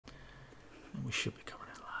We should be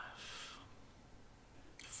covering it live.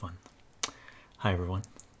 Fun. Hi everyone,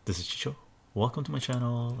 this is Chycho. Welcome to my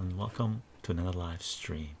channel and welcome to another live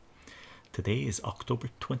stream. Today is October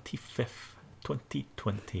 25th,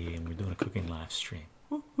 2020, and we're doing a cooking live stream.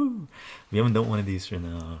 Woohoo! We haven't done one of these in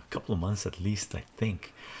a couple of months at least, I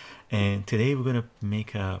think. And today we're gonna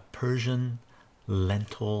make a Persian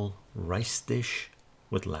lentil rice dish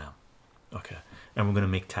with lamb. Okay, and we're gonna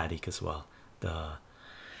make Tadeek as well, the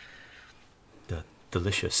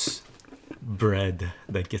delicious bread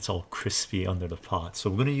that gets all crispy under the pot. So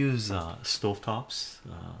we're going to use stove tops,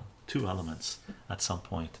 two elements at some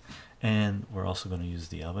point, and we're also going to use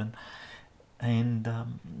the oven. And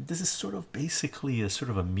this is sort of basically a sort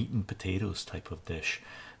of a meat and potatoes type of dish.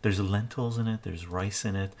 There's lentils in it, there's rice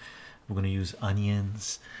in it. We're going to use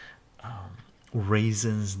onions,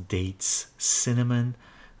 raisins, dates, cinnamon,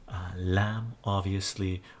 lamb,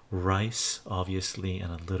 obviously, rice, obviously,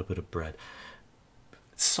 and a little bit of bread.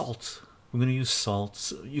 Salt, we're going to use salt.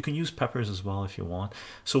 So you can use peppers as well if you want.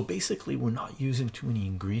 So basically we're not using too many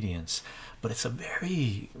ingredients, but it's a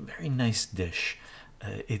very nice dish.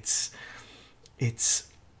 It's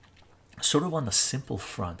sort of on the simple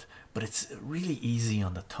front, but it's really easy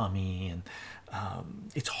on the tummy, and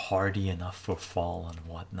it's hearty enough for fall and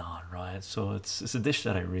whatnot, right? So it's a dish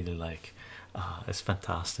that I really like. It's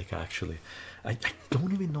fantastic, actually. I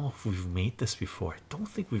don't even know if we've made this before. I don't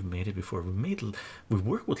think we've made it before. We've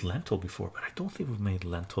worked with lentil before, but I don't think we've made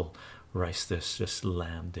lentil rice dish, just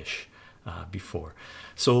lamb dish, before.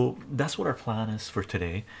 So that's what our plan is for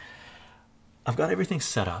today. I've got everything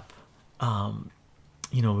set up.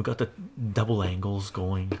 You know, we've got the double angles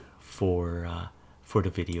going for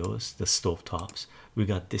the videos, the stove tops. We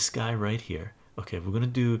got this guy right here. Okay, we're gonna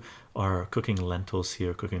do our cooking lentils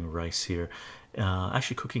here, cooking rice here,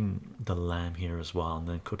 actually cooking the lamb here as well, and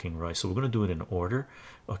then cooking rice. So we're gonna do it in order.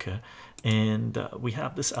 Okay, and we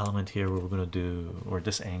have this element here where we're gonna do, or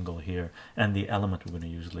this angle here, and the element we're gonna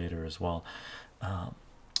use later as well.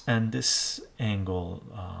 And this angle,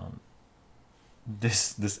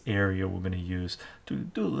 this area we're going to use to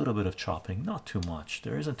do a little bit of chopping, not too much.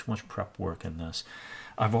 There isn't too much prep work in this.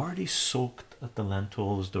 I've already soaked the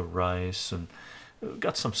lentils, the rice, and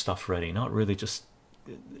got some stuff ready. Not really, just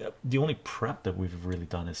the only prep that we've really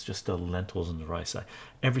done is just the lentils and the rice.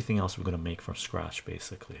 Everything else we're going to make from scratch,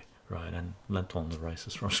 basically, right? And lentil and the rice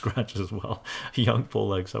is from scratch as well. Young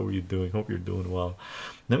Polex, how are you doing? Hope you're doing well.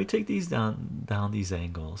 Let me take these down these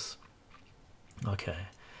angles. Okay,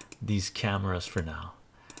 these cameras for now.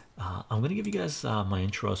 I'm going to give you guys my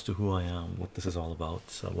intro as to who I am, what this is all about,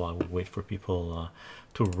 while we wait for people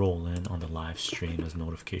to roll in on the live stream as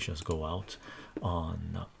notifications go out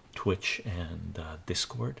on Twitch and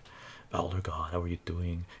Discord. Elder God, how are you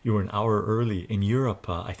doing? You were an hour early in Europe.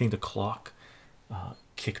 I think the clock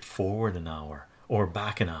kicked forward an hour or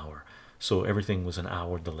back an hour, so everything was an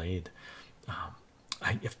hour delayed.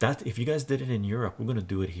 If you guys did it in Europe, we're going to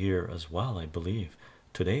do it here as well, I believe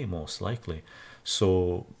today, most likely.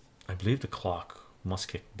 So I believe the clock must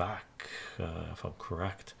kick back, if I'm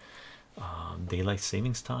correct. Daylight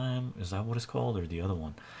savings time, is that what it's called, or the other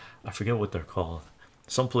one? I forget what they're called.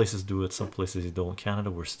 Some places do it, some places you don't.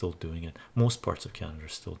 Canada, we're still doing it. Most parts of Canada are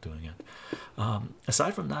still doing it.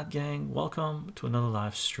 Aside from that, gang, welcome to another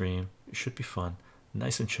live stream. It should be fun,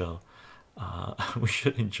 nice and chill. We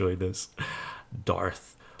should enjoy this.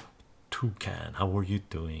 Darth Toucan, how are you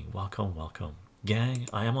doing? Welcome, welcome. Gang,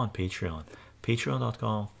 I am on Patreon,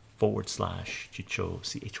 patreon.com/chycho,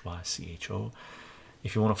 CHYCHO.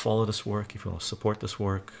 If you want to follow this work, if you want to support this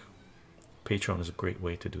work, Patreon is a great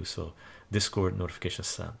way to do so. Discord notifications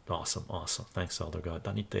sent. Awesome, awesome. Thanks, Elder God.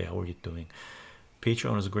 Danite, how are you doing?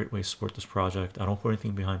 Patreon is a great way to support this project. I don't put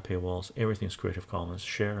anything behind paywalls. Everything's Creative Commons.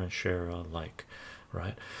 Share and share alike,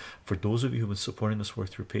 right? For those of you who've been supporting this work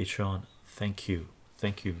through Patreon, thank you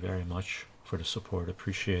very much for the support.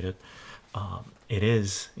 Appreciate it. It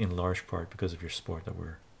is in large part because of your support that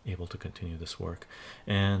we're able to continue this work.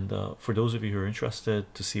 And for those of you who are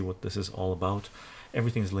interested to see what this is all about,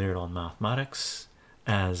 everything's layered on mathematics,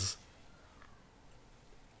 as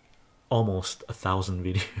almost 1,000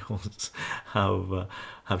 videos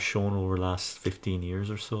have shown over the last 15 years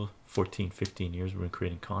or so. 14-15 years we've been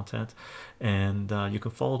creating content, and you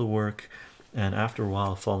can follow the work, and after a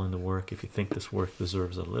while following the work, if you think this work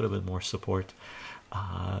deserves a little bit more support,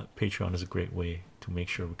 Patreon is a great way to make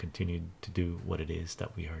sure we continue to do what it is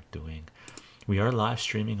that we are doing. We are live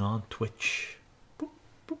streaming on Twitch. Boop,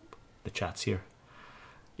 boop. The chat's here.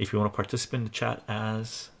 If you want to participate in the chat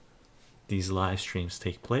as these live streams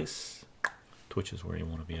take place, Twitch is where you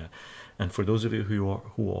want to be at. And for those of you who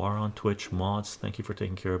are on Twitch, mods, thank you for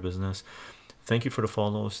taking care of business. Thank you for the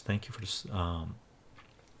follows. Thank you for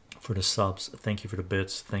the subs. Thank you for the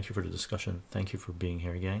bits. Thank you for the discussion. Thank you for being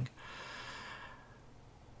here, gang.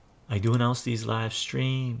 I do announce these live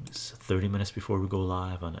streams 30 minutes before we go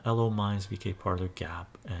live on LO Minds, VK Parlor,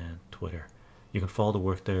 Gap, and Twitter. You can follow the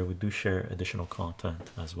work there. We do share additional content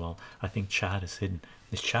as well. I think chat is hidden.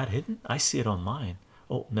 Is chat hidden? I see it on mine.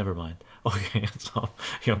 Oh, never mind. Okay, so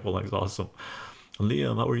yeah, well, that's awesome.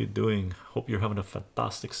 Liam, how are you doing? Hope you're having a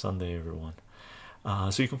fantastic Sunday, everyone.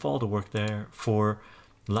 So you can follow the work there for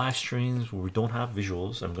live streams where we don't have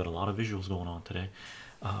visuals. I've got a lot of visuals going on today.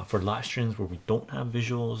 For live streams where we don't have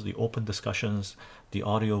visuals, the open discussions, the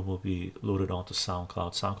audio will be loaded onto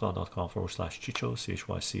SoundCloud, soundcloud.com/chycho,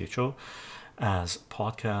 CHYCHO, as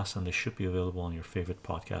podcasts, and they should be available on your favorite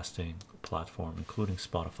podcasting platform, including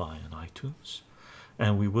Spotify and iTunes.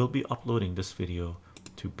 And we will be uploading this video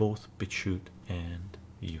to both BitChute and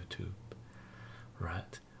YouTube.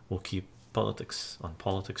 Right? We'll keep politics on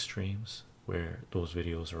politics streams where those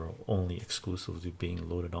videos are only exclusively being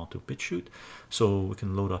loaded onto BitChute, so we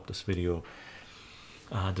can load up this video,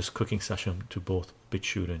 this cooking session, to both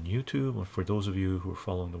BitChute and YouTube. And for those of you who are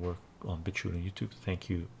following the work on BitChute and YouTube, thank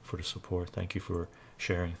you for the support, thank you for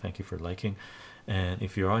sharing, thank you for liking. And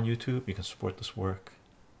if you're on YouTube, you can support this work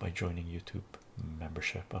by joining YouTube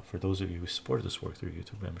membership. For those of you who supported this work through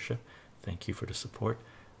YouTube membership, thank you for the support.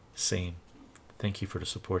 Same, thank you for the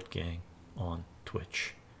support, gang, on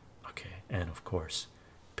Twitch. Okay, and of course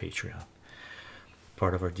Patreon,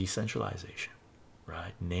 part of our decentralization,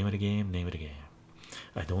 right? Name of the game, name of the game.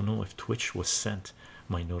 I don't know if Twitch was sent,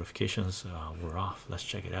 my notifications were off. Let's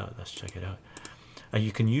check it out, let's check it out.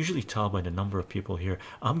 You can usually tell by the number of people here.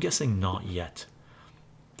 I'm guessing not yet,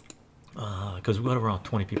 because we've got around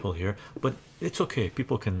 20 people here, but it's okay,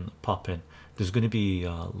 people can pop in. There's going to be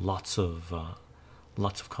lots of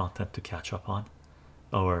content to catch up on,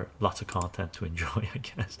 or lots of content to enjoy, I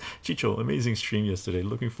guess. Chycho, amazing stream yesterday,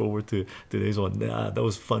 looking forward to today's one. Nah, that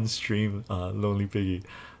was fun stream, Lonely Piggy.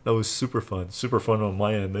 That was super fun on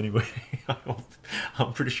my end anyway.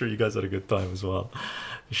 I'm pretty sure you guys had a good time as well.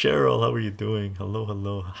 Cheryl, how are you doing? Hello,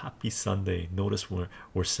 hello, happy Sunday. Notice we're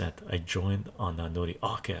sent. I joined on that noti.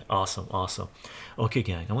 Okay, awesome, awesome. Okay,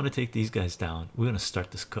 gang, I want to take these guys down. We're gonna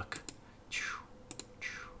start this cook.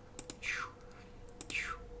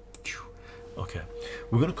 Okay,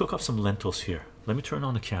 we're gonna cook up some lentils here. Let me turn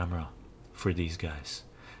on the camera for these guys,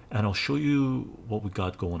 and I'll show you what we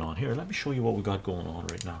got going on here. Let me show you what we got going on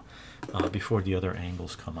right now, before the other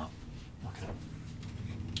angles come up. Okay,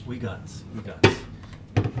 we got move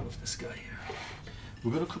this guy here.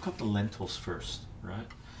 We're gonna cook up the lentils first, right?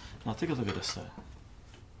 Now take a look at this side.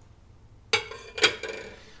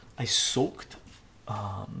 I soaked,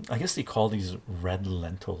 I guess they call these red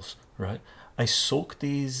lentils, right? I soaked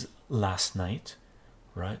these last night,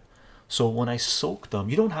 right? So when I soak them,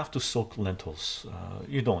 you don't have to soak lentils,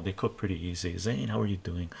 you don't, they cook pretty easy. Zane, how are you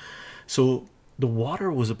doing? So the water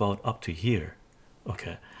was about up to here,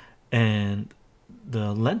 okay, and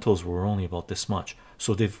the lentils were only about this much,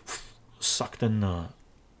 so they've sucked in the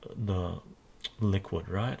liquid,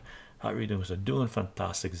 right? How are you doing? So doing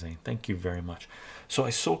fantastic, Zane, thank you very much. So I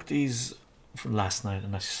soaked these from last night,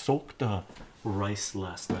 and I soaked the rice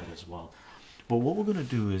last night as well. But what we're going to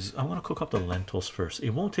do is I'm going to cook up the lentils first.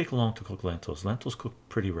 It won't take long to cook lentils. Lentils cook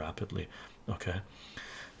pretty rapidly. Okay,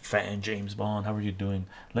 Fan James Bond, how are you doing?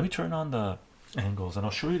 Let me turn on the angles and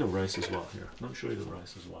I'll show you the rice as well here. Let me show you the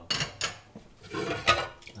rice as well.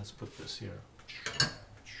 Let's put this here.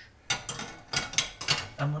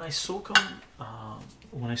 And when I soak them,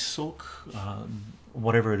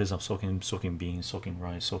 whatever it is I'm soaking beans, soaking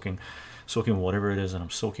rice, soaking whatever it is, and I'm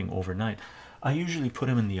soaking overnight, I usually put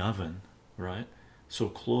them in the oven, right? So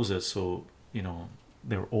close it so you know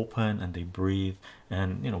they're open and they breathe,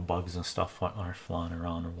 and you know bugs and stuff aren't flying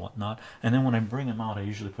around or whatnot. And then when I bring them out, I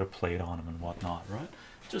usually put a plate on them and whatnot, right,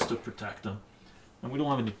 just to protect them. And we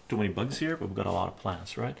don't have too many bugs here, but we've got a lot of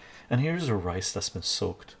plants, right? And here's the rice that's been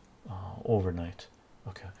soaked overnight.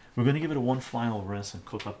 Okay, we're going to give it a one final rinse and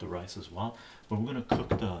cook up the rice as well, but we're going to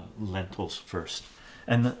cook the lentils first.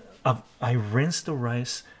 And I rinse the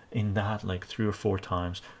rice in that like 3 or 4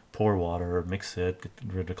 times, pour water, mix it, get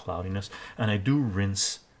rid of the cloudiness, and I do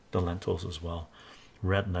rinse the lentils as well.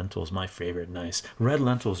 Red lentils, my favorite. Nice red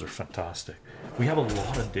lentils are fantastic. We have a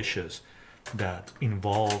lot of dishes that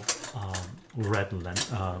involve red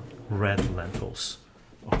lentils.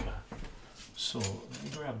 Okay, so let me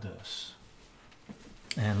grab this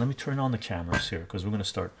and let me turn on the cameras here because we're going to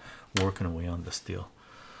start working away on this deal.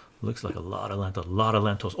 Looks like a lot of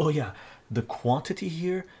lentils. Oh yeah, the quantity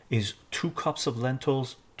here is 2 cups of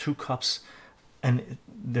lentils, 2 cups and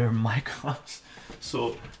they're my cups,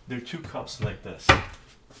 so they're 2 cups like this.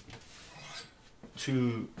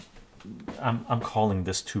 Two, I'm calling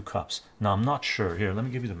this 2 cups. Now I'm not sure. Here, let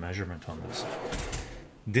me give you the measurement on this.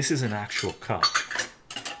 This is an actual cup.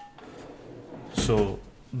 So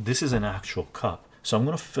this is an actual cup. So I'm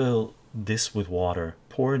gonna fill this with water,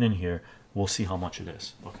 pour it in here. We'll see how much it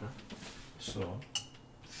is. Okay. So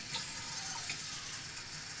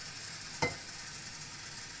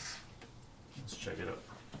let's check it out.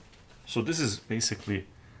 So this is basically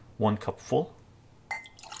 1 cup full.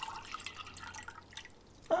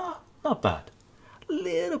 Not bad. A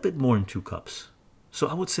little bit more than 2 cups. So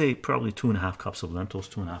I would say probably 2.5 cups of lentils,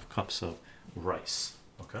 2.5 cups of rice.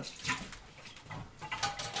 Okay.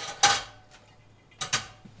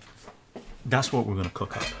 That's what we're going to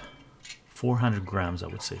cook up. 400 grams, I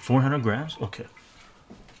would say. 400 grams? Okay.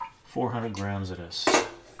 400 grams it is.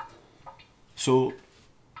 So,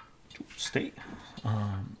 stay.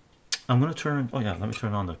 I'm going to turn, oh yeah, let me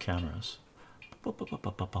turn on the cameras.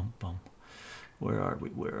 Where are we?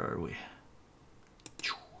 Where are we?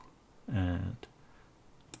 And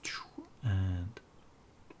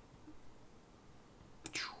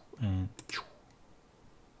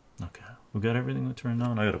okay, we got everything turned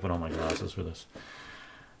on. I gotta put on my glasses for this.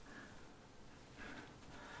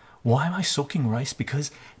 Why am I soaking rice? Because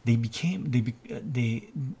they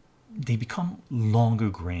become longer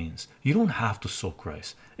grains. You don't have to soak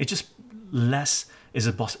rice. It just less is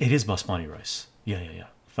it is basmati rice. Yeah.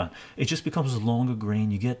 Fine. It just becomes a longer grain.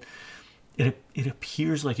 You get it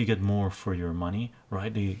appears like you get more for your money,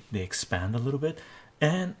 right? They expand a little bit,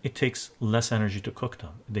 and it takes less energy to cook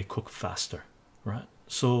them. They cook faster, right?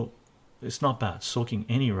 So it's not bad. Soaking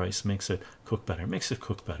any rice makes it cook better. Makes it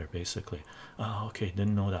cook better, basically. Okay,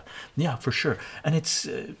 didn't know that. Yeah, for sure. And it's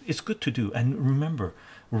good to do. And remember,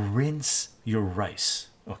 rinse your rice.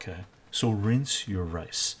 Okay, so rinse your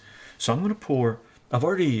rice. So I'm gonna pour. I've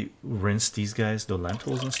already rinsed these guys, the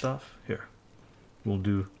lentils and stuff. Here, we'll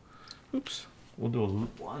do. Oops, we'll do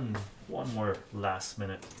one more last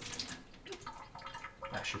minute.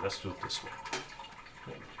 Actually, let's do it this way.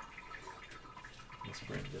 Let's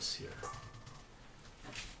bring this here.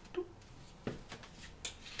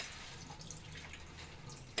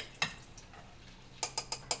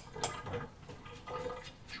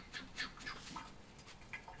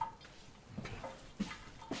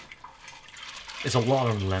 It's a lot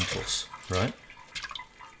of lentils, right?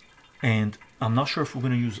 And I'm not sure if we're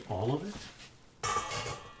going to use all of it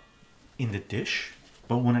in the dish,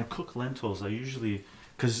 but when I cook lentils, I usually,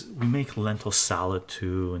 because we make lentil salad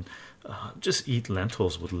too, and just eat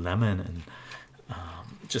lentils with lemon and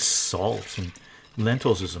just salt. And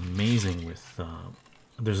lentils is amazing with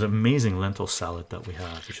there's amazing lentil salad that we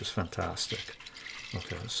have, which is fantastic.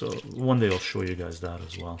 Okay, so one day I'll show you guys that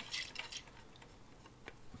as well.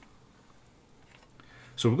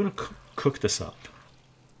 So we're going to cook this up,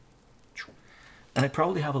 and I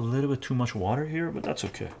probably have a little bit too much water here, but that's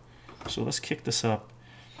okay. So let's kick this up.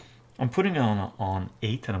 I'm putting it on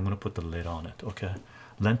 8, and I'm going to put the lid on it. Okay,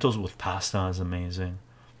 lentils with pasta is amazing.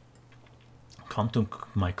 Come to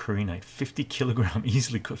my curry night. 50 kilogram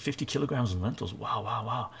easily cooked. 50 kilograms of lentils.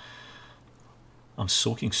 Wow. I'm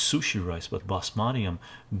soaking sushi rice, but basmati, I'm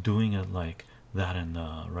doing it like that in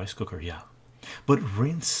the rice cooker. Yeah, but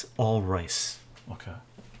rinse all rice. Okay,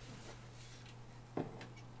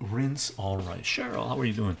 rinse all rice. Cheryl, how are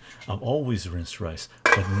you doing? I've always rinsed rice,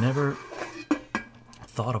 but never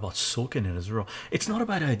thought about soaking it as raw. It's not a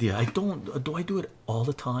bad idea. I don't do I do it all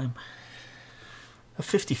the time?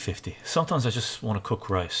 50-50. Sometimes I just want to cook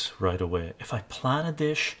rice right away. If I plan a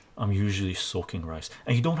dish, I'm usually soaking rice,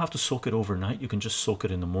 and you don't have to soak it overnight. You can just soak it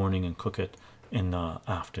in the morning and cook it in the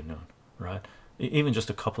afternoon, right? Even just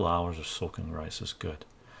a couple hours of soaking rice is good.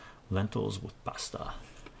 Lentils with pasta.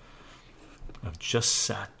 I've just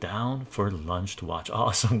sat down for lunch to watch.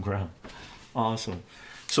 Awesome, Graham. Awesome.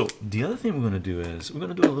 So the other thing we're going to do is we're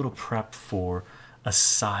going to do a little prep for a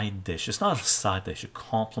side dish. It's not a side dish. It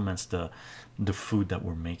complements the food that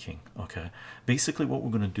we're making. Okay. Basically, what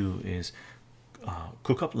we're going to do is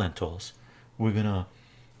cook up lentils. We're going to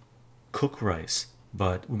cook rice,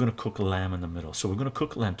 but we're going to cook lamb in the middle. So we're going to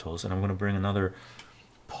cook lentils, and I'm going to bring another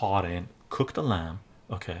pot in, cook the lamb.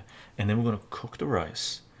 Okay, and then we're going to cook the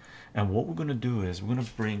rice, and what we're going to do is we're going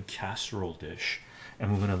to bring casserole dish,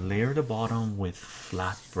 and we're going to layer the bottom with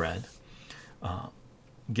flat bread,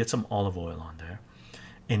 get some olive oil on there,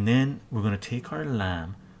 and then we're going to take our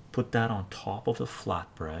lamb, put that on top of the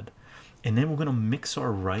flat bread, and then we're going to mix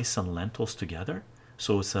our rice and lentils together.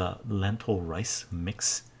 So it's a lentil rice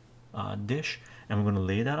mix dish, and we're going to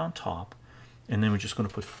lay that on top, and then we're just going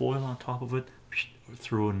to put foil on top of it,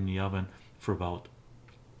 throw it in the oven for about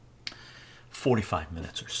 45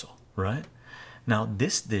 minutes or so, right? Now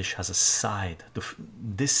this dish has a side.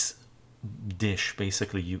 This dish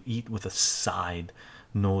basically you eat with a side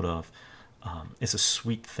note of it's a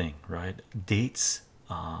sweet thing, right? Dates,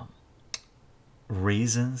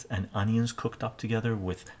 raisins and onions cooked up together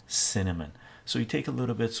with cinnamon. So you take a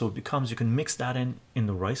little bit, so it becomes, you can mix that in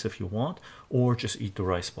the rice if you want, or just eat the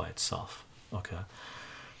rice by itself. Okay,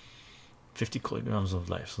 50 kilograms of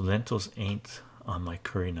life. So lentils ain't on my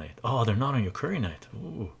curry night. Oh, they're not on your curry night.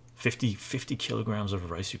 Ooh, 50 kilograms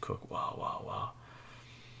of rice you cook. Wow, wow, wow.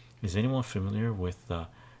 Is anyone familiar with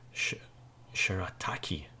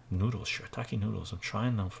shirataki noodles? Shirataki noodles, I'm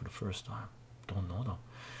trying them for the first time. Don't know them.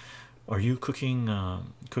 Are you cooking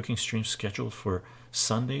stream scheduled for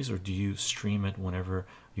Sundays, or do you stream it whenever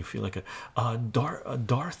you feel like it?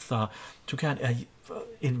 Darth Toucan,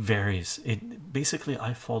 it varies. It basically,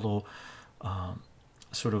 I follow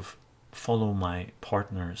sort of follow my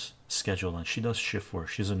partner's schedule, and she does shift work.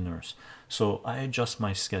 She's a nurse, so I adjust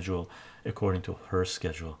my schedule according to her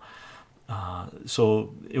schedule.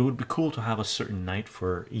 So it would be cool to have a certain night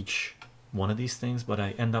for each one of these things, but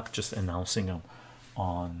I end up just announcing them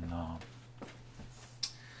on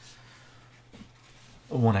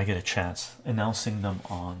when I get a chance, announcing them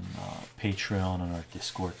on Patreon and our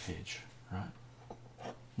Discord page, right?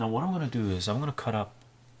 Now what I'm going to do is I'm going to cut up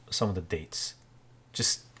some of the dates,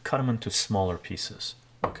 just cut them into smaller pieces.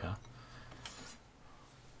 Okay,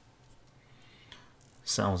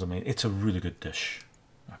 sounds amazing. It's a really good dish.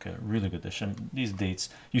 Okay, really good dish. And these dates,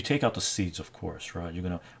 you take out the seeds, of course, right? You're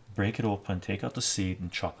gonna break it open, take out the seed,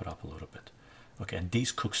 and chop it up a little bit. Okay, and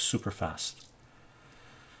these cook super fast.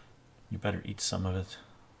 You better eat some of it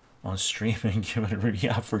on stream and give it a,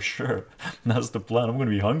 yeah, for sure. That's the plan. I'm gonna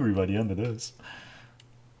be hungry by the end of this.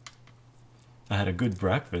 I had a good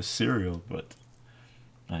breakfast, cereal, but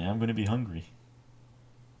I am gonna be hungry.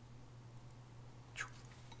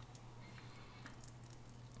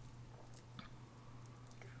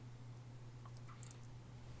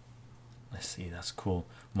 See, that's cool.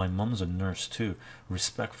 My mom's a nurse too.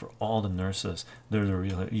 Respect for all the nurses. They're the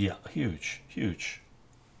real, yeah, huge.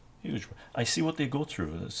 I see what they go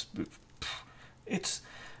through. It's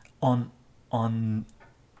on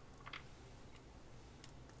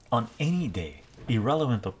any day,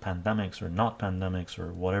 irrelevant of pandemics or not pandemics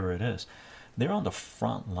or whatever it is, they're on the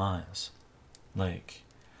front lines. Like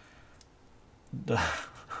the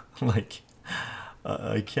like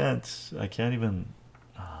I can't even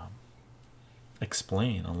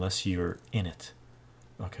explain unless you're in it.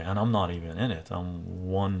 Okay, and I'm not even in it. I'm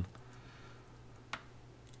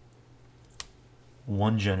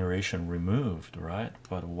one generation removed, right?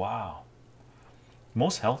 But wow,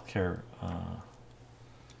 most healthcare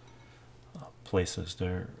places,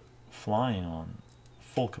 they're flying on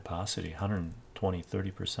full capacity,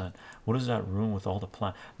 120-30%. What is that room with all the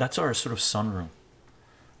plant? That's our sort of sunroom.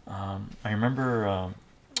 I remember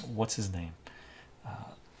what's his name,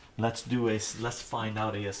 let's find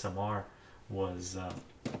out ASMR was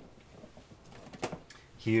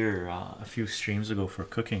here a few streams ago for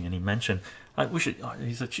cooking, and he mentioned he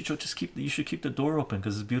said, Chycho, just you should keep the door open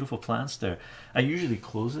because there's beautiful plants there. I usually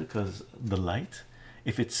close it because the light,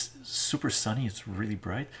 if it's super sunny, it's really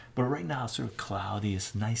bright, but right now it's sort of cloudy,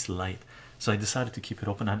 it's nice light, so I decided to keep it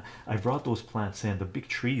open. And I brought those plants in. The big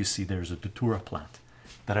tree you see there is a datura plant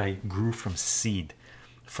that I grew from seed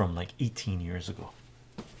from like 18 years ago.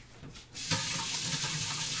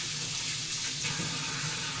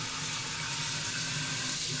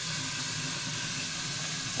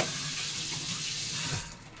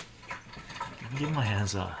 Give my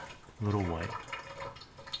hands a little white.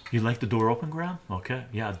 You like the door open, Graham? Okay,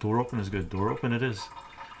 yeah, door open is good. Door open it is.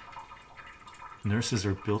 Nurses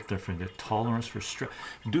are built different. Their tolerance for stress,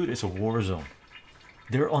 dude, it's a war zone.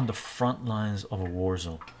 They're on the front lines of a war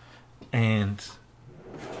zone, and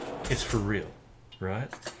it's for real, right?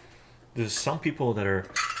 There's some people that are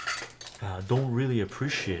don't really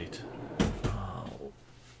appreciate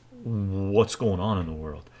what's going on in the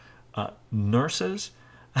world. Nurses,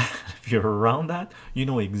 if you're around that, you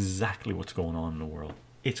know exactly what's going on in the world.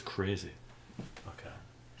 It's crazy. Okay,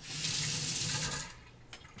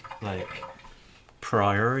 like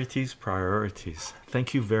priorities.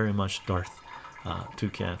 Thank you very much, Darth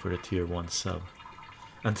Toucan, for the tier 1 sub,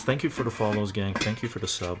 and thank you for the follows, gang. Thank you for the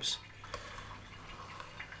subs.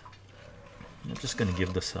 I'm just gonna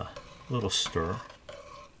give this a little stir.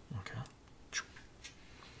 Okay,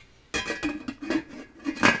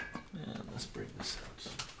 and let's bring this out.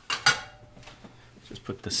 Just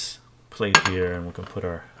put this plate here, and we can put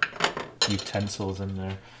our utensils in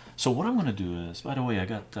there. So what I'm gonna do is, by the way, I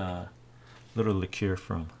got a little liqueur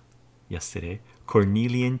from yesterday.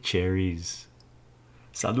 Cornelian cherries.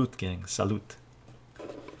 Salute, gang, salute.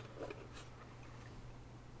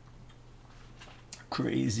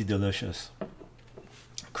 Crazy delicious.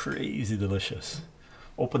 Crazy delicious.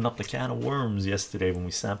 Opened up the can of worms yesterday when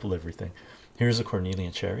we sampled everything. Here's the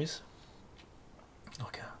Cornelian cherries.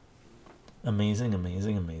 Okay. Amazing,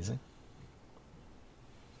 amazing, amazing.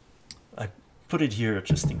 I put it here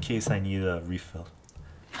just in case I need a refill.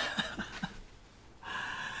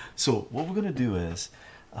 So what we're gonna do is,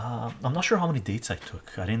 I'm not sure how many dates I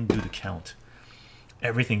took. I didn't do the count.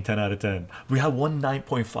 Everything 10 out of 10. We have one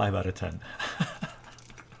 9.5 out of 10.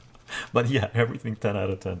 But yeah, everything 10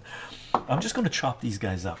 out of 10. I'm just gonna chop these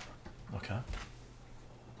guys up, okay?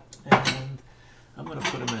 And I'm gonna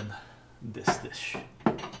put them in this dish.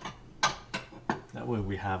 That way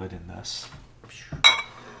we have it in this.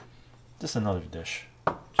 Just another dish.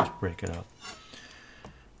 Just break it up.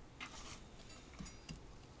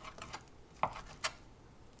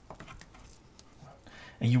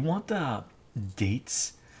 And you want the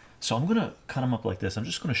dates, so I'm gonna cut them up like this. I'm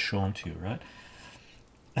just gonna show them to you, right?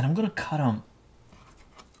 And I'm gonna cut them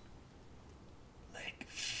like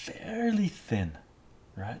fairly thin,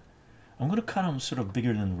 right? I'm gonna cut them sort of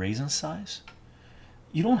bigger than raisin size.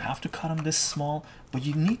 You don't have to cut them this small, but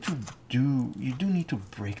you need to you do need to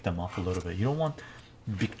break them up a little bit. You don't want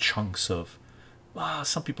big chunks of,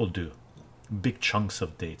 some people do, big chunks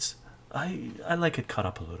of dates. I like it cut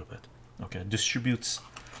up a little bit. Okay, distributes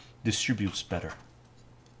better.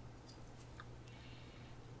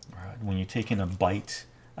 All right, when you're taking a bite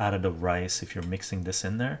out of the rice, if you're mixing this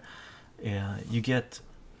in there, you get,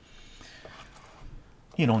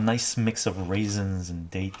 you know, nice mix of raisins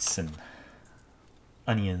and dates and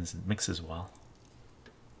onions and mixes well.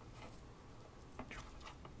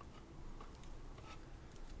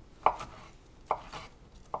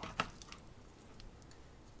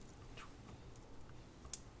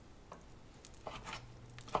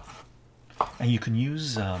 And you can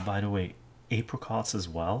use, by the way, apricots as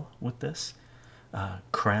well with this,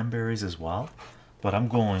 cranberries as well, but I'm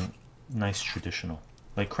going nice traditional,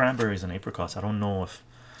 like cranberries and apricots. I don't know if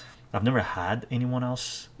I've never had anyone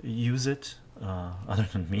else use it other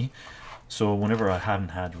than me, so whenever I haven't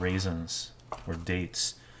had raisins or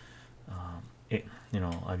dates, you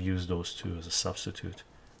know, I've used those two as a substitute,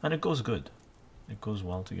 and it goes good. It goes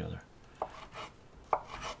well together.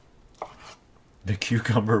 The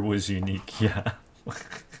cucumber was unique, yeah.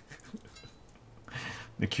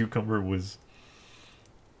 The cucumber was,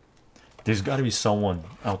 there's got to be someone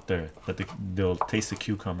out there that they'll taste the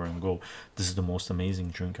cucumber and go, this is the most amazing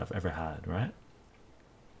drink I've ever had, right?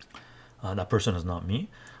 That person is not me,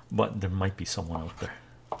 but there might be someone out there.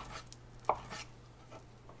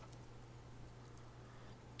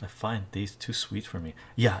 I find dates too sweet for me.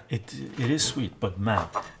 Yeah, it is sweet, but man,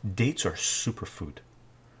 dates are superfood.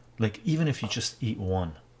 Like, even if you just eat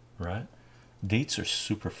one, right? Dates are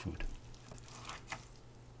superfood.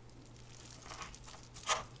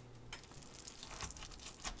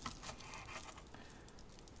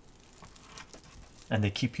 And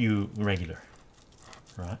they keep you regular,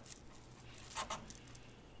 right?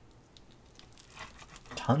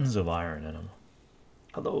 Tons of iron in them.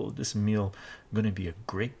 Hello, this meal gonna be a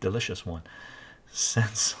great, delicious one.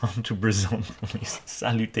 Send some to Brazil, please.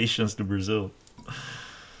 Salutations to Brazil.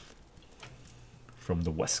 From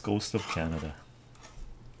the west coast of Canada.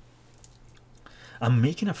 I'm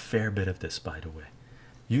making a fair bit of this, by the way.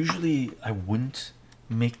 Usually I wouldn't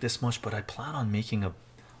make this much, but I plan on making a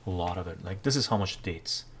lot of it. Like, this is how much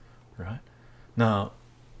dates, right? Now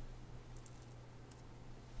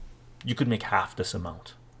you could make half this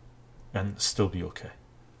amount and still be okay,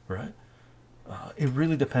 right? It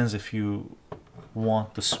really depends if you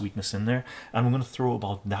want the sweetness in there. And I'm going to throw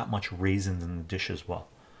about that much raisins in the dish as well.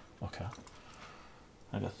 Okay,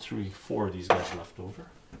 I got 3-4 of these guys left over.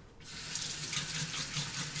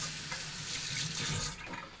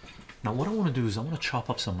 Now what I want to do is I want to chop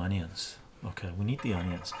up some onions. Okay, we need the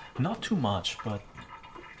onions, not too much, but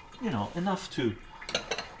you know, enough to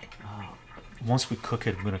once we cook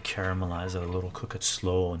it, we're going to caramelize it a little, cook it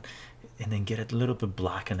slow, and then get it a little bit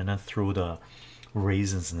blackened, and then throw the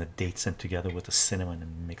raisins and the dates in together with the cinnamon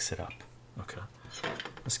and mix it up. Okay,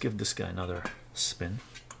 let's give this guy another spin.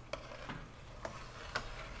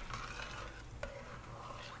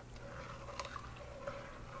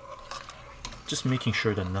 Just making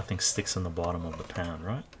sure that nothing sticks in the bottom of the pan,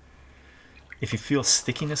 right? If you feel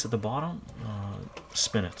stickiness at the bottom,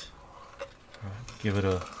 spin it. Right, give it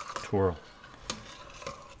a twirl.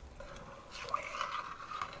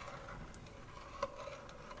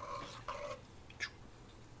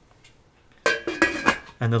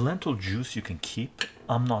 And the lentil juice you can keep.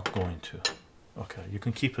 I'm not going to. Okay, you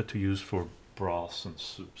can keep it to use for broths and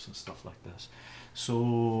soups and stuff like this.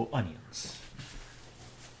 So onions.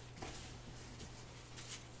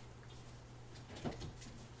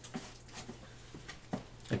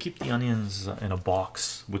 I keep the onions in a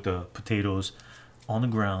box with the potatoes on the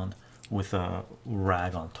ground with a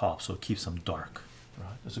rag on top, so it keeps them dark.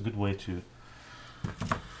 Right, it's a good way to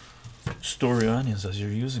store your onions as you're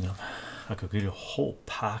using them. I could get a whole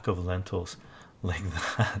pack of lentils like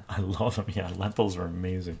that. I love them. Yeah, lentils are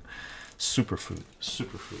amazing. Superfood,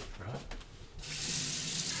 superfood, right?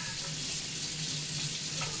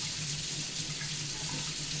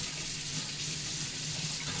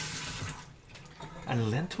 And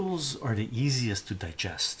lentils are the easiest to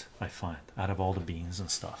digest, I find, out of all the beans and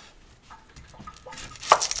stuff.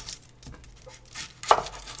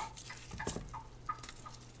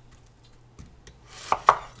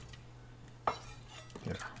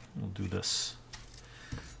 Here, we'll do this.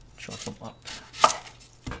 Chop them up,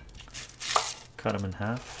 cut them in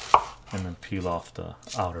half, and then peel off the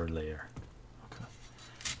outer layer. Okay.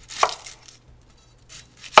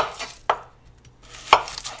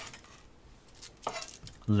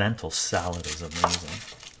 Lentil salad is amazing.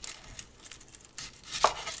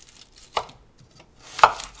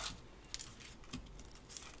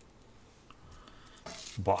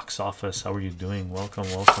 Box office, how are you doing? Welcome,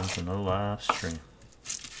 welcome to another live stream.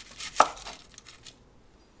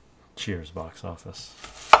 Cheers, box office.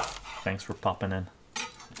 Thanks for popping in.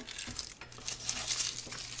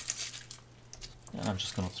 And I'm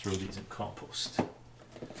just gonna throw these in compost. Here,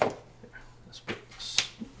 let's put this.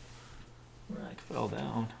 Rag fell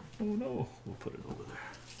down. Oh no, we'll put it over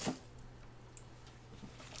there.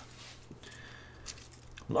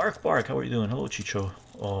 Lark Bark, how are you doing? Hello, Chycho.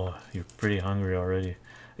 Oh, you're pretty hungry already.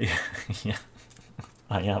 Yeah, yeah,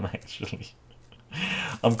 I am actually.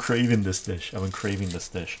 I'm craving this dish. I've been craving this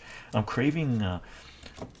dish. I'm craving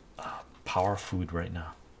power food right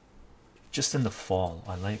now. Just in the fall,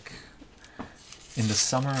 I like. In the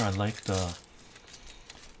summer, I like the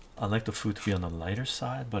food to be on the lighter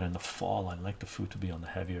side, but in the fall, I like the food to be on the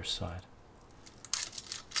heavier side.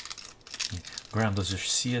 Graham, does your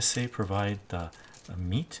CSA provide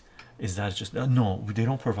meat? Is that just no? They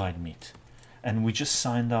don't provide meat, and we just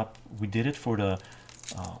signed up. We did it for the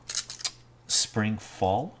spring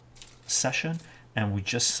fall session, and we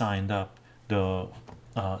just signed up the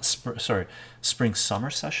spring summer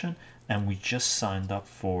session, and we just signed up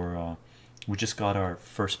for we just got our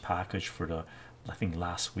first package for the, I think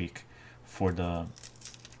last week, for the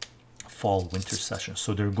fall winter session.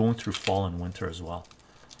 So they're going through fall and winter as well.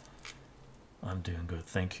 I'm doing good,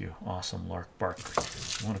 thank you. Awesome. Lark Bark.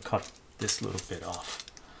 I want to cut this little bit off.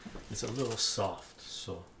 It's a little soft,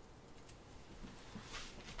 so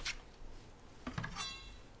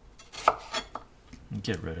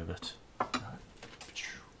get rid of it.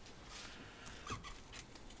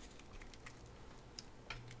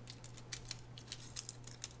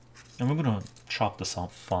 And we're gonna chop this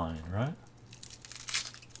out fine, right?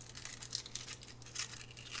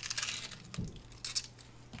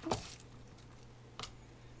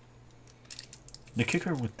 The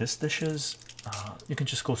kicker with this dish is you can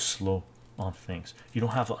just go slow on things. You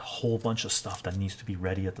don't have a whole bunch of stuff that needs to be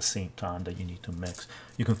ready at the same time that you need to mix.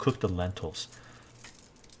 You can cook the lentils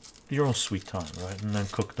your own sweet time, right? And then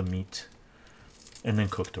cook the meat, and then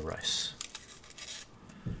cook the rice.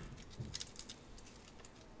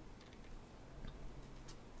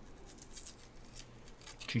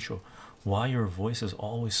 Chycho, why your voice is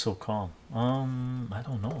always so calm? I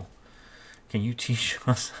don't know. Can you teach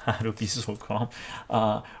us how to be so calm?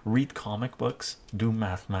 Read comic books, do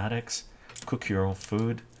mathematics, cook your own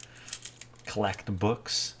food, collect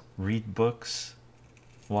books, read books,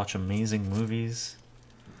 watch amazing movies,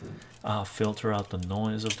 filter out the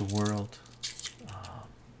noise of the world.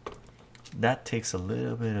 That takes a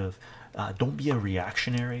little bit of don't be a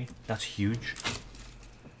reactionary. That's huge.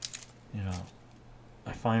 You know,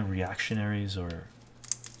 I find reactionaries are,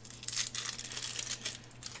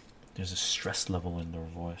 there's a stress level in their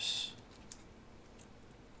voice,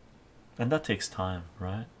 and that takes time,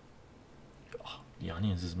 right? Oh, the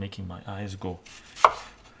onions is making my eyes go.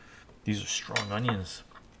 These are strong onions.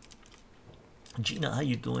 Gina, how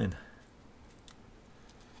you doing?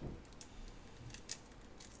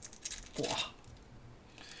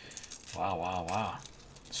 Wow, wow, wow.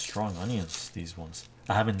 Strong onions, these ones.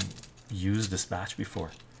 I haven't used this batch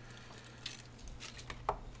before.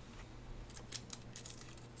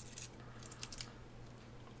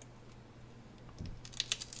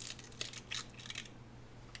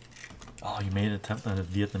 Oh, you made an attempt at a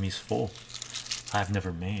Vietnamese pho. I've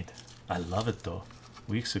never made. I love it though.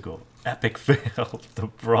 weeks ago. Epic fail. The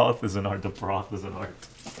broth is an art. The broth is an art.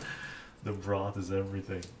 The broth is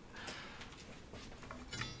everything.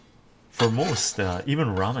 For most,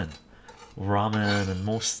 even ramen and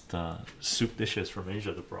most soup dishes from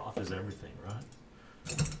Asia, the broth is everything, right?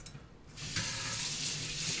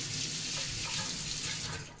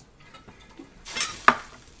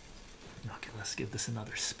 Okay, let's give this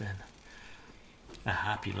another spin. A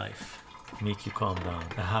happy life. Make you calm down.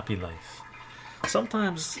 A happy life.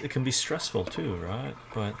 Sometimes it can be stressful too, right?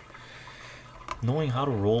 But knowing how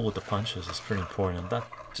to roll with the punches is pretty important. That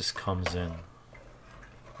just comes in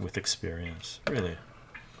with experience, really.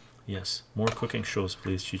 Yes, more cooking shows,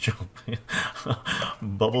 please, Chycho.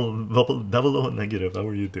 Double O negative. How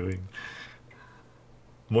are you doing?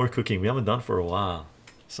 More cooking. We haven't done for a while,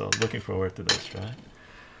 so looking forward to this, right?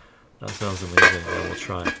 That sounds amazing. I will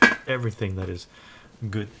try. Everything that is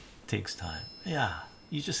good takes time. Yeah,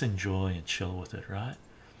 you just enjoy and chill with it, right?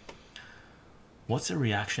 What's a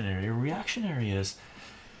reactionary? A reactionary is,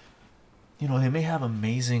 you know, they may have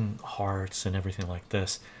amazing hearts and everything like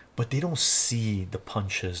this, but they don't see the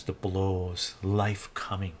punches, the blows, life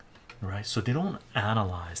coming, right? So they don't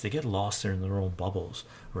analyze. They get lost in their own bubbles,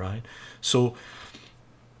 right? So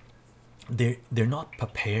they're not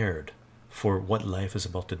prepared for what life is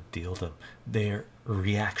about to deal them. They're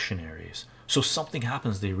reactionaries. So something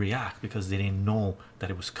happens, they react because they didn't know that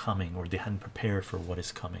it was coming, or they hadn't prepared for what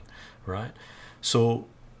is coming, right? So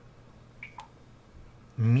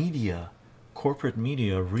media, corporate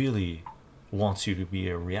media, really wants you to be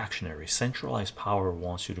a reactionary. Centralized power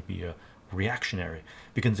wants you to be a reactionary,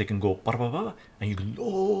 because they can go bah, bah, bah, and you go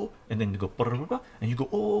oh, and then you go bah, bah, bah, and you go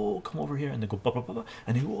oh, come over here, and they go bah, bah, bah,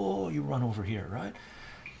 and you go oh, you run over here, right?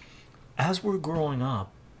 As we're growing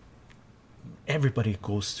up, everybody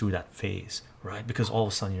goes through that phase, right? Because all of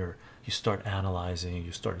a sudden you start analyzing,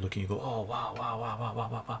 you start looking, you go oh wow wow wow wow wow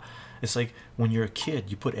wow, wow. It's like when you're a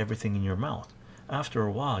kid, you put everything in your mouth. After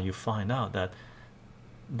a while, you find out that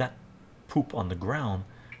that poop on the ground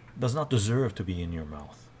does not deserve to be in your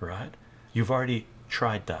mouth, right? You've already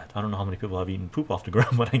tried that. I don't know how many people have eaten poop off the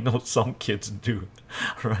ground, but I know some kids do,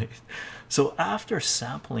 right? So after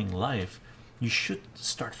sampling life, you should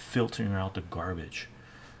start filtering out the garbage.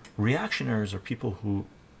 Reactionaries are people who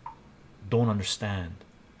don't understand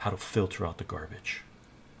how to filter out the garbage.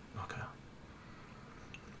 Okay,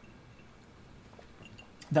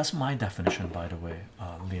 that's my definition, by the way,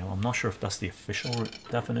 Leo. I'm not sure if that's the official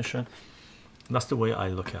definition. That's the way I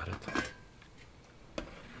look at it.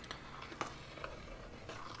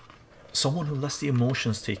 Someone who lets the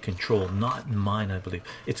emotions take control, not mine. I believe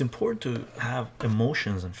it's important to have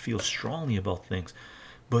emotions and feel strongly about things,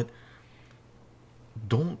 but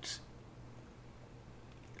don't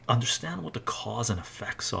understand what the cause and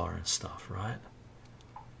effects are and stuff, right?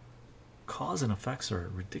 Cause and effects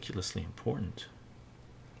are ridiculously important.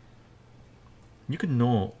 You can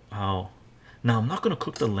know how. Now I'm not going to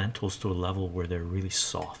cook the lentils to a level where they're really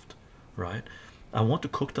soft, right? I want to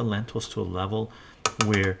cook the lentils to a level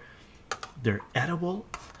where they're edible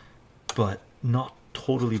but not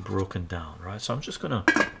totally broken down, right? So I'm just gonna,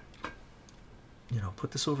 you know,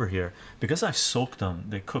 put this over here. Because I've soaked them,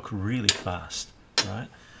 they cook really fast, right?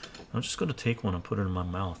 I'm just gonna take one and put it in my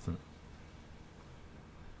mouth, and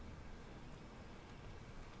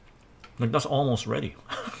like that's almost ready.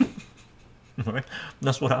 Right?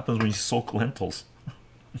 That's what happens when you soak lentils.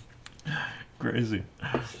 Crazy.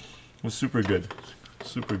 It was super good,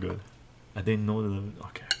 super good. I didn't know that.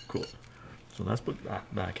 Okay, cool. So let's put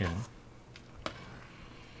that back in.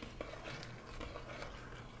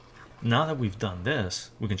 Now that we've done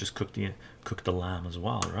this, we can just cook the lamb as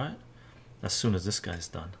well, right? As soon as this guy's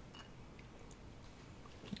done.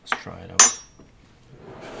 Let's try it out.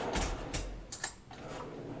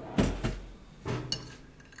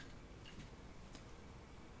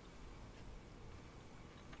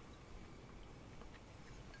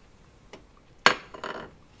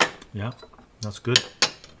 Yeah, that's good.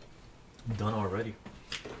 Done already.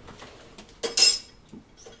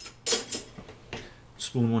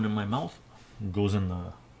 Spoon one in my mouth, goes in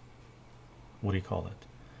the, what do you call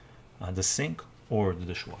it, the sink or the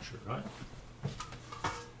dishwasher, right?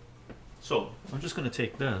 So I'm just going to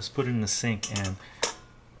take this, put it in the sink, and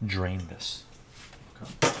drain this.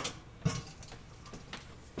 Okay.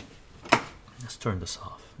 Let's turn this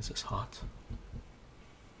off. Is this hot?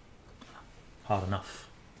 Hot enough.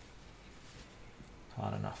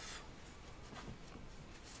 Hot enough.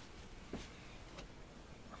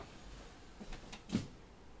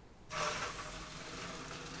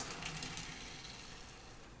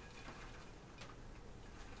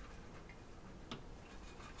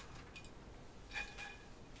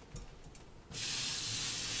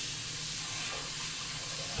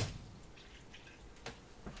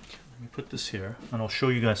 put this here, and I'll show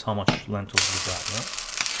you guys how much lentils we got. Right?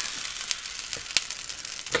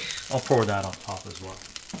 I'll pour that on top as well.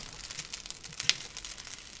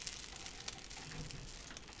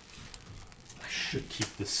 I should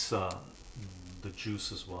keep this the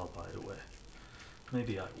juice as well, by the way.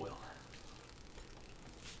 Maybe I will.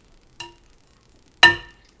 Here,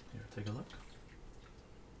 take a look.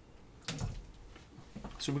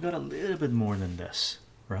 So we got a little bit more than this,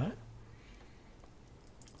 right?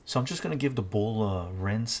 So I'm just gonna give the bowl a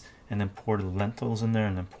rinse and then pour the lentils in there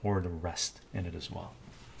and then pour the rest in it as well.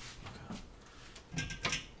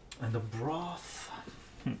 Okay. And the broth.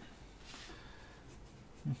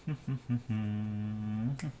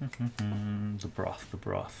 The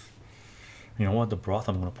broth. You know what? The broth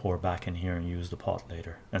I'm gonna pour back in here and use the pot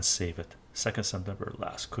later and save it. 2nd September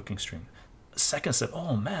last cooking stream. 2nd September.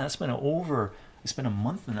 Oh man, it's been a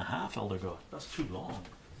month and a half, Elder God. That's too long.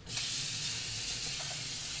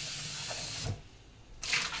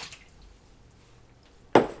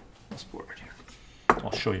 Let's pour it here.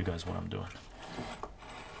 I'll show you guys what I'm doing.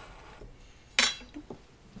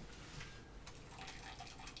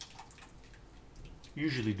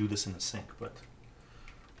 Usually do this in the sink, but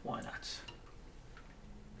why not?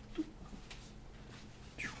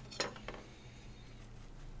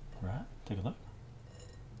 Right, take a look.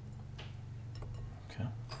 Okay.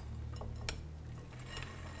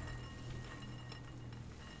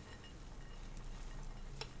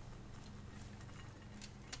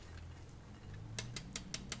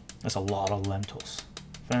 That's a lot of lentils.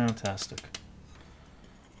 Fantastic.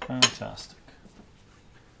 Fantastic.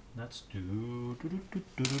 Let's do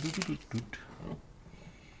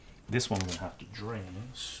this one. We're gonna have to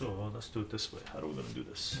drain, so let's do it this way. How are we gonna do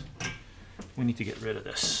this? We need to get rid of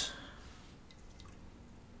this.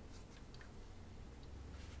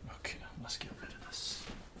 Okay, let's get rid of this.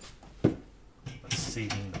 Let's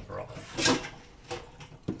season the broth.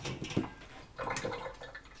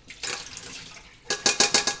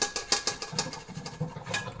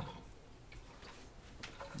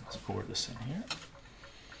 Let's pour this in here.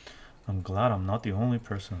 I'm glad I'm not the only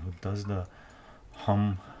person who does the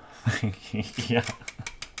hum thing. Yeah.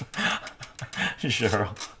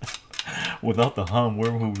 Cheryl. Without the hum,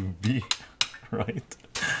 where would we be? Right?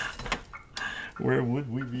 Where would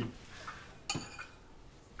we be?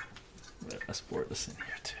 Let's pour this in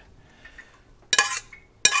here too.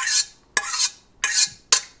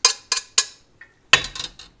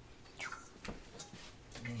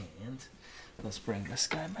 And let's bring this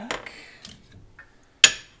guy back.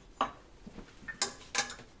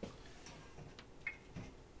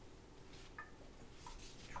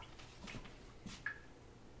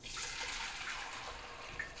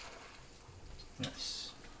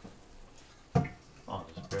 Yes. Oh,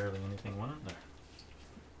 there's barely anything went in there.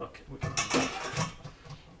 Okay, we can do that.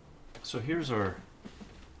 So here's our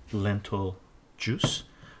lentil juice.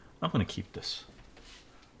 I'm gonna keep this.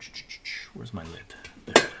 Where's my lid?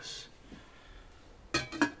 There it is.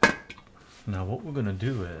 Now what we're gonna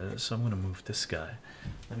do is I'm gonna move this guy.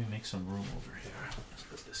 Let me make some room over here. Let's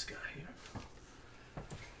put this guy here.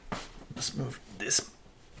 Let's move this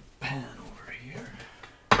pan over here.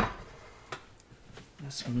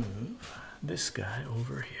 Let's move this guy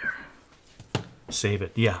over here. Save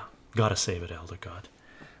it. Yeah, gotta save it, Elder God.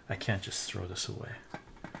 I can't just throw this away.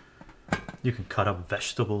 You can cut up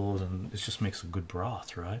vegetables and it just makes a good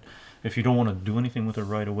broth, right? If you don't want to do anything with it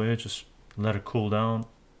right away, just let it cool down,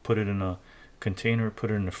 put it in a container, put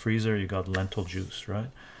it in the freezer, you got lentil juice, right?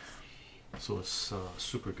 So it's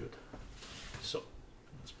super good. So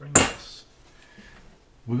let's bring this.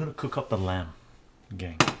 We're gonna cook up the lamb,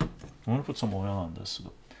 gang. I'm gonna put some oil on this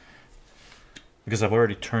because I've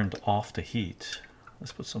already turned off the heat.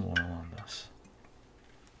 Let's put some oil on this.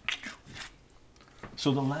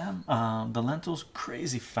 So the lamb, the lentils,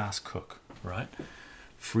 crazy fast cook, right?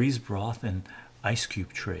 Freeze broth in ice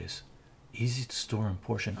cube trays, easy to store and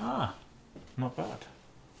portion. Ah, not bad.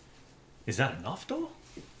 Is that enough though?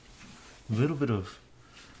 A little bit of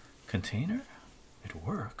container, it'd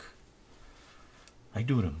work. I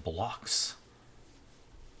do it in blocks.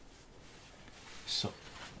 So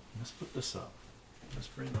let's put this up. Let's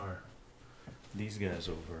bring these guys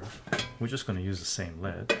over. We're just going to use the same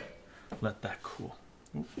lid. Let that cool.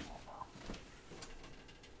 Ooh.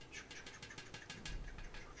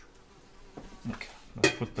 Okay,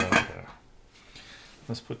 let's put that there.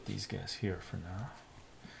 Let's put these guys here for now.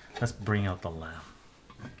 Let's bring out the lamb,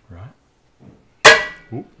 right?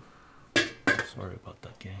 Ooh. Sorry about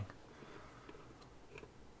that, gang.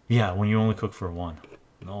 Yeah, when you only cook for one.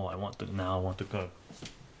 No, I want to cook.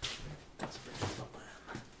 Let's bring out the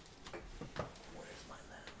lamb. Where's my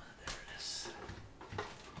lamb? There it is.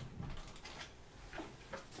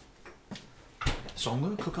 So I'm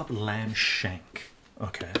gonna cook up lamb shank.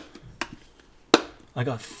 Okay, I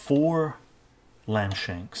got 4 lamb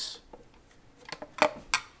shanks. Okay,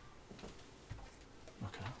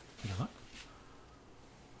 look at that.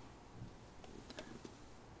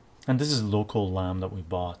 And this is local lamb that we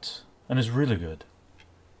bought, and it's really good.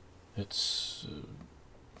 It's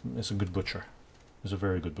a good butcher. It's a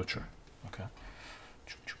very good butcher. Okay,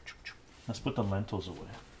 let's put the lentils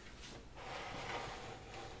away.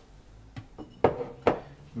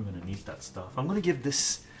 We're gonna need that stuff. I'm gonna give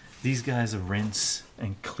these guys a rinse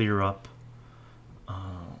and clear up.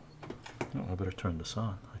 Oh, I better turn this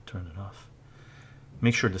on. I turned it off.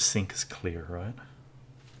 Make sure the sink is clear, right?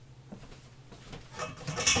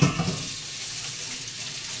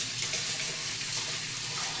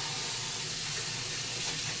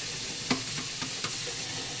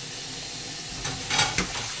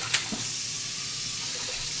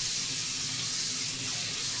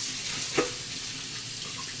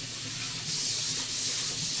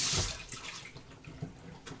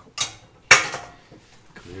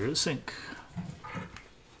 Sink.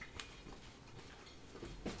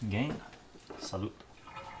 Again, salute.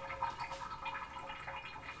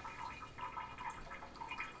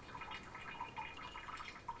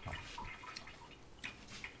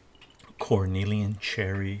 Cornelian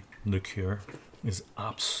cherry liqueur is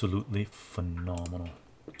absolutely phenomenal.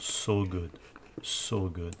 So good, so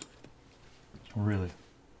good. Really,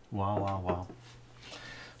 wow, wow, wow.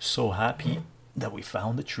 So happy that we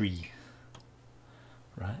found the tree.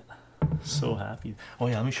 Right, so happy. Oh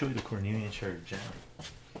yeah, let me show you the Cornelian cherry jam.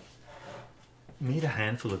 Made a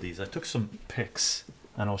handful of these. I took some pics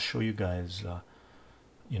and I'll show you guys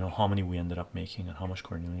you know, how many we ended up making and how much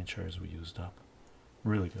Cornelian cherries we used up.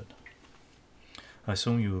 Really good. I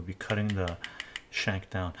assume you will be cutting the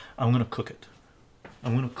shank down. I'm gonna cook it.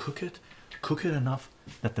 I'm gonna cook it enough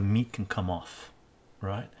that the meat can come off,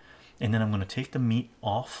 right? And then I'm gonna take the meat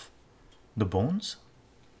off the bones,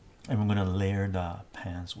 and we're going to layer the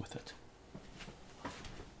pans with it.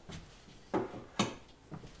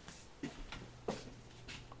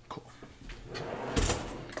 Cool.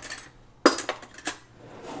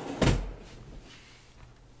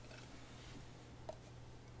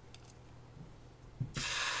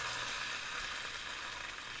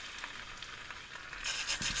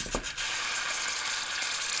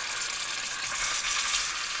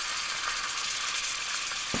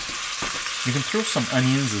 You can throw some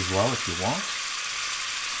onions as well if you want.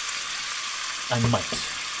 I might.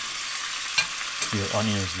 Your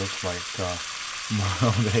onions look like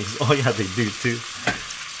mild eggs. Oh yeah, they do too.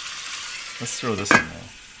 Let's throw this in there.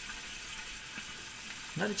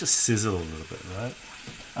 Let it just sizzle a little bit, right?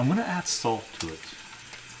 I'm gonna add salt to it,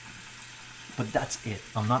 but that's it.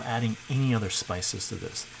 I'm not adding any other spices to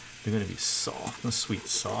this. They're gonna be soft and sweet,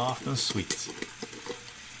 soft and sweet.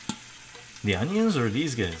 The onions or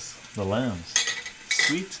these guys? The lambs.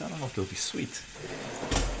 Sweet? I don't know if they'll be sweet.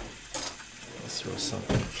 Let's throw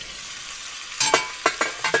something.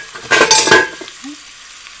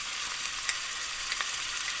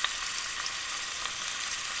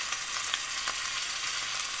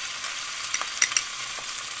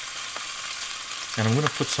 And I'm going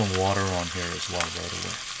to put some water on here as well right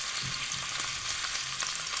away.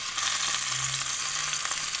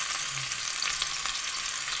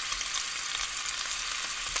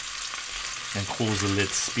 And close the lid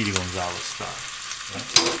Speedy Gonzales style. Right?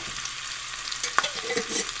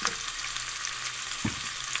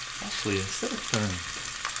 Actually, instead of throwing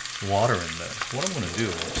water in there, what I'm going to do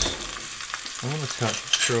is I'm going to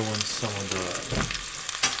throw in some of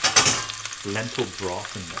the lentil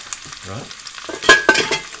broth in there, right?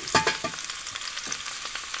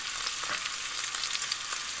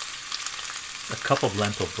 A cup of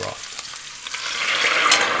lentil broth.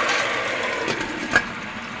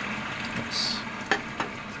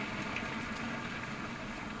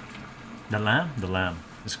 The lamb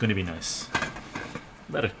is going to be nice.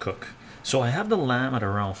 Let it cook. So I have the lamb at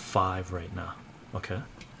around 5 right now. Okay.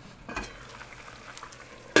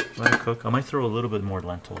 Let it cook. I might throw a little bit more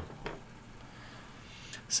lentil.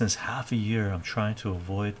 Since half a year I'm trying to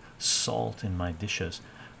avoid salt in my dishes.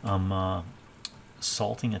 I'm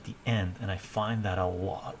salting at the end, and I find that a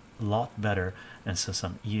lot better. And since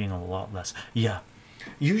I'm eating a lot less, yeah,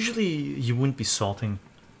 usually you wouldn't be salting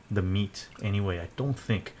the meat anyway, I don't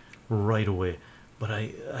think, right away, but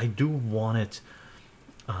I do want it.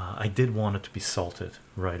 I did want it to be salted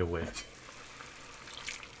right away.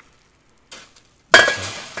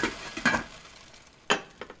 Okay.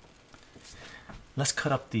 Let's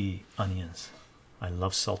cut up the onions. I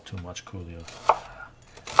love salt too much, Coolio.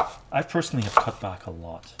 I personally have cut back a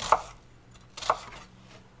lot.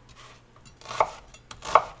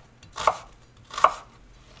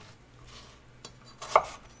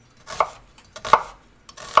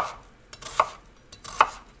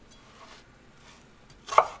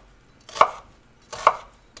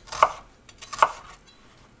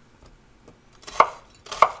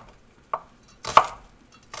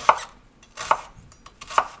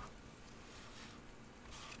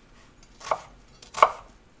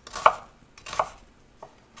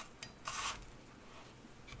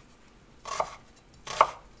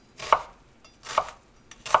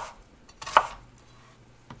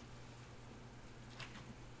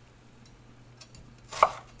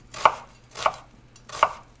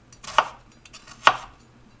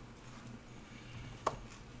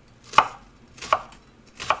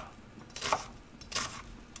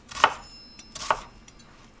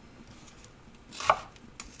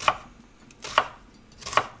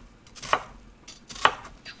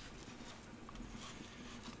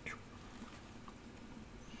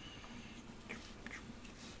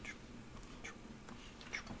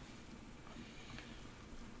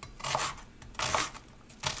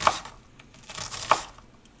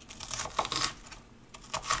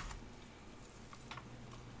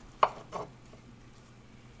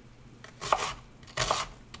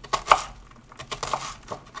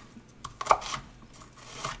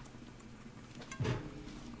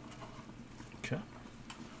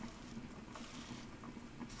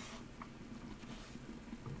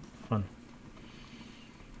 fun.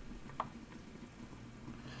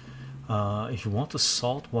 If you want to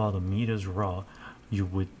salt while the meat is raw, you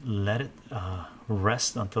would let it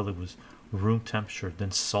rest until it was room temperature,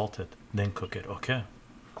 then salt it, then cook it. Okay,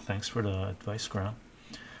 thanks for the advice, Graham.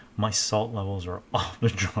 My salt levels are off the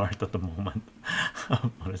chart at the moment.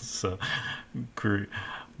 But it's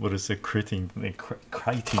what is it, critting,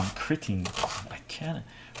 I can't,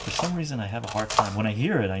 for some reason I have a hard time when I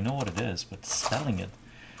hear it. I know what it is, but spelling it,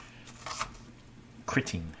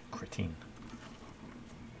 critting.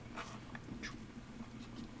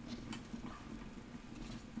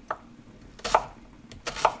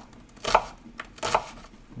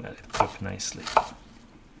 Let it cook nicely.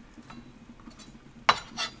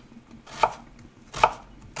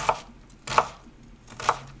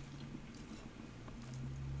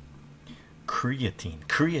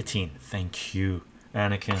 Creatine, thank you,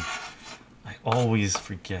 Anakin. I always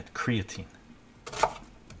forget creatine.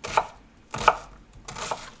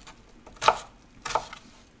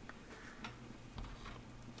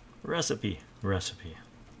 Recipe.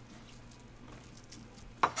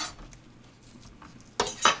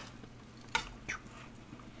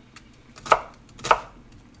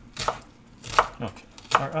 Okay,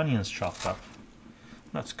 our onions chopped up.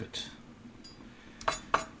 That's good.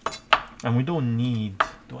 And we don't need,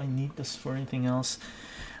 do I need this for anything else?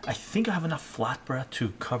 I think I have enough flatbread to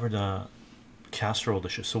cover the casserole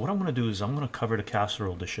dishes. So what I'm going to do is I'm going to cover the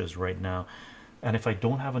casserole dishes right now. And if I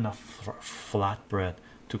don't have enough flatbread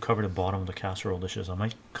to cover the bottom of the casserole dishes, I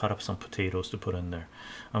might cut up some potatoes to put in there.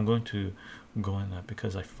 I'm going to go in that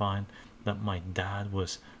because I find that my dad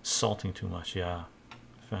was salting too much. Yeah,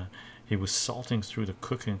 he was salting through the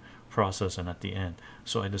cooking process and at the end.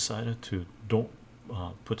 So I decided to don't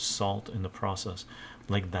put salt in the process,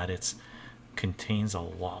 like that. It's contains a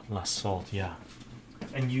lot less salt. Yeah,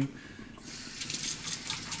 and you,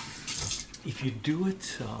 if you do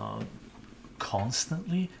it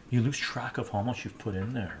constantly, you lose track of how much you've put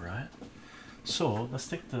in there, right? So let's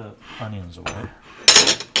take the onions away.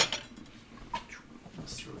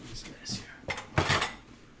 Let's throw these guys here.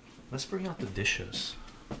 Let's bring out the dishes.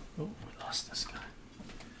 Oh, we lost this guy.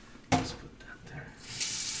 Let's put that there.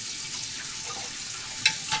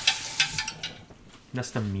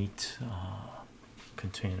 That's the meat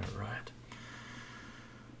container, right?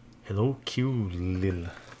 Hello, Q Lil.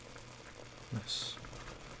 Let's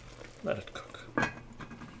let it cook.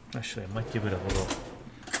 Actually, I might give it a little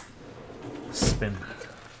spin.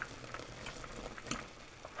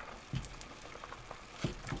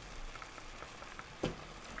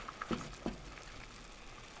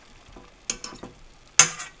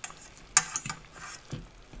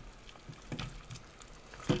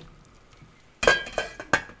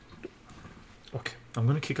 Okay, I'm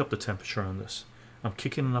going to kick up the temperature on this. I'm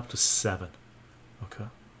kicking it up to 7. Okay.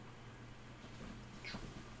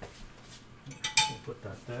 Put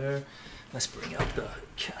that there. Let's bring out the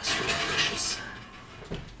casserole dishes.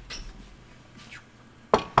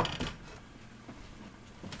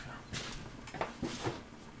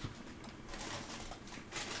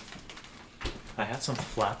 I had some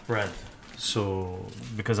flatbread, so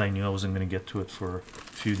because I knew I wasn't going to get to it for a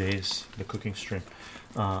few days, the cooking stream,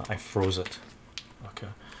 I froze it. Okay.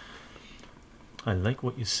 I like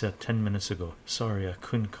what you said 10 minutes ago. Sorry, I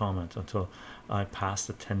couldn't comment until I passed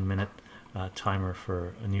the 10-minute timer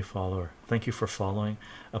for a new follower. Thank you for following.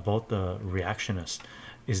 About the reactionist,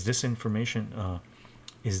 is this information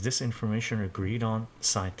agreed on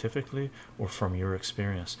scientifically or from your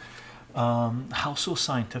experience? How so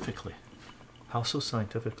scientifically? How so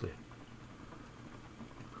scientifically?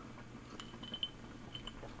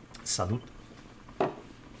 Salute.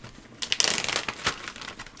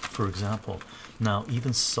 For example, now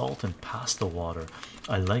even salt in pasta water,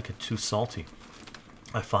 I like it too salty.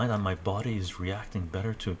 I find that my body is reacting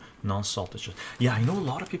better to non-salt dishes. Yeah, I know a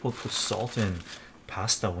lot of people put salt in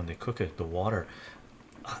pasta when they cook it, the water.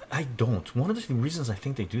 I don't. One of the reasons I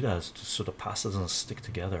think they do that is so the pasta doesn't stick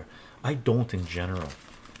together. I don't in general.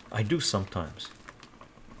 I do sometimes.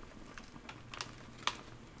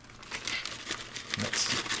 Let's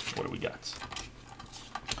see. What do we got?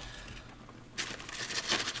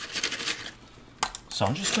 So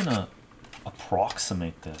I'm just gonna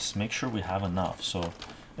approximate this, make sure we have enough, so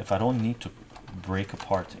if I don't need to break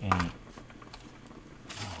apart any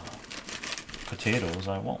potatoes,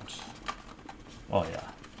 I won't. Oh yeah,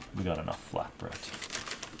 we got enough flatbread.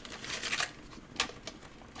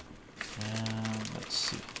 And let's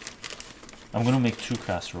see, I'm gonna make 2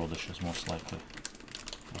 casserole dishes most likely.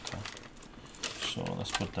 Okay, so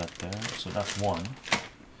let's put that there. So that's 1.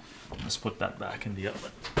 Let's put that back in the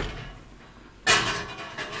oven.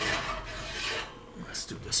 Let's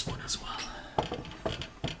do this one as well.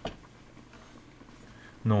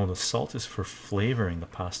 No, the salt is for flavoring the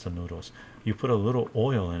pasta noodles. You put a little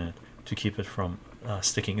oil in it to keep it from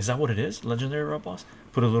sticking. Is that what it is, Legendary Rob Boss?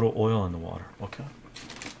 Put a little oil in the water. Okay.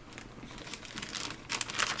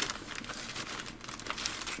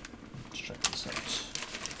 Let's check this out.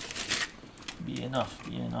 Be enough,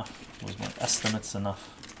 be enough. Was my estimates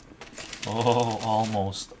enough? Oh,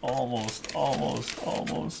 almost, almost, almost,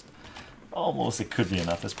 almost, almost. It could be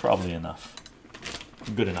enough. It's probably enough.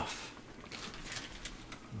 Good enough.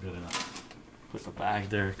 Good enough. Put the bag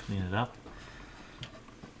there, clean it up.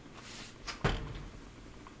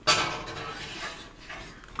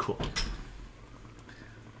 Cool.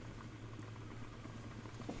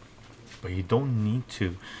 But you don't need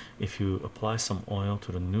to if you apply some oil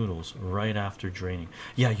to the noodles right after draining.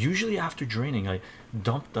 Yeah, usually after draining I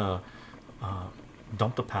dump the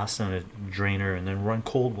pasta in a drainer and then run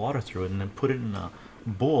cold water through it and then put it in a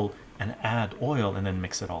bowl and add oil and then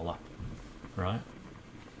mix it all up, right?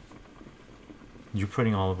 You're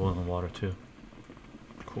putting olive oil in the water too.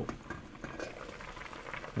 Cool.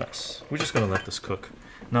 Nice. We're just gonna let this cook.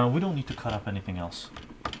 Now we don't need to cut up anything else.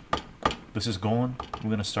 This is going. We're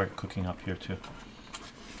gonna start cooking up here too.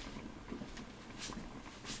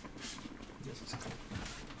 Put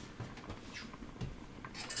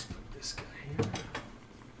this guy here.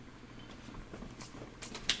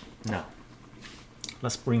 Now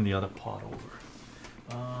let's bring the other pot over.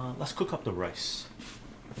 Let's cook up the rice.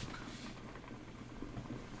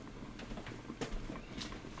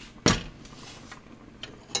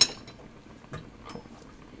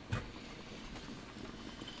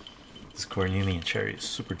 Cornelian cherry is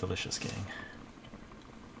super delicious, gang.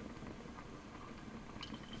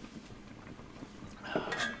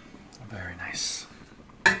 Very nice.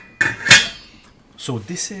 So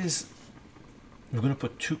this is, we're going to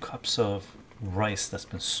put 2 cups of rice that's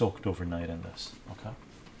been soaked overnight in this. Okay.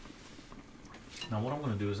 Now what I'm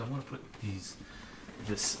going to do is I'm going to put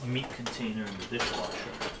this meat container in the dishwasher.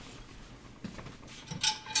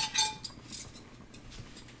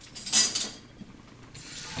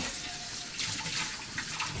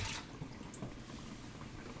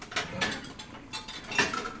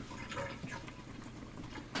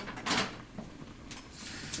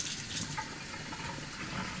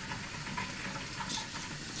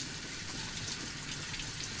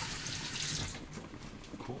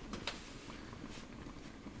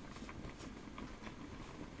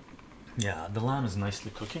 Yeah, the lamb is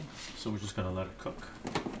nicely cooking, so we're just gonna let it cook.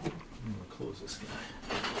 I'm gonna close this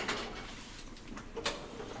guy.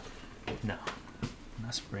 Now,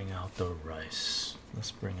 let's bring out the rice.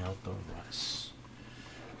 Let's bring out the rice.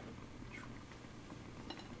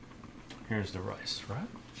 Here's the rice, right?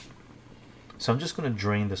 So I'm just gonna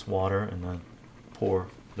drain this water and then pour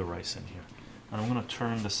the rice in here. And I'm gonna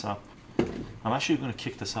turn this up. I'm actually gonna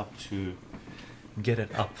kick this up to get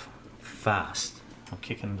it up fast. I'm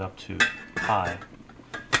kicking it up to high,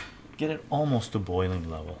 get it almost to boiling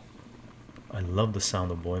level. I love the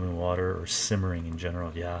sound of boiling water or simmering in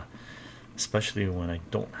general, yeah, especially when I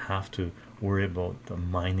don't have to worry about the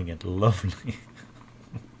mining it lovely.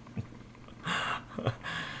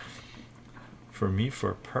 For me,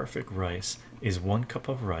 for perfect rice is 1 cup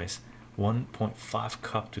of rice, 1.5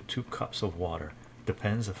 cup to 2 cups of water.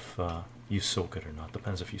 Depends if you soak it or not.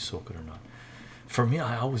 Depends if you soak it or not. For me,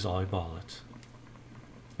 I always eyeball it.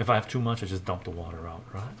 If I have too much, I just dump the water out,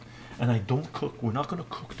 right? And I don't cook. We're not going to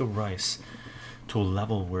cook the rice to a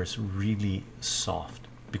level where it's really soft,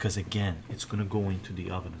 because again, it's going to go into the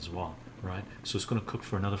oven as well, right? So it's going to cook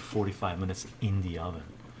for another 45 minutes in the oven.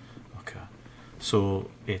 Okay, so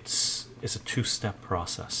it's a 2-step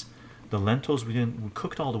process. The lentils we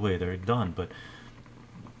cooked all the way, they're done, but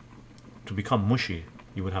to become mushy,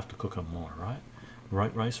 you would have to cook them more, right?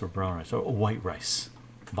 White rice or brown rice, or white rice.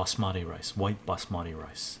 Basmati rice, white basmati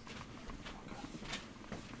rice.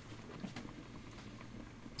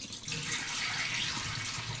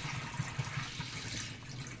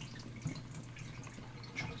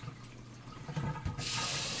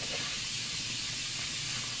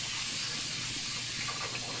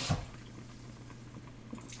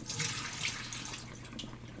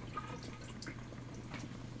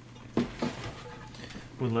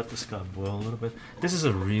 We'll let this guy boil a little bit. This is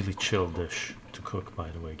a really chill dish to cook,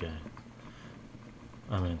 by the way, gang.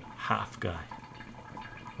 I mean, half guy,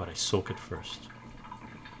 but I soak it first.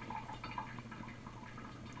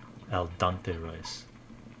 Al dente rice.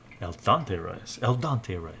 Al dente rice. Al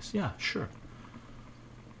dente rice. Yeah, sure.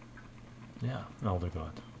 Yeah, elder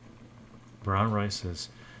god. Brown rice is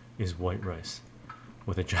white rice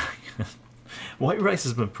with a giant. White rice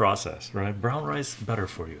has been processed, right? Brown rice better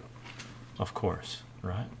for you, of course.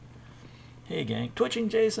 right? Hey gang, Twitching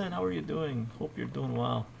Jason, how are you doing? Hope you're doing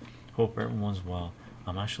well. Hope everyone's well.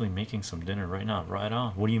 I'm actually making some dinner right now. Right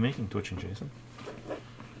on. What are you making, Twitching Jason?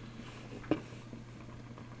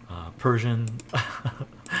 Persian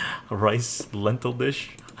rice lentil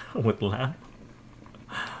dish with lamb.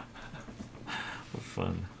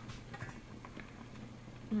 Fun.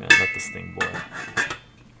 Yeah, let this thing boil.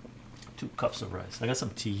 2 cups of rice. I got some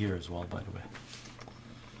tea here as well, by the way.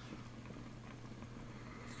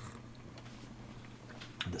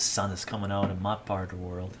 The sun is coming out in my part of the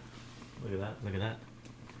world. Look at that, look at that.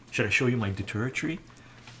 Should I show you my datura tree?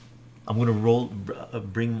 I'm gonna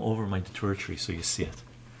bring over my datura tree so you see it.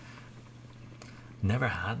 Never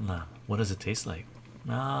had lamb. What does it taste like?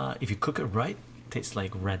 If you cook it right, it tastes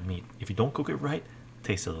like red meat. If you don't cook it right, it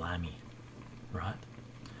tastes lammy, right?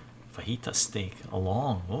 Fajita steak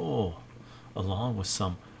along with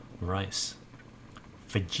some rice.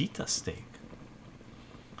 Fajita steak,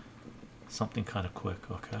 something kind of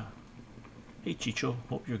quick. Okay. Hey chycho,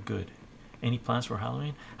 hope you're good. Any plans for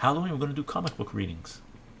Halloween? Halloween, we're gonna do comic book readings.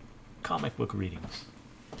 Comic book readings.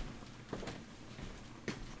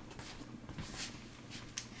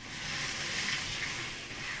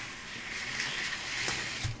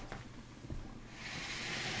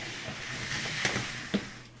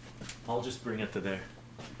 I'll just bring it to there.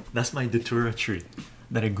 That's my datura tree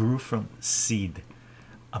that I grew from seed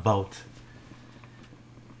about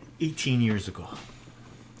 18 years ago.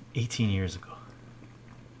 18 years ago.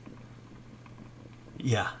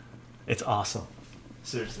 Yeah, it's awesome.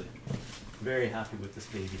 Seriously, very happy with this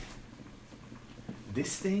baby.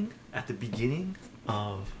 This thing at the beginning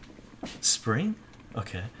of spring,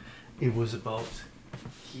 okay, it was about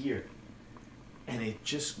here, and it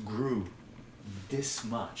just grew this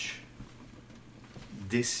much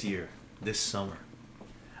this year, this summer.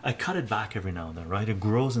 I cut it back every now and then, right? It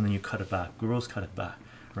grows and then you cut it back, grows, cut it back,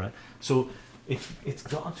 right? So it's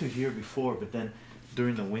gone to here before, but then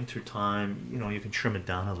during the winter time, you know, you can trim it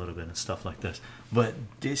down a little bit and stuff like this. But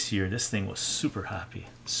this year, this thing was super happy,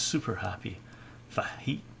 super happy.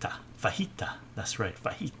 Fajita, that's right,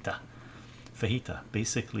 fajita,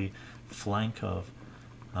 basically flank of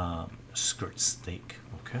skirt steak.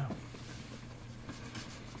 Okay.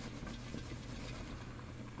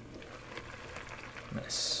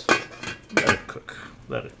 Nice. Let it cook.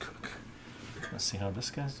 Let it cook. Let's see how this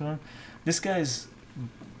guy's doing. This guy's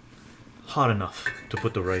hot enough to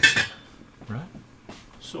put the rice in, right?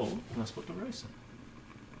 So let's put the rice in.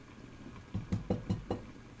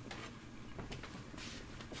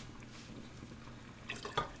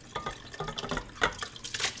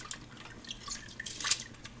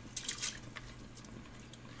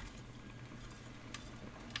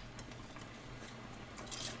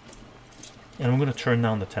 And I'm going to turn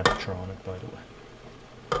down the temperature on it, by the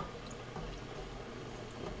way.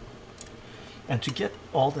 And to get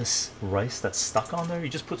all this rice that's stuck on there, you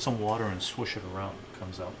just put some water and swoosh it around. It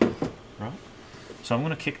comes out, right? So I'm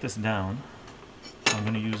going to kick this down. I'm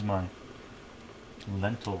going to use my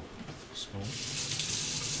lentil spoon.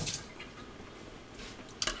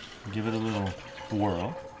 Give it a little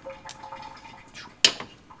whirl.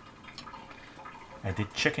 I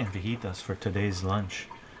did chicken fajitas for today's lunch.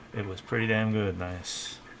 It was pretty damn good.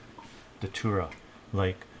 Nice. Datura,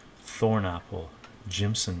 like thorn apple,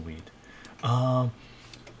 Jimson weed,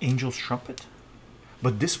 angel's trumpet.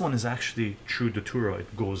 But this one is actually true datura.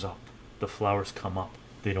 It goes up. The flowers come up.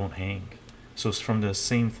 They don't hang. So it's from the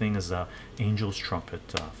same thing as the angel's trumpet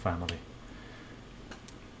family.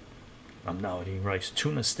 I'm now eating rice.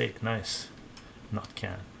 Tuna steak, nice. Not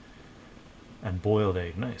can. And boiled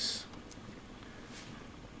egg, nice.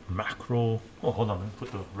 Mackerel. Oh, hold on. Let me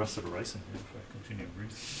put the rest of the rice in here before I continue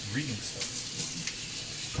reading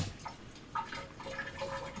stuff.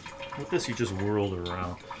 With this, you just whirl it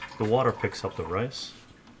around. The water picks up the rice,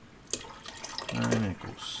 and it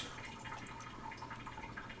goes.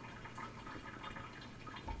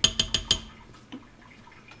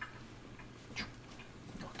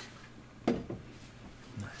 Okay.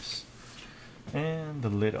 Nice. And the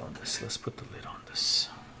lid on this. Let's put the lid on this.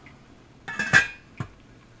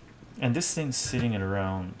 And this thing's sitting at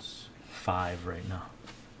around 5 right now.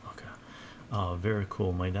 Okay. Very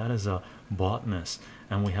cool. My dad is a botanist,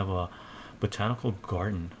 and we have a botanical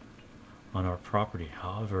garden on our property.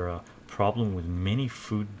 However, a problem with many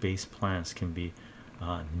food-based plants can be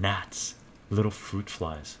gnats, little fruit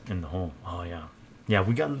flies in the home. Oh yeah, yeah.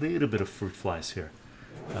 We got a little bit of fruit flies here.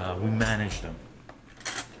 We manage them.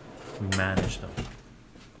 We manage them.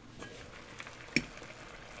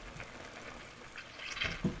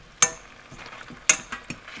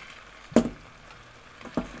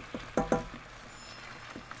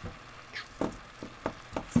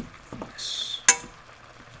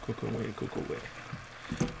 cook away, cook away,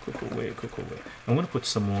 cook away, cook away. I'm gonna put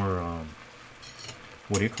some more.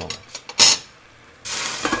 What do you call it?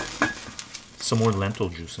 Some more lentil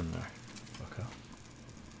juice in there. Okay.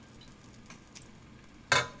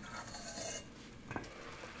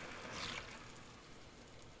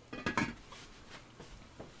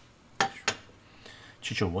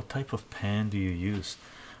 Chycho, what type of pan do you use?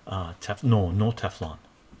 No Teflon.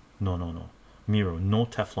 No. Miro, no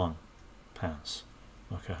Teflon pans.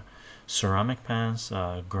 Okay. Ceramic pans,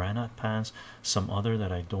 granite pans, some other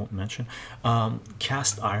that I don't mention.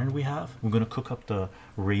 Cast iron we have. We're going to cook up the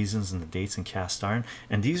raisins and the dates in cast iron.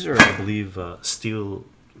 And these are, I believe, steel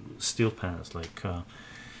pans. Like,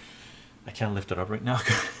 I can't lift it up right now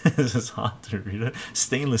because it's hot to read it.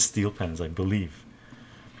 Stainless steel pans, I believe.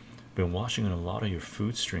 Been watching a lot of your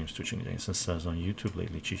food streams. Twitching Jason says on YouTube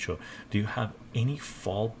lately. Chycho, do you have any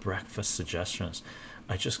fall breakfast suggestions?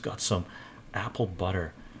 I just got some apple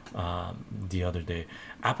butter the other day.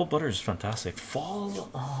 Apple butter is fantastic.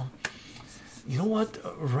 Fall, you know what?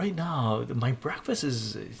 Right now, my breakfast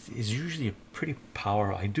is usually a pretty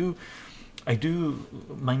power. I do.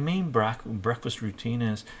 My main breakfast routine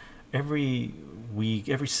is every week,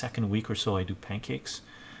 every second week or so, I do pancakes.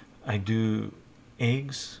 I do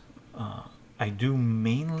eggs. I do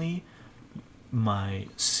mainly my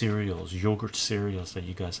cereals, yogurt cereals that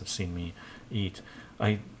you guys have seen me eat.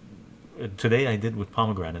 Today I did with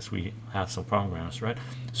pomegranates. We had some pomegranates, right?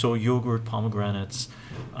 So yogurt, pomegranates,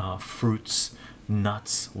 fruits,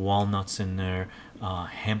 nuts, walnuts in there,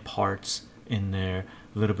 hemp hearts in there,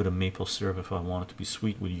 a little bit of maple syrup if I want it to be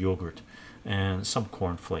sweet with yogurt, and some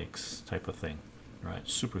cornflakes type of thing, right?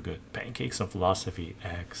 Super good. Pancakes of philosophy,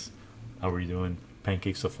 eggs. How are you doing?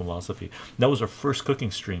 Pancakes of philosophy. That was our first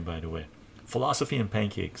cooking stream, by the way. Philosophy and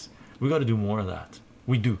pancakes. We got to do more of that.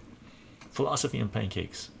 We do. Philosophy and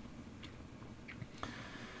pancakes.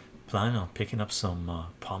 Planning on picking up some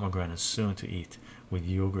pomegranates soon to eat with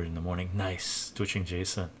yogurt in the morning. Nice. Twitching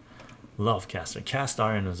Jason. Love cast iron. Cast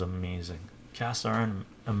iron is amazing. Cast iron,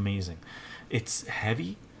 amazing. It's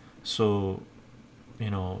heavy, so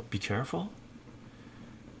you know, be careful.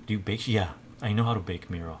 Do you bake? Yeah, I know how to bake,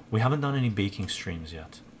 Miro. We haven't done any baking streams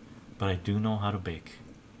yet, but I do know how to bake.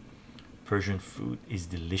 Persian food is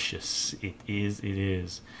delicious. It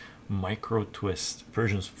is. Micro twist.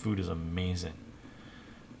 Persian food is amazing.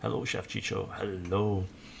 Hello, Chef Chycho. Hello.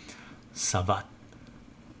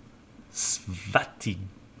 Svati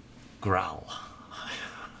Growl.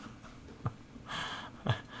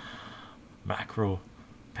 Macro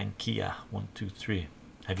Pankia 123.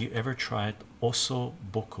 Have you ever tried osso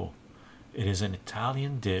buco? It is an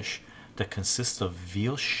Italian dish that consists of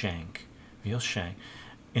veal shank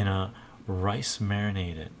in a rice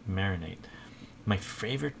marinade. My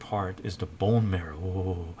favorite part is the bone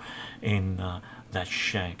marrow in that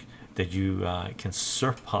shank that you can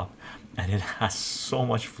serve up, and it has so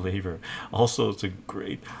much flavor. Also, it's a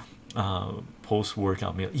great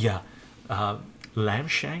post-workout meal. Yeah, lamb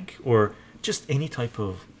shank or just any type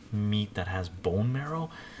of meat that has bone marrow,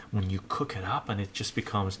 when you cook it up and it just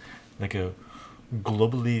becomes like a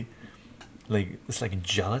globally, like it's like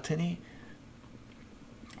gelatiny.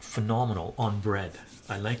 Phenomenal on bread.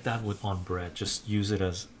 I like that with on bread. Just use it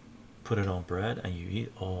as, put it on bread and you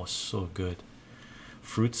eat. Oh, so good.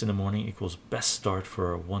 Fruits in the morning equals best start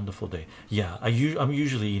for a wonderful day. Yeah, I'm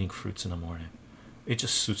usually eating fruits in the morning. It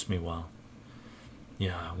just suits me well.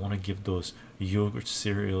 Yeah, I want to give those yogurt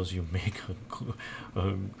cereals you make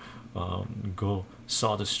go.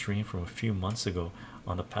 Saw the stream from a few months ago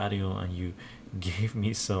on the patio, and you gave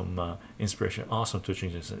me some inspiration. Awesome.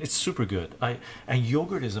 Twitching this. It's super good. And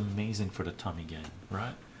yogurt is amazing for the tummy, gang,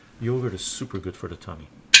 right? Yogurt is super good for the tummy,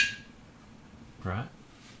 right?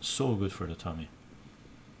 So good for the tummy.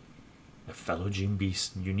 A fellow gene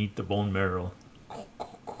beast, you need the bone marrow.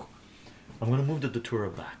 I'm gonna move the Datura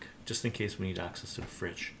back just in case we need access to the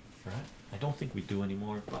fridge, right? I don't think we do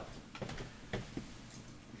anymore, but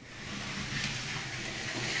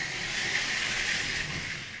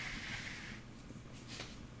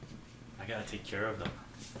I gotta take care of them,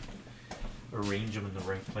 arrange them in the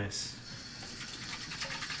right place.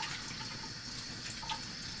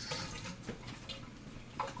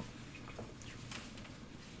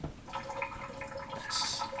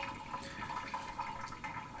 Yes.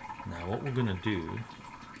 Now what we're gonna do,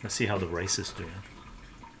 let's see how the rice is doing.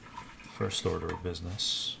 First order of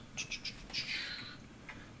business.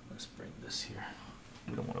 Let's bring this here.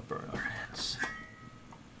 We don't want to burn our hands.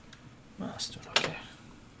 That's doing okay.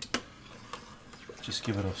 Just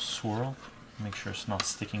give it a swirl. Make sure it's not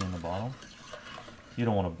sticking in the bottom. You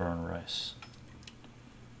don't want to burn rice.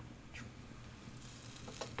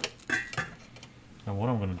 And what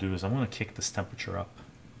I'm going to do is I'm going to kick this temperature up.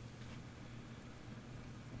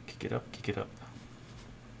 Kick it up, kick it up.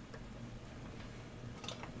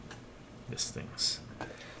 This thing's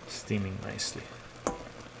steaming nicely.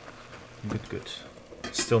 Good, good.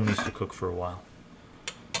 Still needs to cook for a while.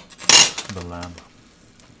 The lamb.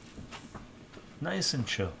 Nice and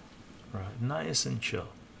chill. Right, nice and chill.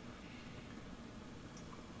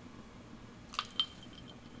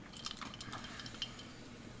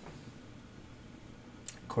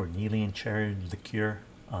 Cornelian cherry liqueur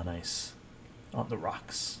on ice, on the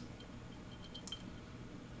rocks.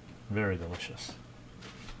 Very delicious.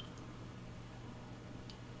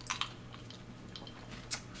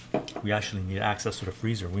 We actually need access to the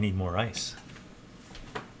freezer. We need more ice.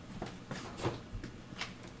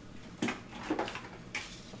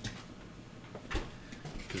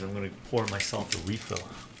 Because I'm going to pour myself a refill.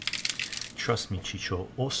 Trust me, chycho,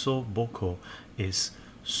 osso boko is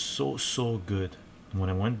so good. When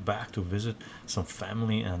I went back to visit some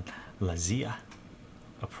family in Lazia,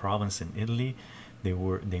 a province in Italy,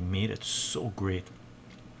 they made it so great.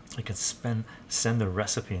 I can send the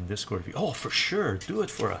recipe in Discord if you, oh, for sure, do it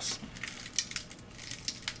for us.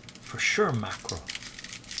 For sure, macro.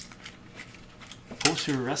 Post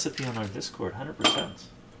your recipe on our Discord, 100%.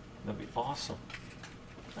 That'd be awesome.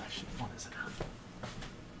 Actually, what is it?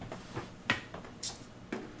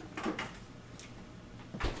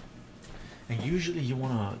 And usually you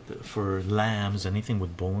want to, for lambs, anything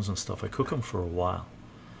with bones and stuff, I cook them for a while.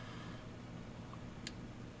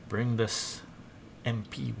 Bring this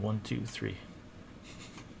MP123.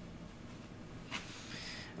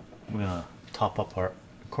 We're gonna top up our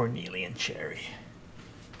Cornelian cherry.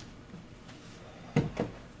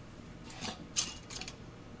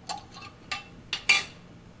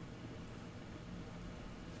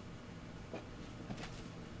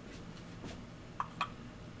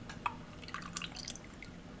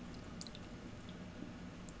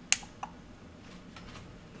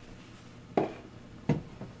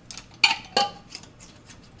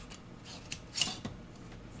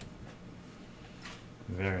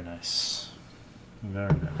 Very nice,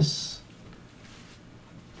 very nice.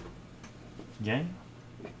 Gang,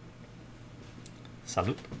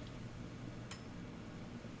 salute.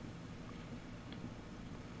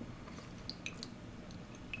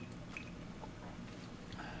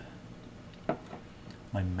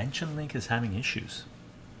 My mention link is having issues.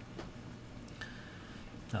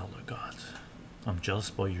 Oh my god, I'm jealous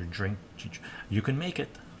about your drink. You can make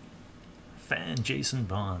it. Fan Jason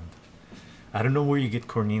Bond. I don't know where you get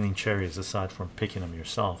Cornelian cherries aside from picking them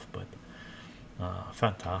yourself, but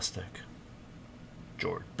fantastic.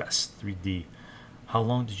 George, best 3D. How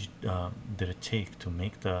long did it take to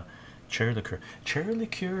make the cherry liqueur? Cherry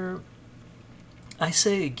liqueur, I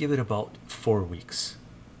say give it about 4 weeks,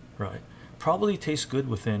 right? Probably tastes good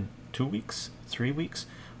within 2 weeks, 3 weeks.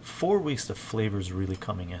 4 weeks the flavor's really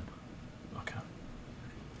coming in. Okay.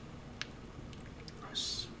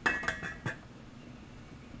 Nice.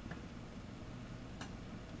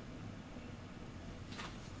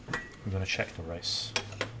 I'm gonna check the rice.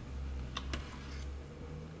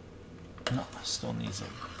 No, still needs a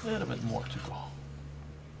little bit more to go.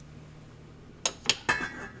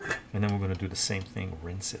 And then we're gonna do the same thing,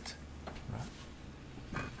 rinse it.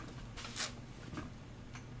 Right.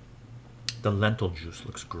 The lentil juice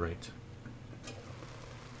looks great.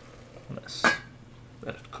 Let's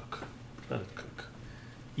let it cook. Let it cook.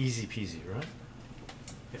 Easy peasy, right?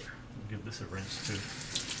 Here, we'll give this a rinse too.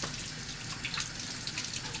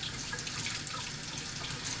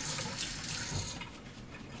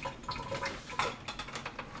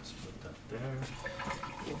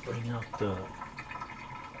 Bring out the metal.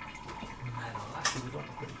 Actually, we don't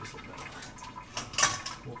put this in metal.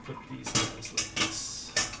 We'll put these guys like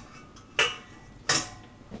this.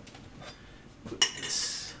 Put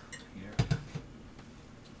this here.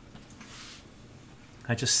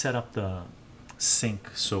 I just set up the sink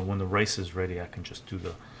so when the rice is ready, I can just do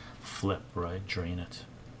the flip, right? Drain it.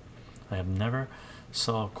 I have never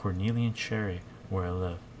saw a Cornelian cherry where I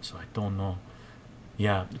live, so I don't know.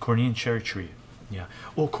 Yeah, Cornelian cherry tree. Yeah.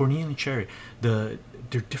 Oh, Cornelian cherry. They're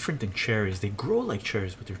different than cherries. They grow like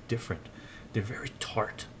cherries, but they're different. They're very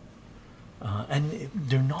tart, and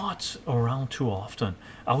they're not around too often.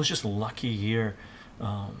 I was just lucky here.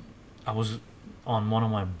 I was on one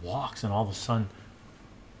of my walks, and all of a sudden,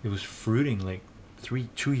 it was fruiting like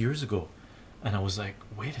 2 years ago, and I was like,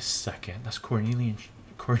 "Wait a second, that's Cornelian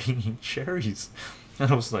cherries,"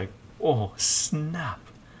 and I was like, "Oh snap!"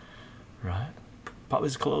 Right? Pub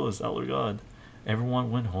is closed. Oh my god. Everyone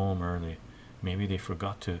went home early. Maybe they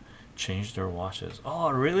forgot to change their watches. Oh,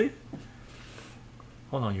 really?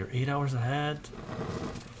 Hold on, you're 8 hours ahead.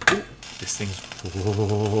 Ooh, this thing's,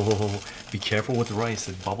 whoa, be careful with rice,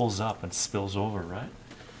 it bubbles up and spills over, right?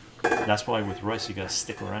 That's why with rice you gotta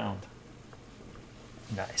stick around.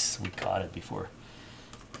 Nice, we caught it before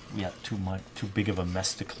we had too big of a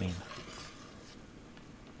mess to clean.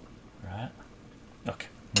 Right? Okay,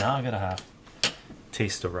 now I gotta have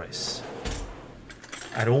taste the rice.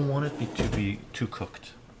 I don't want it to be too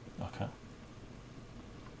cooked. Okay.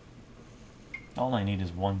 All I need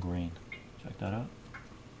is 1 grain. Check that out.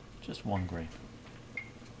 Just 1 grain.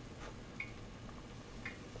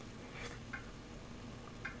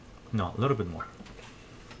 No, a little bit more.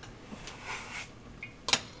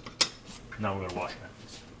 Now we're gonna wash our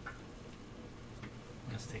hands.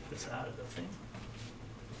 Let's take this out of the thing.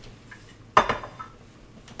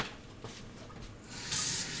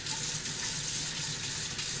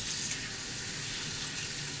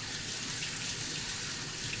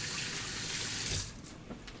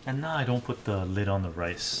 And now I don't put the lid on the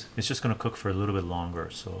rice. It's just going to cook for a little bit longer,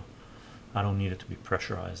 so I don't need it to be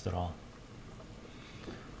pressurized at all.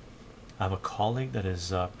 I have a colleague that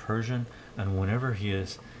is Persian, and whenever he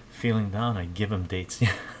is feeling down, I give him dates.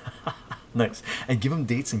 Nice. I give him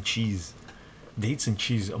dates and cheese. Dates and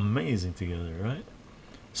cheese, amazing together, right?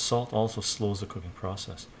 Salt also slows the cooking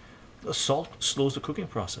process. The salt slows the cooking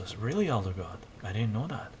process. Really, Elder God? I didn't know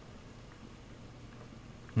that.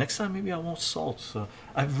 Next time maybe I won't salt. So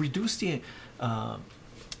I've reduced the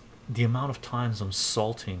amount of times I'm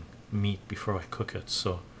salting meat before I cook it.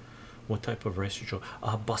 So what type of rice you chose?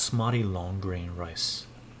 Basmati long grain rice.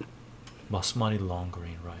 Basmati long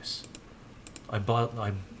grain rice. I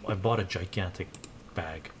bought a gigantic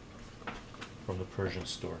bag from the Persian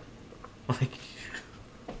store. Like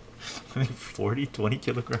I think 20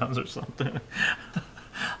 kilograms or something.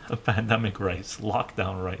 A pandemic rice,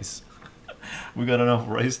 lockdown rice. We got enough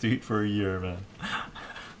rice to eat for a year, man.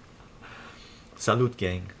 Salute,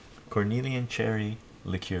 gang. Cornelian cherry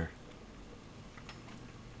liqueur.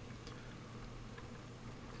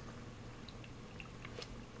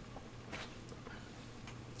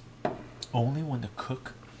 Only when the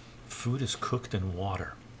food is cooked in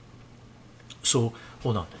water. So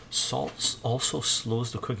hold on, salt also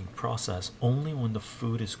slows the cooking process only when the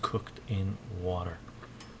food is cooked in water.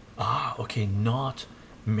 Ah, okay, not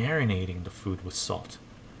marinating the food with salt.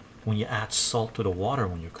 When you add salt to the water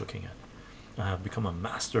when you're cooking it. I have become a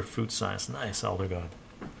master of food science. Nice, Elder God.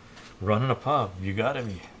 Running a pub, you gotta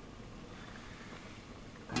be.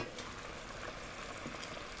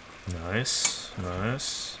 Nice,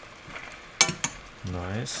 nice,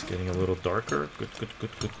 nice. Getting a little darker. Good, good,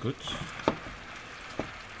 good, good, good.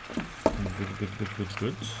 Good, good, good, good,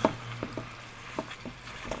 good.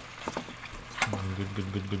 Good,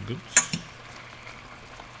 good, good, good, good.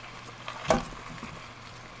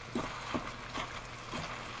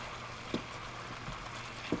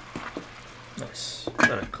 Nice.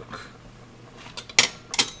 Gotta cook.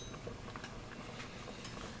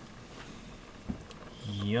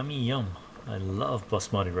 Yummy yum. I love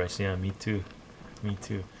basmati rice. Yeah, me too. Me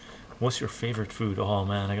too. What's your favorite food? Oh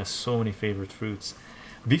man, I got so many favorite foods.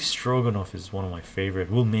 Beef stroganoff is one of my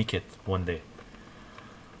favorite. We'll make it one day.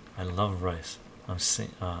 I love rice. I'm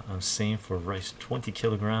saying for rice, 20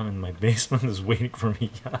 kilogram in my basement is waiting for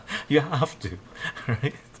me. Yeah, you have to,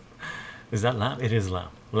 right? Is that lamb? It is lamb.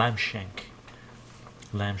 Lamb shank.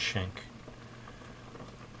 Lamb shank.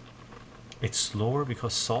 It's slower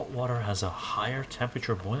because salt water has a higher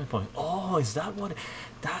temperature boiling point. Oh, is that what?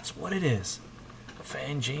 That's what it is.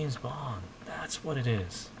 Fan James Bond. That's what it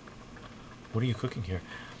is. What are you cooking here?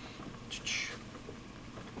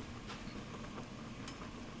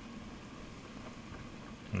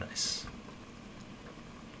 Nice.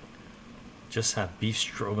 Just had beef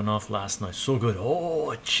stroganoff last night. So good.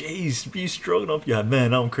 Oh, jeez, beef stroganoff. Yeah,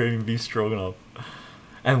 man, I'm craving beef stroganoff.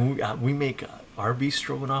 And we make our beef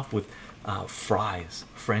stroganoff with fries,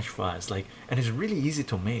 French fries. Like, and it's really easy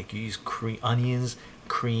to make. You use onions,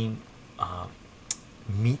 cream,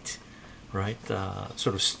 meat, right?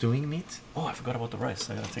 Sort of stewing meat. Oh, I forgot about the rice.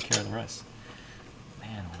 I gotta take care of the rice.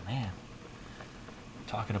 Man, oh man.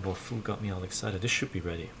 Talking about food got me all excited. This should be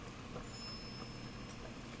ready.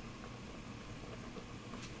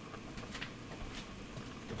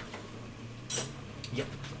 Yep.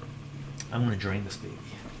 I'm gonna drain this baby.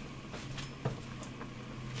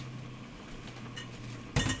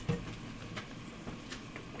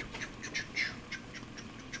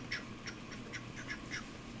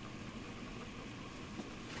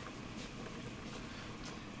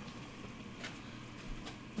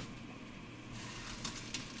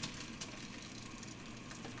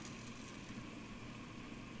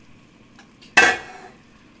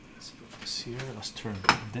 Here, let's turn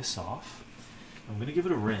this off. I'm gonna give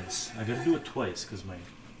it a rinse. I gotta do it twice because my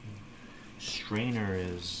strainer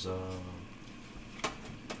is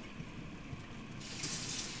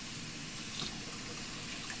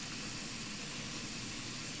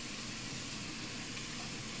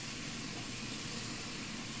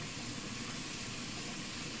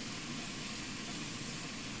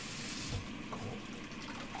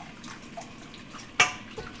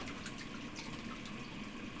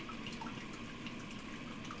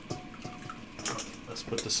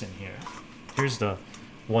put this in here. Here's the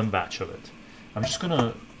one batch of it. I'm just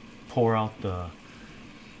gonna pour out the,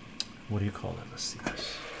 what do you call it? Let's see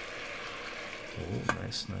this. Oh,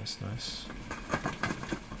 nice, nice, nice.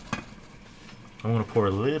 I'm gonna pour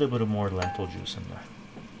a little bit of more lentil juice in there.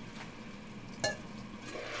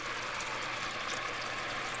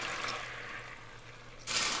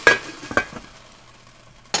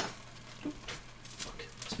 Okay,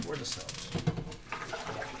 let's pour this out.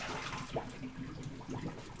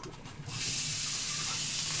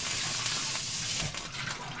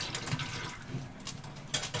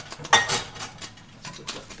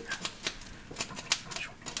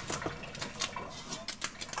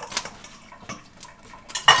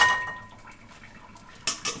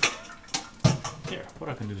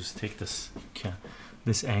 Just take this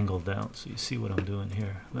angle down so you see what I'm doing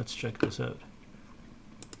here. Let's check this out.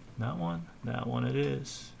 That one it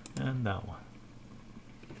is, and that one.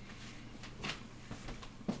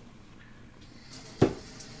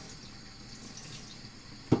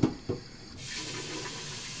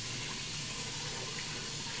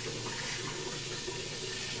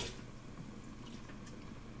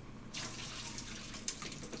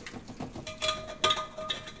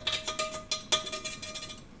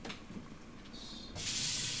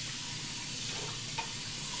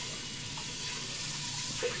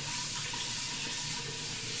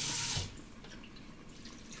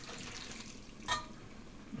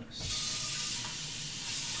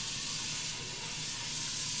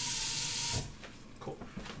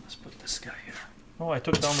 Oh, I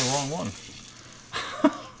took down the wrong one.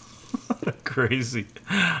 Crazy.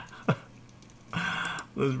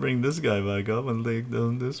 Let's bring this guy back up and take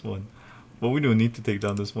down this one. Well, we don't need to take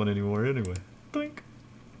down this one anymore anyway. Doink.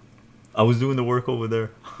 I was doing the work over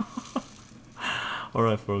there.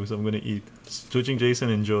 Alright folks, I'm gonna eat. Twitching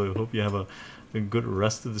Jason, enjoy. Hope you have a good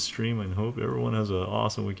rest of the stream and hope everyone has an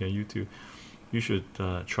awesome weekend. You too. You should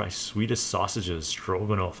try Swedish sausages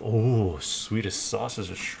stroganoff. Oh, Swedish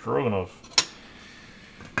sausages stroganoff.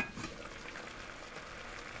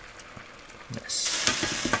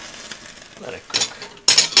 Nice. Let it cook.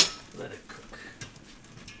 Let it cook.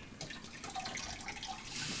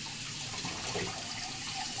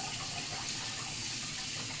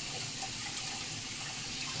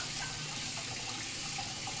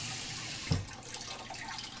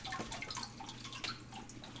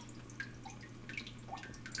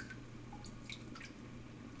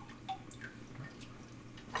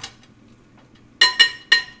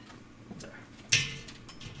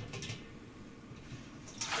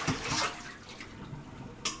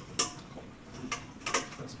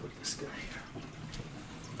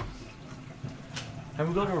 And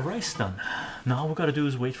we got our rice done. Now all we gotta do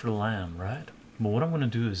is wait for the lamb, right? But what I'm gonna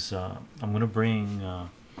do is I'm gonna bring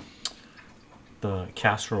the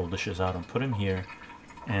casserole dishes out and put them here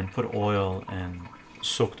and put oil and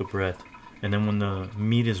soak the bread, and then when the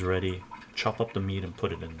meat is ready, chop up the meat and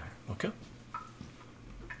put it in there. Okay.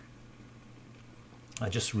 I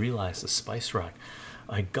just realized the spice rack.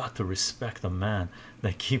 I got to respect the man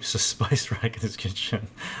that keeps a spice rack in his kitchen.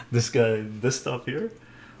 This guy, this stuff here,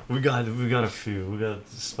 we got a few. We got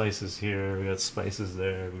spices here, we got spices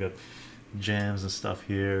there, we got jams and stuff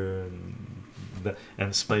here,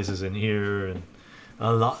 and spices in here, and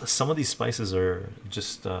a lot. Some of these spices are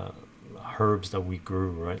just herbs that we grew,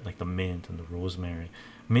 right? Like the mint and the rosemary.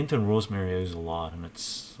 Mint and rosemary I use a lot, and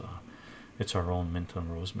it's our own mint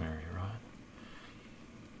and rosemary, right?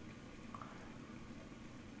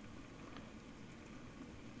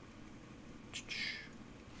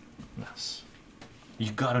 Yes.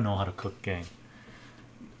 You gotta know how to cook, gang.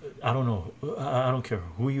 I don't know, I don't care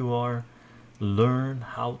who you are, learn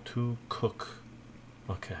how to cook.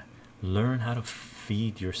 Okay, learn how to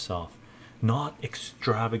feed yourself. Not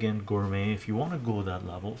extravagant gourmet. If you want to go that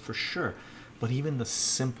level, for sure, but even the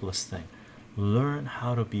simplest thing, learn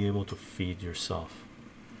how to be able to feed yourself.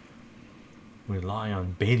 Rely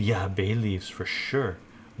on bay leaves for sure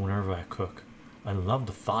whenever I cook. I love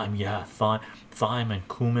the thyme, yeah, thyme and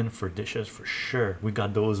cumin for dishes for sure. We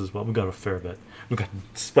got those as well. We got a fair bit. We got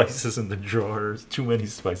spices in the drawers. Too many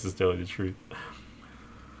spices, tell you the truth.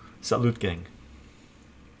 Salute, gang.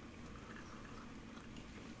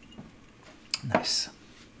 Nice.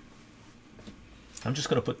 I'm just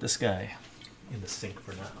gonna put this guy in the sink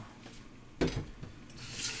for now.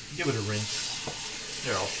 Give it a rinse.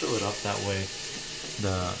 Here, I'll fill it up that way.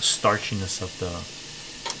 The starchiness of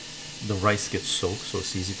the rice gets soaked, so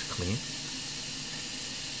it's easy to clean.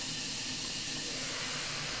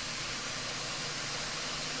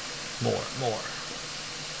 More.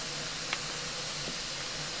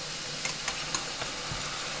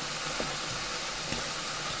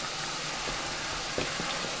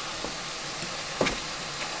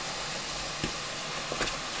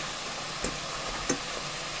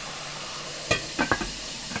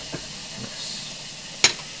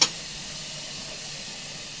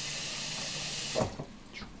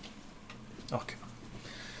 Okay,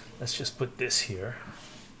 let's just put this here.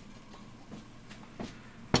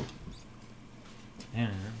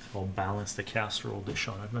 And I'll balance the casserole dish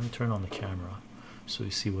on it. Let me turn on the camera so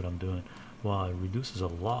you see what I'm doing. Wow, it reduces a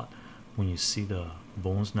lot when you see the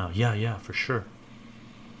bones now. Yeah, for sure.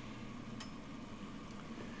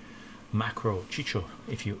 Macro chycho,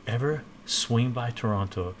 if you ever swing by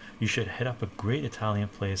Toronto, you should hit up a great Italian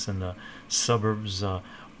place in the suburbs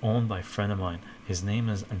owned by a friend of mine. His name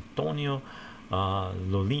is Antonio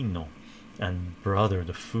Lolino, and brother,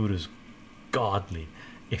 the food is godly.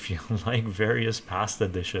 If you like various pasta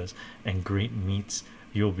dishes and great meats,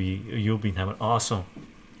 you'll be having awesome.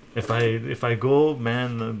 If I go,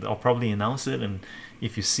 man, I'll probably announce it, and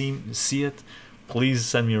if you see it, please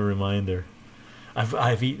send me a reminder.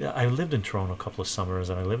 I lived in Toronto a couple of summers,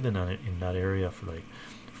 and I lived in that area for like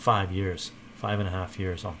 5 years, 5.5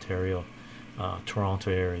 years. Ontario, Toronto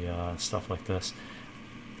area, stuff like this.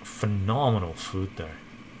 Phenomenal food there.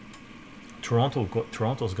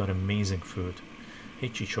 Toronto's got amazing food. Hey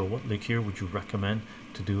Chycho, what liqueur would you recommend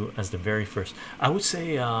to do as the very first? I would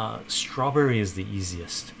say strawberry is the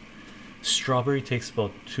easiest. Strawberry takes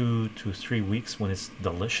about 2 to 3 weeks when it's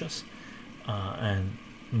delicious, and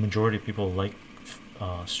majority of people like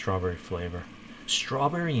strawberry flavor.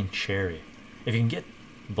 Strawberry and cherry. If you can get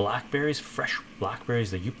blackberries, fresh blackberries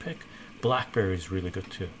that you pick, blackberry is really good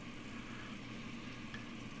too.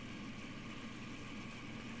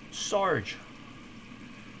 Sarge,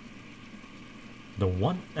 the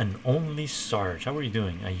one and only Sarge, how are you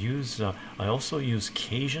doing? I also use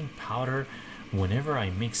Cajun powder whenever I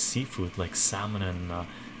make seafood like salmon and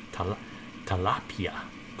tilapia.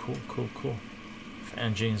 Cool.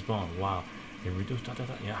 Fan James Bond, wow. They reduced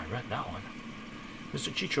yeah, I read that one.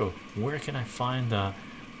 Mr. Chycho, where can I find the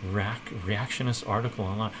reactionist article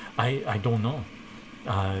online? I don't know.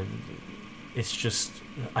 It's just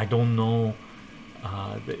I don't know.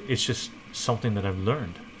 It's just something that I've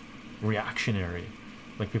learned. Reactionary,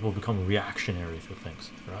 like people become reactionary to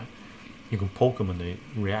things, right? You can poke them and they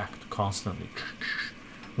react constantly.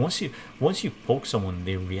 Once you poke someone,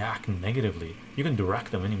 they react negatively. You can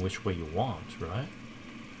direct them any which way you want, right?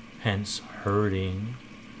 Hence hurting,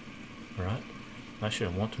 right?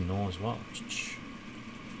 Actually, I want to know as well.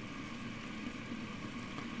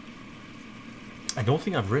 I don't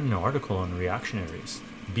think I've written an article on reactionaries.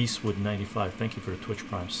 Beastwood 95, thank you for the Twitch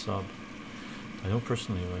Prime sub. I don't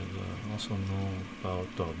personally also know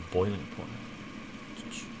about the boiling point.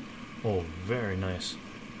 Oh, very nice.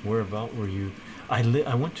 Whereabout were you? I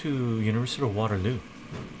went to University of Waterloo.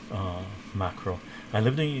 Macro. I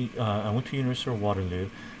went to University of Waterloo.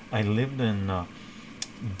 I lived in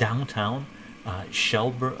downtown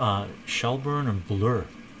Shelburne and Bloor.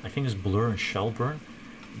 I think it's Bloor and Shelburne,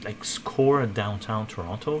 like core of downtown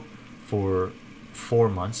Toronto, for 4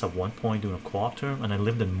 months at one point doing a co-op term, and I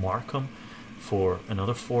lived in Markham for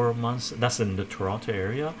another 4 months. That's in the Toronto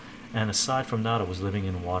area, and aside from that I was living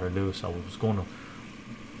in Waterloo, so I was going to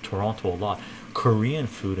Toronto a lot. Korean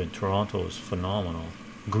food in Toronto is phenomenal.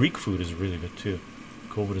 Greek food is really good too.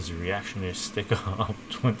 COVID is a reactionary stick of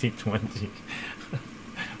 2020.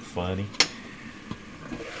 Funny.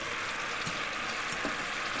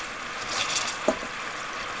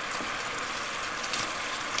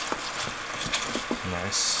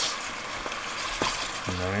 Nice.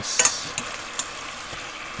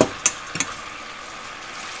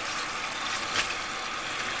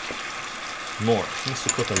 More. Needs to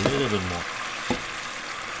cook a little bit more.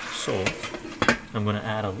 So I'm gonna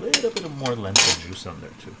add a little bit of more lentil juice on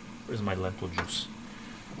there too. Where's my lentil juice?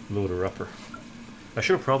 Loader upper. I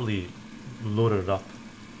should have probably loaded up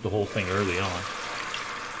the whole thing early on,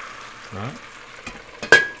 right?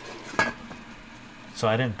 So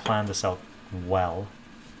I didn't plan this out well,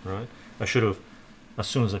 right? I should have, as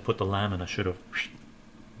soon as I put the lamb in, I should have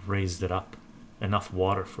raised it up enough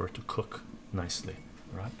water for it to cook nicely,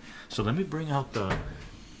 right? So let me bring out the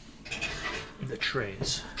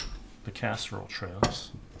trays, the casserole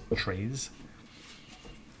trays.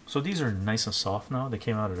 So these are nice and soft now. They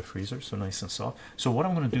came out of the freezer, so nice and soft. So what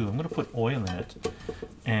I'm going to do, I'm going to put oil in it,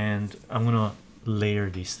 and I'm going to layer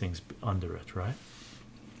these things under it, right?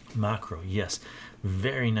 Macro, yes,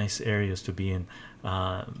 very nice areas to be in.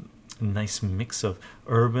 Nice mix of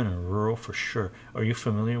urban and rural for sure. Are you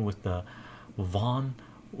familiar with the Vaughan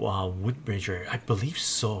Woodbridge area? I believe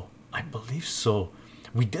so. I believe so.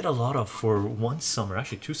 We did a lot of, for one summer,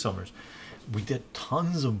 actually 2 summers, we did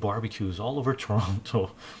tons of barbecues all over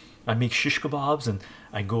Toronto. I make shish kebabs, and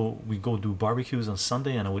we go do barbecues on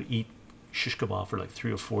Sunday, and I would eat shish kebab for like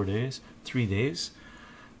 3 or 4 days, 3 days.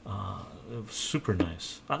 It was super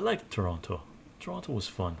nice. I liked Toronto. Toronto was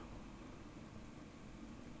fun.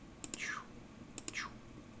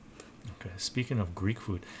 Okay, speaking of Greek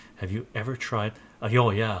food, have you ever tried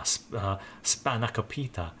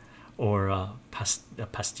spanakopita or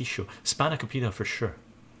pasticcio? Spanakopita for sure.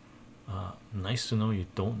 Nice to know you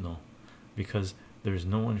don't know, because there's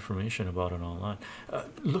no information about it online.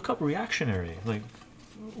 Look up reactionary. Like,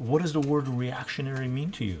 what does the word reactionary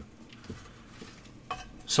mean to you?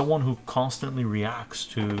 Someone who constantly reacts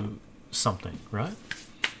to something, right?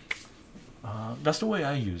 That's the way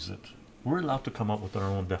I use it. We're allowed to come up with our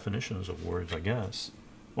own definitions of words, I guess,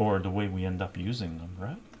 or the way we end up using them,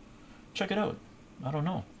 right? Check it out. I don't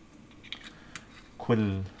know.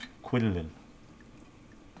 Quillin,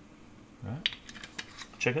 right?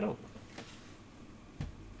 Check it out.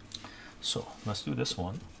 So let's do this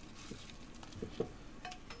one.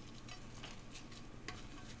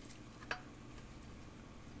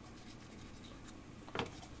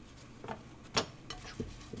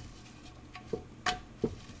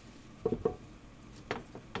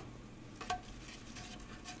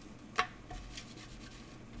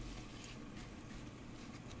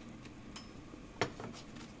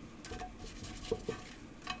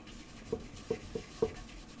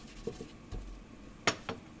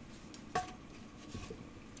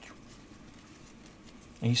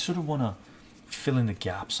 And you sort of want to fill in the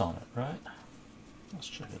gaps on it, right? Let's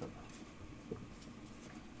check it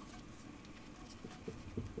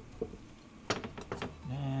out.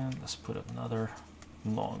 And let's put another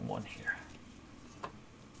long one here.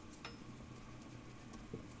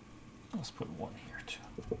 Let's put one here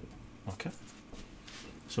too. Okay.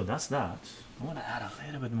 So that's that. I want to add a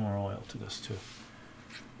little bit more oil to this too.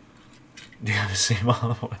 Do you have the same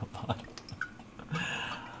olive oil bottom?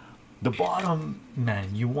 The bottom,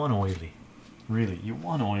 man, you want oily. Really, you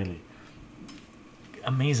want oily.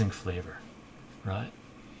 Amazing flavor, right?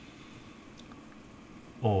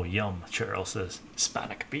 Oh, yum, Cheryl says.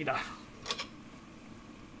 Spanakopita.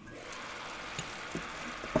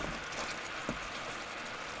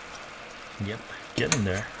 Yep, getting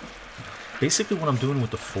there. Basically what I'm doing with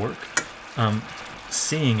the fork, I'm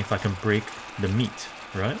seeing if I can break the meat,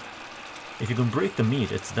 right? If you can break the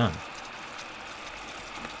meat, it's done.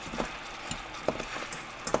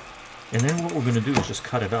 And then what we're going to do is just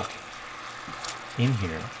cut it up in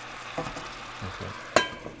here. Okay.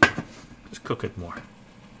 Just cook it more.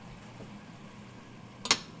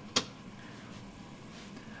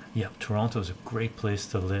 Yeah, Toronto is a great place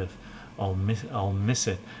to live. I'll miss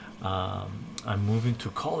it. I'm moving to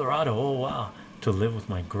Colorado. Oh wow, to live with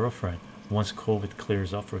my girlfriend once COVID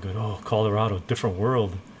clears up for good. Oh, Colorado, different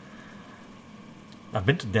world. I've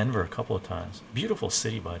been to Denver a couple of times. Beautiful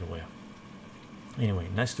city, by the way. Anyway,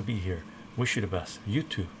 nice to be here. Wish you the best. You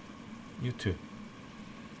too. You too.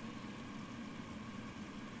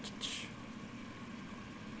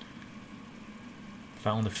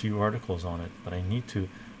 Found a few articles on it, but I need to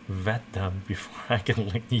vet them before I can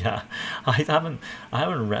link. Yeah, I haven't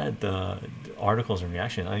read the articles and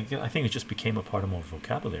reaction. I think it just became a part of my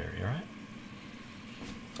vocabulary, right?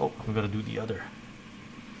 Oh, we gotta do the other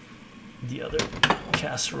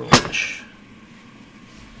casserole dish.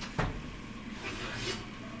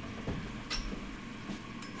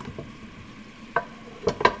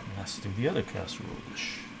 Let's do the other casserole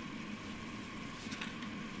dish.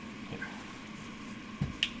 Here.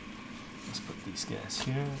 Let's put these guys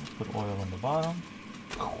here. Put oil on the bottom.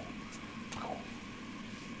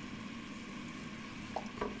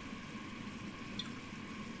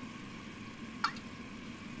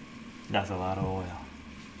 That's a lot of oil.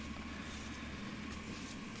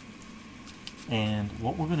 And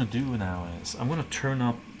what we're gonna do now is I'm gonna turn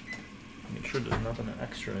up. Make sure there's nothing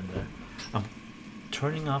extra in there. I'm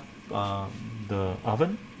turning up the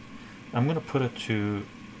oven. I'm gonna put it to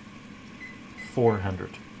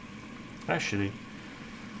 400. Actually,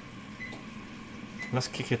 let's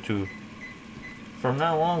kick it to. From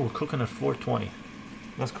now on, we're cooking at 420.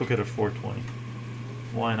 Let's cook it at 420.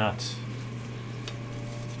 Why not?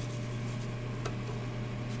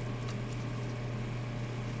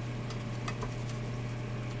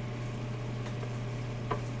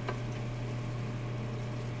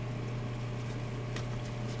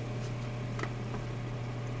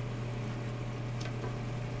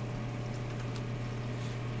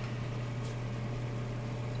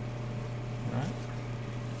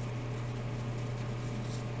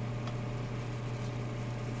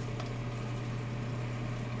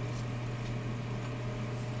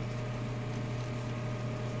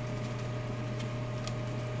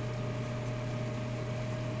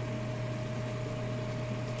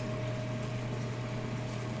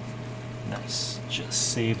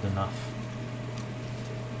 just saved enough.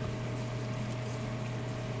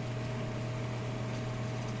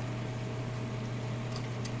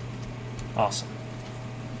 Awesome.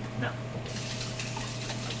 Now,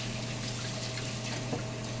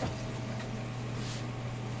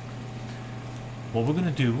 what we're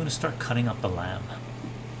gonna do, we're gonna start cutting up the lamb.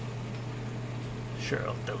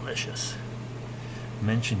 Sure, delicious.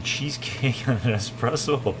 Mention cheesecake and an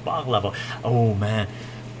espresso or baklava. Oh man,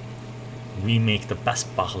 we make the best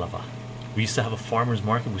baklava. We used to have a farmer's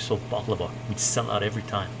market. We sold baklava. We'd sell out every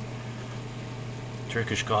time.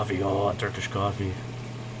 Turkish coffee. Oh, Turkish coffee,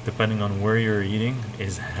 depending on where you're eating,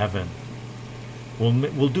 is heaven.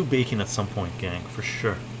 We'll do baking at some point, gang, for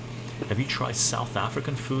sure. Have you tried South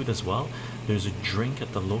African food as well? There's a drink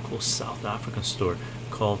at the local South African store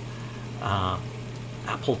called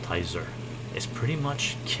appetizer. It's pretty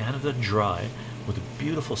much Canada Dry with a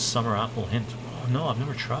beautiful summer apple hint. Oh no, I've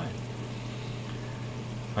never tried.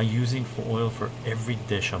 I'm using oil for every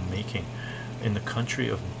dish I'm making. In the country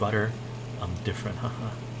of butter, I'm different. Haha.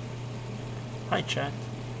 Hi chat.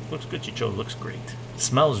 Looks good, chycho. Looks great.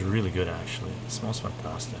 Smells really good actually. It smells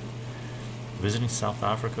fantastic. Visiting South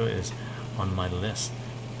Africa is on my list.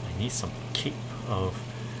 I need some Cape of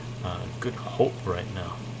Good Hope right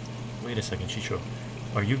now. Wait a second, chycho.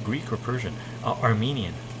 Are you Greek or Persian?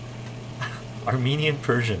 Armenian. Armenian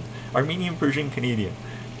Persian. Armenian Persian Canadian.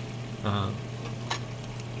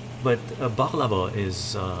 But baklava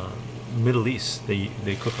is Middle East.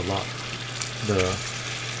 They cook a lot. The,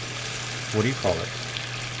 what do you call it?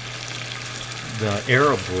 The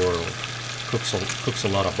Arab world cooks a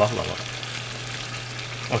lot of baklava.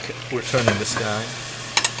 Okay, we're turning this guy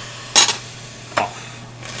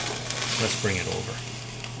off. Let's bring it over.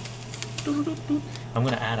 I'm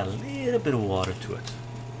gonna add a little bit of water to it,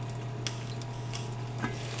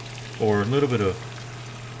 or a little bit of,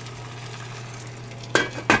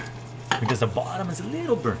 because the bottom is a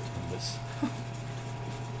little burnt on this.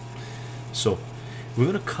 So we're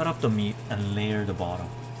gonna cut up the meat and layer the bottom.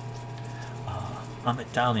 I'm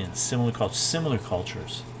Italian, similar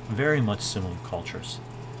cultures, very much similar cultures,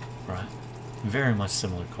 right? Very much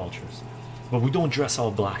similar cultures, but we don't dress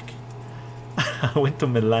all black. I went to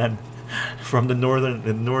Milan from the northern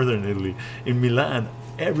Italy. In Milan,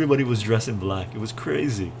 everybody was dressed in black. It was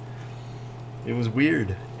crazy. It was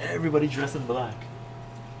weird. Everybody dressed in black.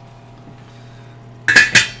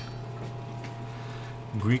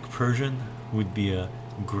 Greek Persian would be a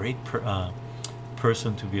great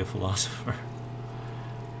person to be a philosopher.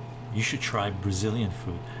 You should try Brazilian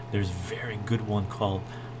food. There's a very good one called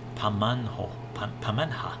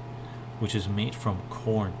pamenha, which is made from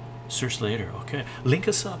corn. Search later. Okay, link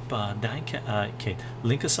us up, Kate.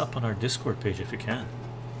 Link us up on our Discord page if you can.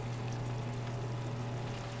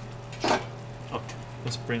 Okay,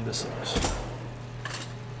 let's bring this out.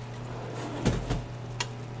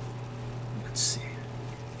 Let's see.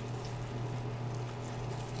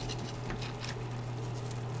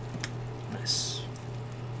 Nice.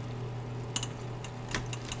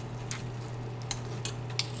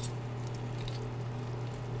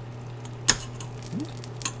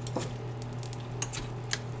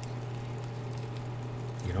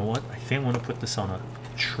 You know what? I think I'm going to put this on a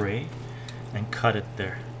tray and cut it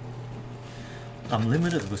there. I'm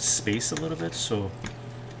limited with space a little bit, so.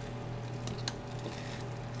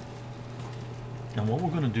 And what we're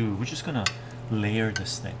going to do, we're just going to layer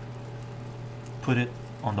this thing. Put it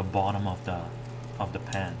on the bottom of the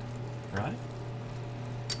pan, right?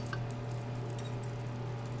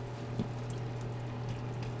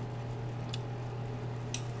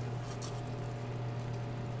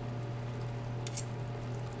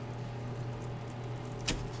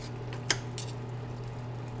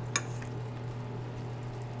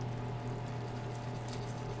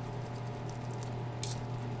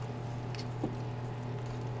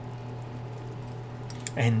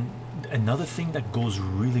 And another thing that goes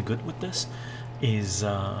really good with this is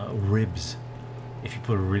ribs. If you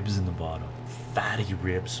put ribs in the bottom, fatty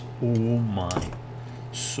ribs, oh my,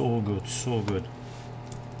 so good, so good.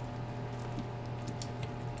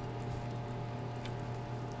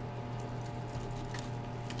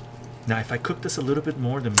 Now if I cook this a little bit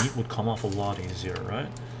more, the meat would come off a lot easier, right?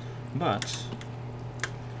 But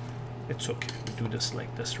it's okay, we do this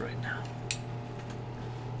like this right now.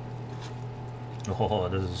 Oh,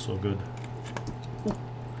 this is so good. Ooh.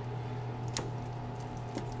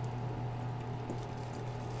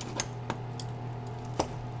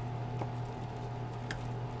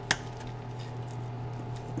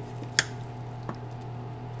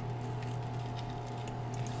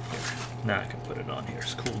 Now I can put it on here.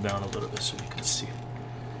 It's cooled down a little bit so you can see.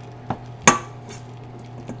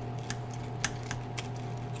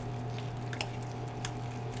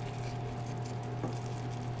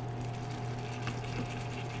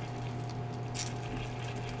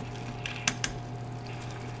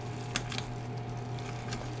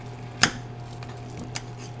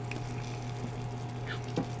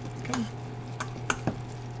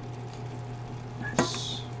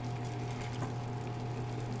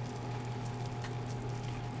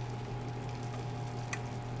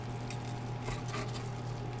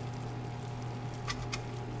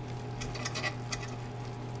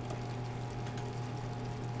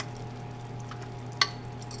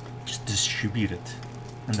 just distribute it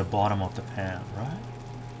in the bottom of the pan, right?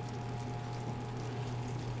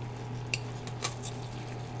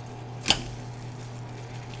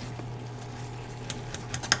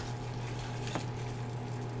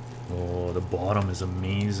 Oh, the bottom is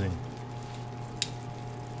amazing.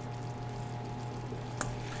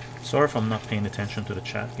 Sorry if I'm not paying attention to the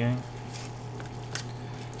chat, gang.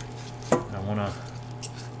 I want to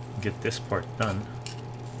get this part done.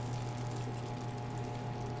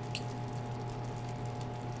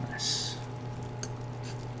 Nice.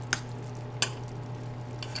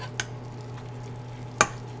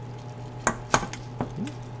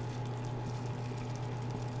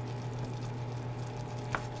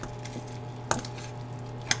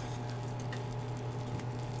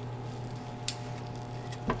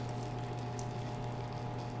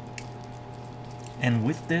 And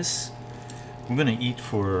with this, we're gonna eat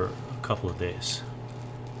for a couple of days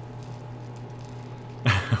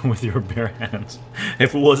with your bare hands.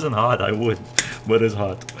 If it wasn't hot, I would, but it's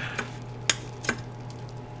hot.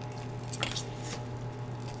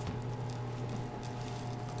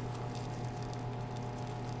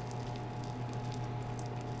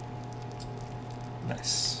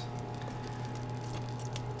 Nice.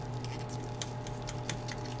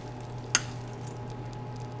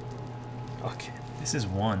 Okay, this is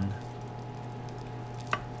one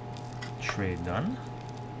tray done,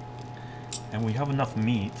 and we have enough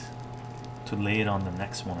meat to lay it on the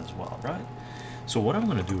next one as well, right? So what I'm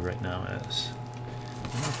going to do right now is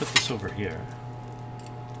I'm going to put this over here.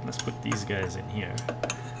 Let's put these guys in here,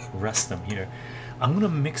 rest them here. I'm going to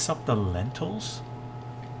mix up the lentils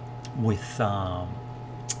with the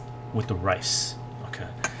rice. Okay,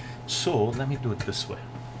 so let me do it this way.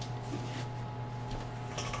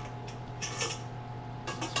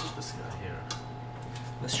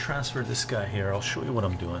 Let's transfer this guy here. I'll show you what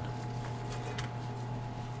I'm doing.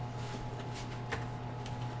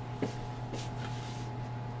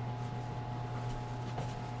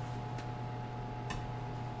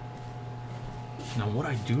 Now what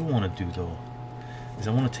I do want to do though is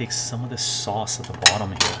I want to take some of this sauce at the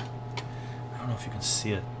bottom here. I don't know if you can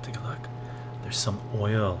see it. Take a look. There's some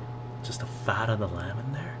oil, just the fat of the lamb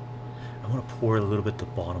in there. I want to pour a little bit at the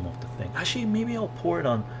bottom of the thing. Actually, maybe I'll pour it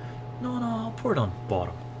on. No, I'll pour it on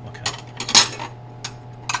bottom. Okay.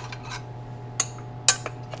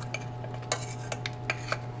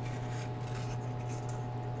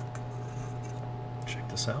 Check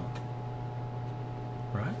this out.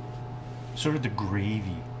 Right? Sort of the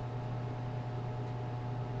gravy.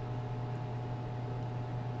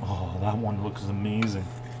 Oh, that one looks amazing.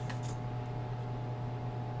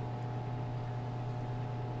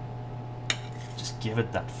 Just give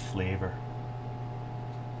it that flavor.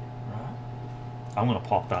 I'm gonna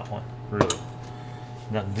pop that one, really.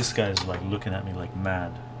 Now this guy's like looking at me like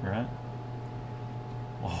mad, right?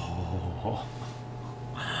 Oh,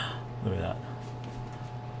 look at that.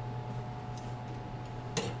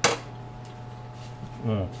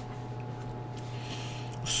 Oh.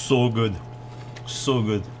 So good, so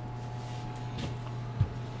good.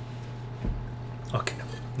 Okay,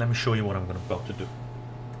 let me show you what I'm about to do.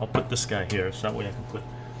 I'll put this guy here so that way I can put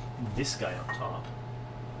this guy on top.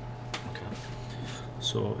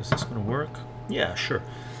 So is this gonna work? Yeah, sure.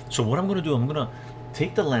 So what I'm gonna do, I'm gonna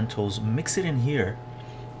take the lentils, mix it in here,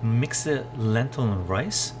 mix the lentil and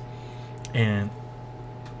rice, and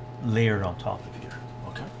layer it on top of here.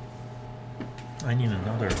 Okay. I need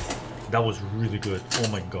another. That was really good. Oh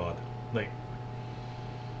my god, like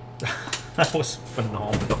that was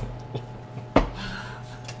phenomenal.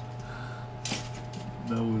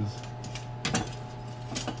 That was.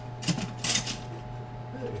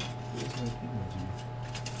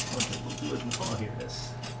 Oh, here it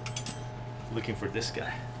is. Looking for this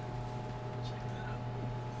guy. Check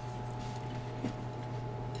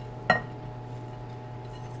that out.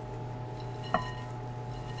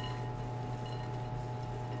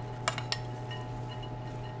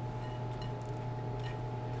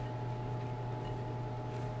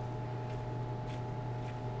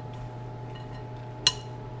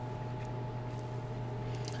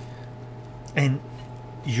 And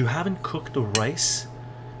you haven't cooked the rice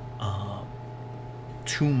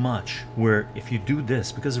too much, where if you do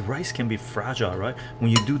this, because rice can be fragile, right?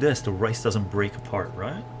 When you do this, the rice doesn't break apart,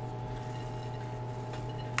 right?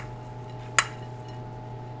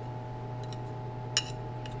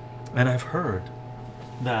 And I've heard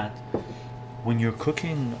that when you're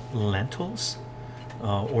cooking lentils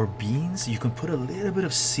or beans, you can put a little bit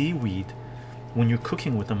of seaweed when you're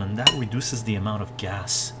cooking with them, and that reduces the amount of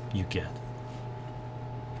gas you get.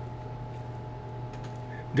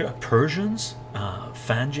 Persians,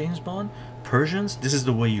 fan James Bond, Persians, this is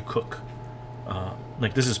the way you cook.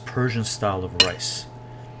 Like this is Persian style of rice,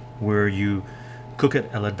 where you cook it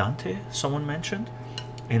al dente, someone mentioned,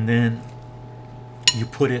 and then you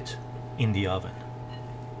put it in the oven.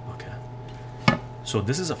 Okay, so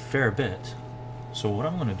this is a fair bit. So what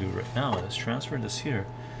I'm going to do right now is transfer this here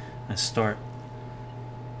and start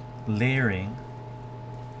layering.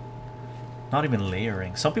 Not even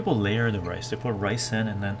layering. Some people layer the rice. They put rice in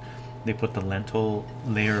and then they put the lentil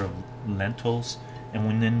layer of lentils,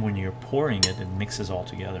 and when you're pouring it, it mixes all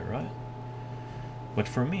together, right? But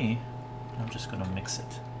for me, I'm just gonna mix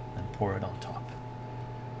it and pour it on top.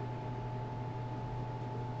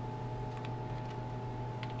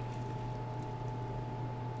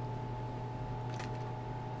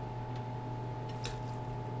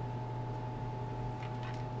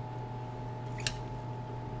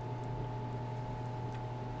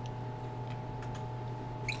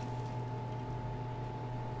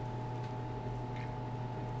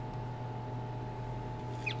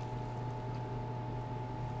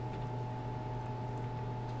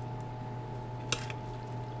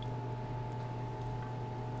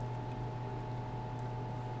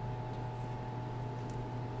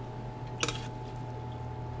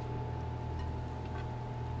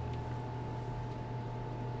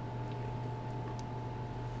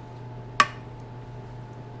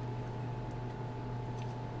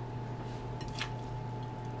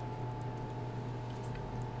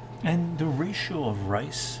 And the ratio of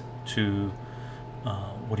rice to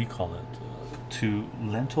what do you call it, to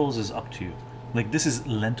lentils is up to you. Like this is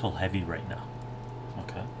lentil heavy right now.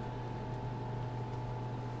 Okay,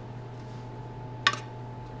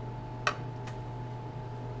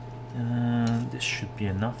 and this should be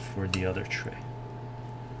enough for the other tray.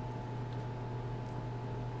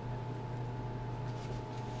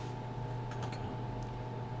 Okay,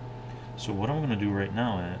 so what I'm going to do right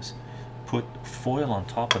now is put foil on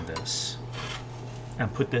top of this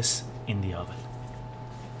and put this in the oven.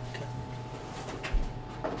 Okay.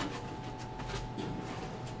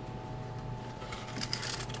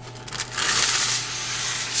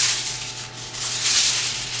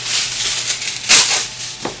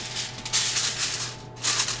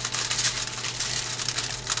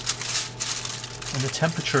 And the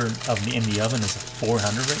temperature of in the oven is at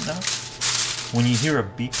 400 right now. When you hear a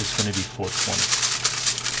beep, it's going to be 420.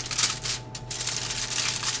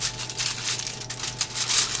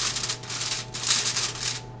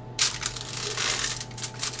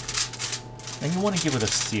 And you want to give it a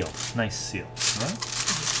seal, nice seal, right?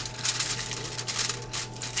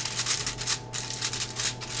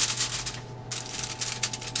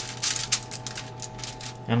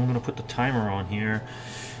 And I'm going to put the timer on here.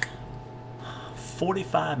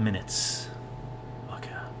 45 minutes.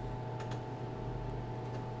 Okay.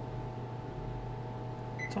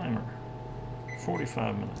 Timer.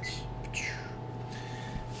 45 minutes.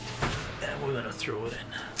 And we're going to throw it in.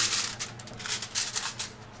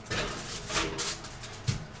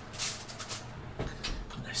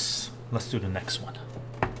 Let's do the next one.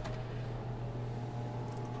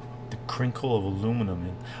 The crinkle of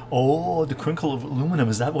aluminum. Oh, the crinkle of aluminum.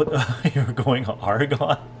 Is that what you're going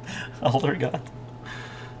argon? Argon?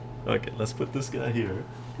 Okay, let's put this guy here.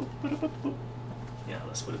 Yeah,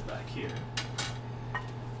 let's put it back here.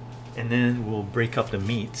 And then we'll break up the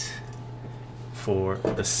meat for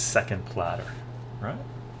the second platter, right?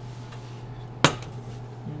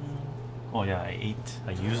 Oh yeah, I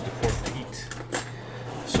used the fork to eat.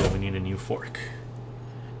 So we need a new fork.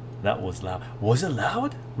 That was loud. Was it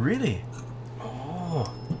loud? Really? Oh.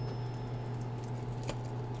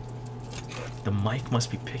 The mic must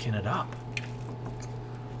be picking it up.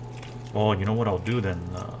 Oh, you know what I'll do then?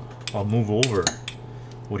 I'll move over.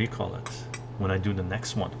 What do you call it? When I do the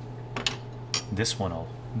next one. This one, I'll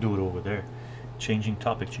do it over there. Changing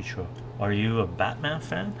topic, chycho. Are you a Batman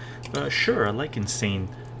fan? Sure, I like insane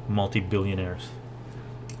multi-billionaires.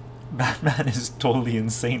 Batman is totally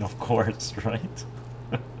insane, of course, right?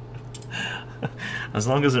 As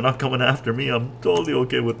long as they're not coming after me, I'm totally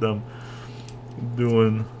okay with them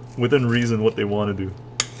doing within reason what they want to do.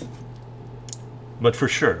 But for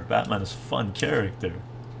sure, Batman is a fun character.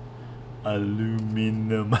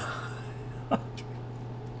 Aluminum.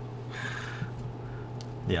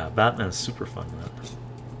 Yeah, Batman is super fun, man.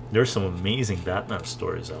 There's some amazing Batman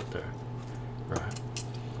stories out there, right?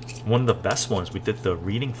 One of the best ones we did the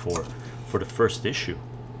reading for the first issue,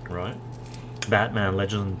 right? Batman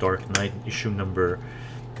Legends of the Dark Knight issue number,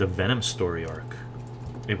 the Venom story arc.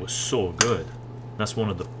 It was so good. That's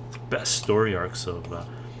one of the best story arcs of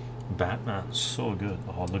Batman. So good.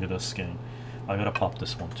 Oh, look at this skin. I gotta pop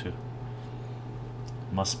this one too.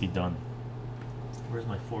 Must be done. Where's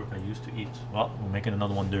my fork I used to eat? Well, we're making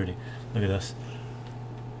another one dirty. Look at this.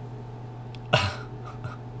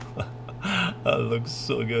 That looks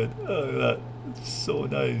so good. Look at that. It's so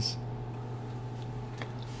nice.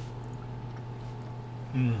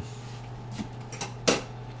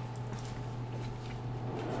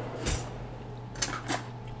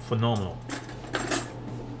 Phenomenal.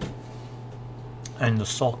 And the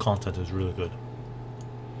salt content is really good.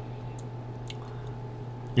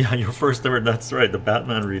 Yeah, your first ever, that's right, the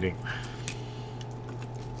Batman reading.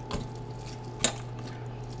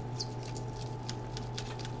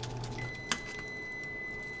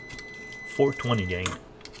 $4.20 gang.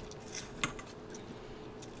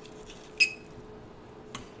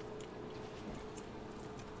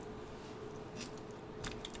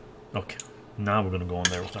 Okay, now we're gonna go in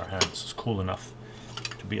there with our hands. It's cool enough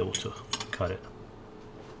to be able to cut it.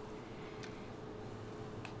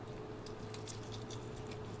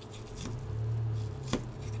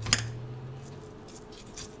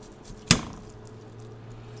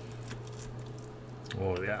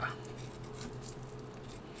 Oh yeah.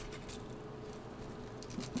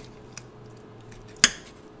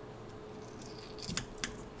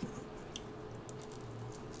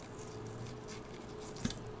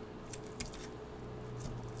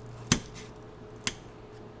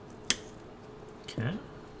 Okay,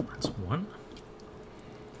 that's one.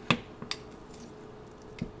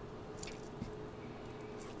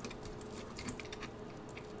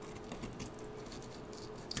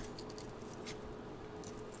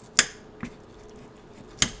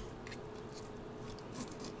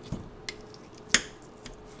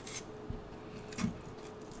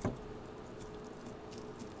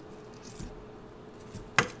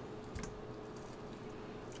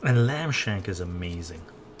 And lamb shank is amazing.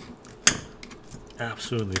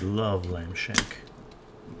 Absolutely love lamb shank.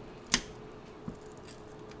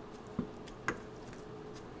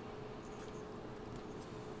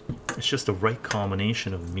 It's just the right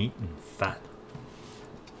combination of meat and fat.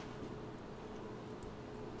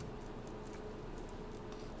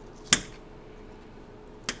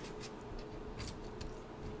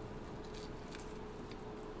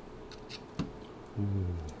 Ooh.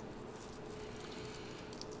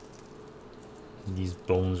 These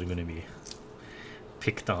bones are going to be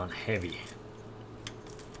picked on heavy.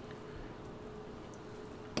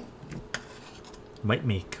 Might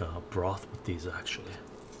make broth with these actually.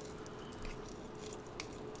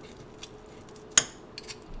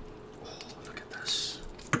 Oh, look at this.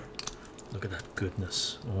 Look at that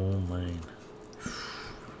goodness. Oh man.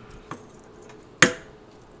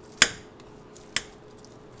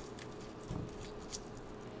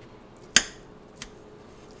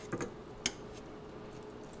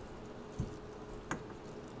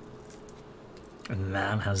 And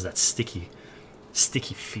lamb has that sticky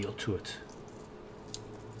feel to it.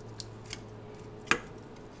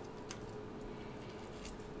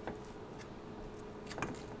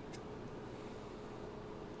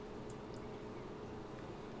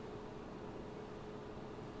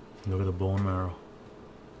 Look at the bone marrow.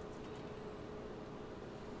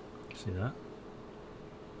 See that?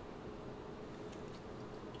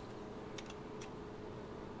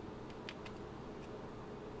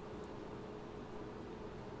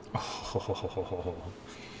 Oh,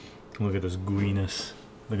 look at this gooiness.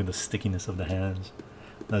 Look at the stickiness of the hands.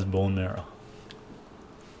 That's bone marrow.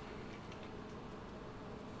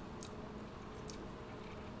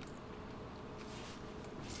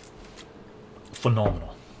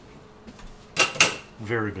 Phenomenal.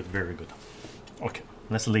 Very good, very good. Okay,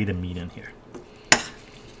 let's lay the meat in here.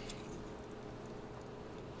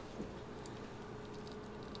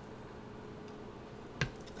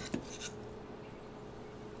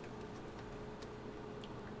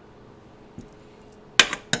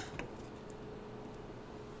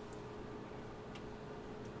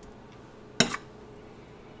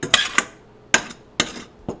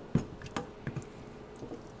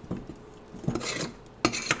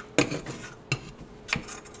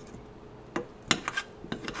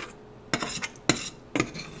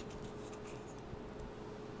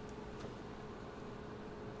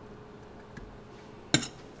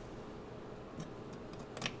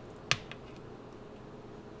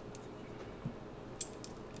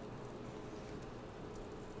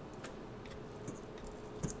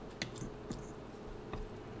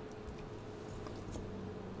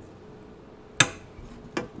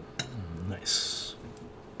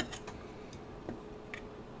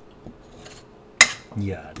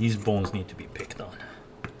 Yeah, these bones need to be picked on.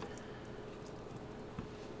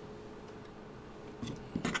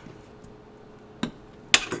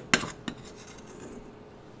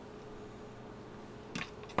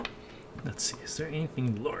 Let's see, Is there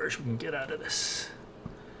anything large we can get out of this?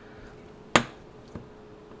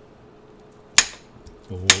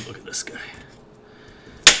 Oh, look at this guy.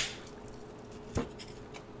 Oh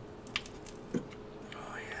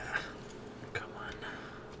yeah, come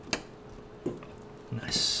on.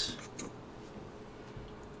 Nice.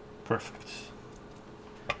 Perfect.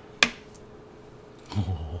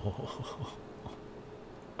 Oh.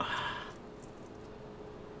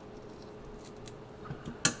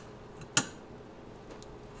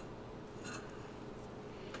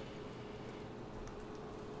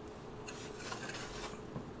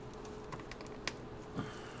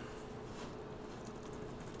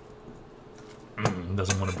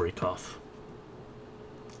 Doesn't want to break off.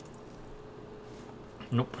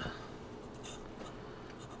 Nope.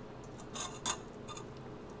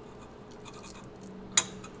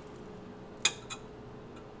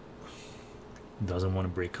 Doesn't want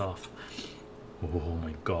to break off. Oh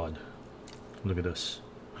my god. Look at this.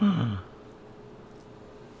 Okay,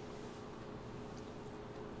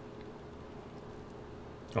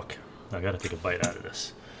 I gotta take a bite out of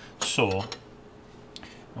this. So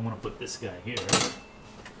I'm gonna put this guy here.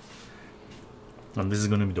 And this is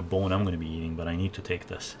gonna be the bone I'm gonna be eating, but I need to take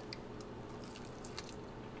this.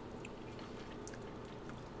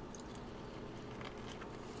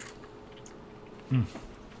 I'm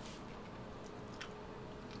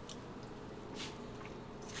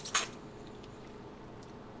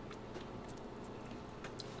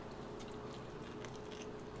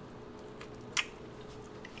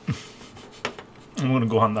gonna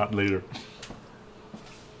go on that later.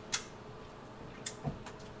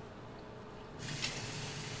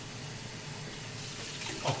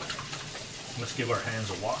 Okay, let's give our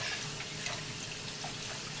hands a wash.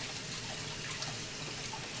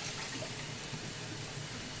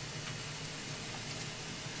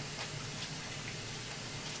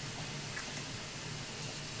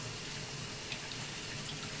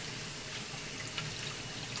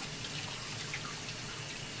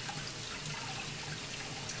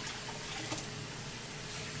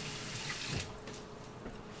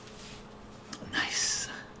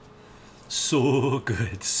 So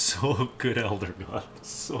good, Elder God,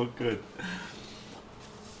 so good,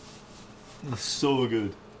 so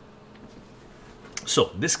good.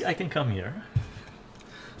 So this guy can come here.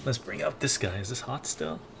 Let's bring out this guy. Is this hot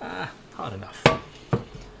still? Ah, hot enough. We're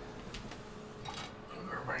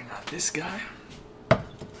gonna bring out this guy.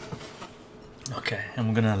 Okay, and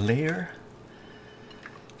we're gonna layer.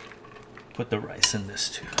 Put the rice in this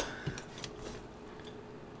too.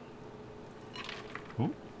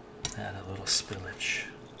 Ooh. Add a little spillage.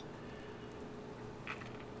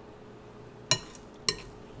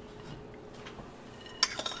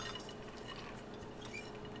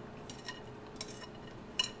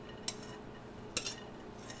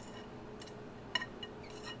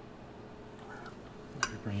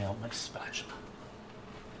 Let me bring out my spatula.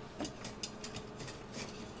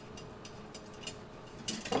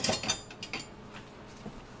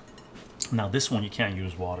 Now this one you can't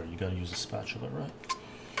use water, you gotta use a spatula, right?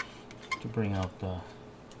 To bring out the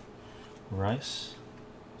rice,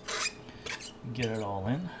 get it all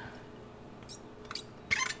in.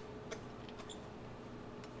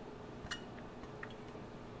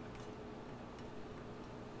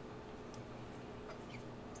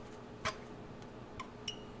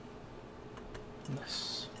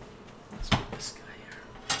 Nice. Let's put this guy here.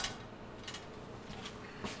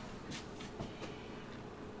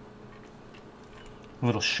 A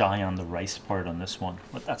little shy on the rice part on this one,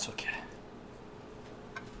 but that's okay.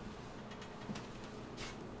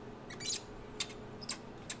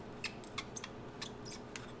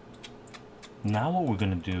 Now what we're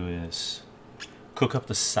gonna do is cook up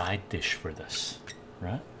the side dish for this,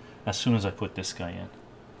 right? As soon as I put this guy in.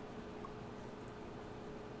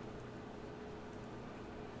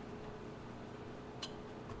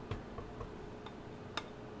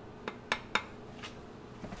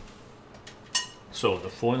 So the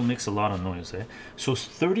foil makes a lot of noise, eh? So it's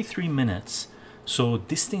 33 minutes. So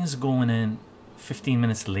this thing is going in 15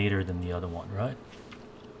 minutes later than the other one, right?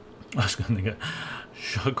 I was gonna think,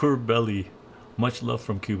 Shakur Belly. Much love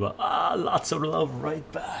from Cuba. Ah, lots of love right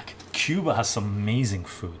back. Cuba has some amazing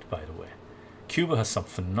food, by the way. Cuba has some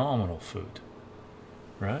phenomenal food,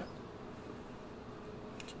 right?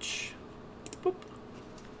 Boop.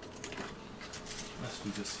 Let's do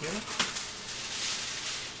this here.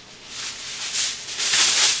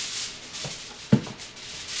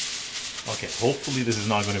 Okay, hopefully this is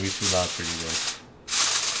not going to be too loud for you guys.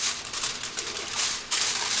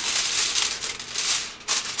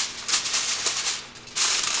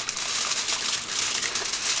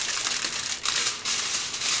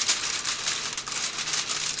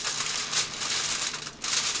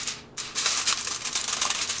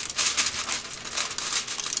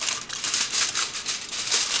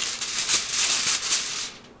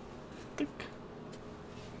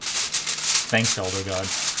 Thanks, Elder God.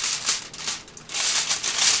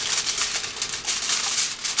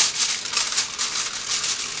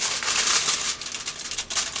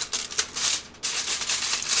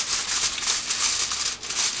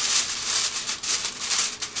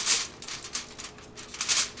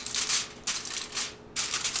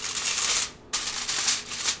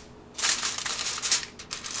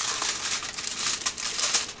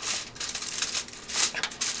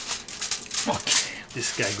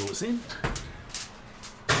 This guy goes in.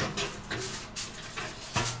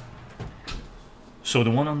 So the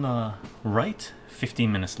one on the right, 15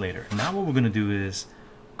 minutes later. Now what we're gonna do is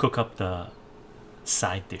cook up the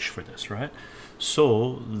side dish for this, right?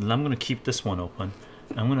 So I'm gonna keep this one open.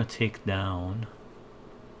 I'm gonna take down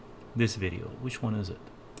this video. Which one is it?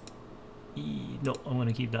 No, I'm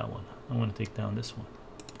gonna keep that one. I'm gonna take down this one.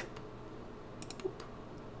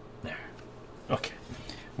 There. Okay,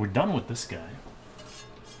 we're done with this guy.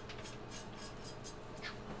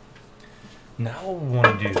 Now what we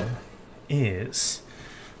want to do is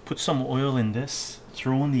put some oil in this,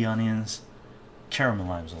 throw in the onions,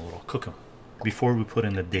 caramelize them a little, cook them before we put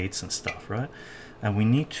in the dates and stuff, right? And we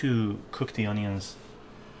need to cook the onions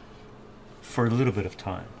for a little bit of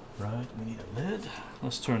time, right? We need a lid.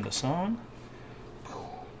 Let's turn this on.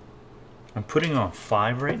 I'm putting on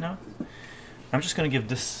 5 right now. I'm just going to give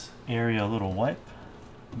this area a little wipe,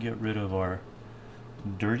 get rid of our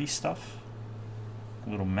dirty stuff, a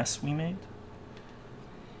little mess we made.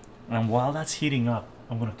 And while that's heating up,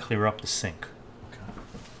 I'm going to clear up the sink, okay?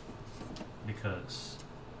 Because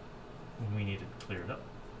we need it cleared up.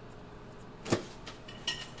 This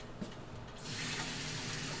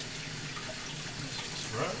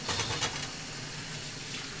is rice.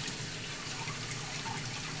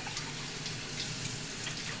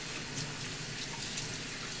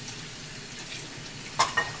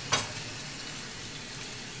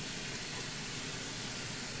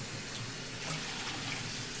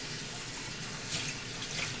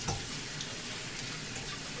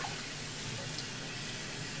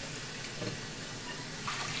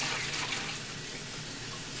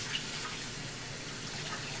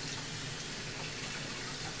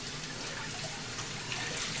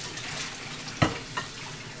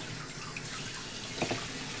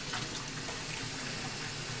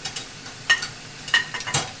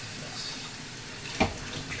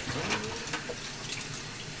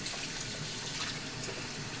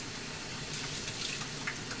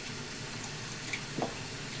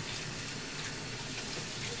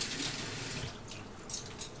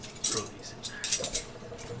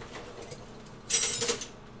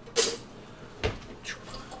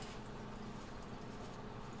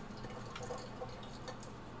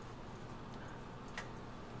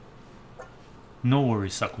 No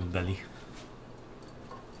worries, Sakul Belly.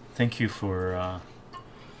 Thank you for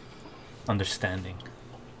understanding.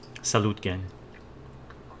 Salute, gang.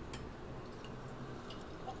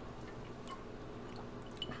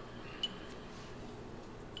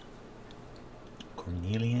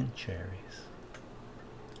 Cornelian cherries.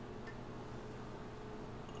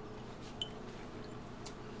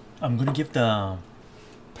 I'm gonna give the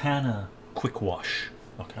pan a quick wash,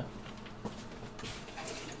 okay?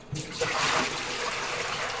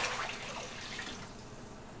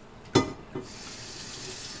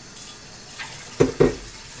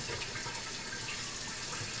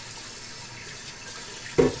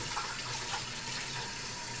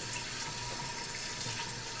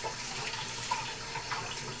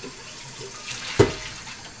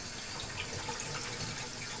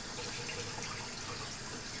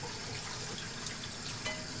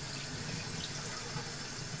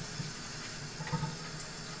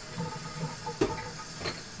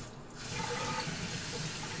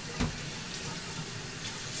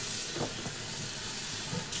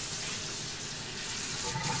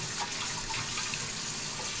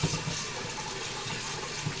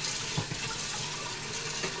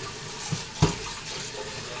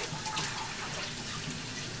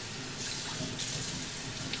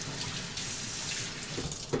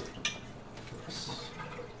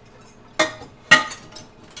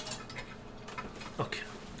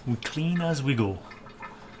 We clean as we go.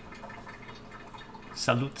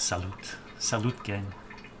 Salute, salute, salute, gang.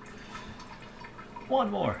 One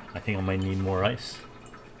more. I think I might need more ice.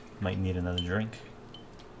 Might need another drink.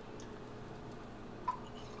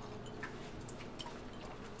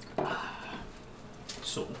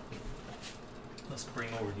 So let's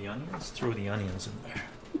bring over the onions. Throw the onions in there.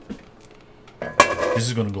 This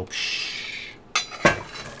is gonna go.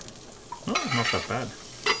 Oh, not that bad.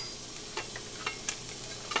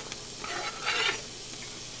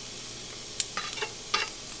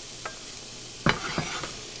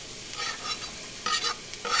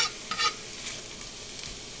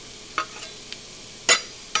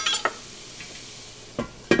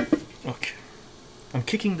 I'm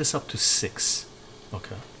kicking this up to 6.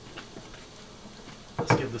 Okay.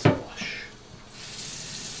 Let's give this a wash.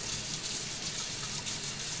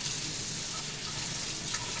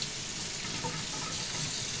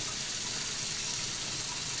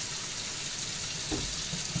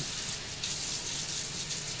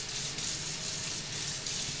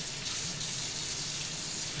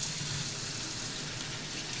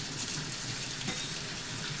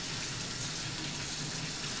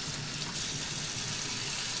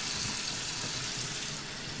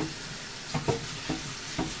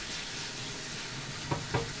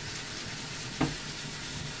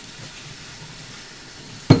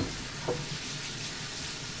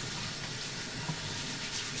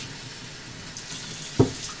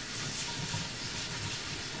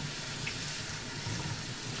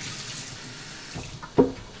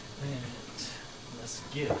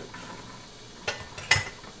 Give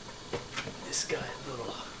this guy a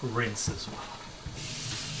little rinse as well.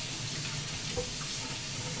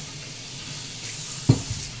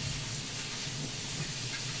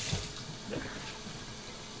 There.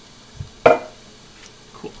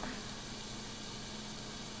 Cool.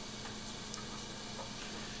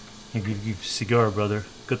 You give you cigar, brother.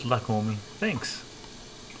 Good luck, homie. Thanks.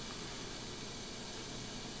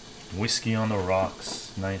 Whiskey on the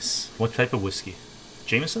rocks. Nice. What type of whiskey?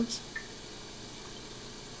 Jameson's?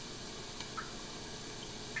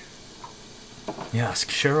 Yeah,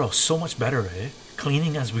 Cheryl, so much better, eh?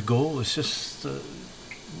 Cleaning as we go, it's just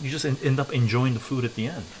you just end up enjoying the food at the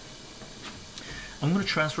end. I'm going to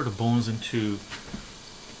transfer the bones into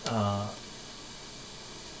a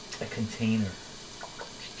container.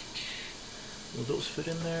 Will those fit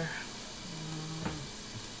in there?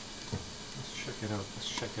 Let's check it out. Let's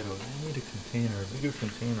check it out. I need a container, a bigger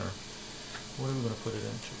container. What are we going to put it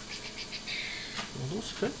into? Will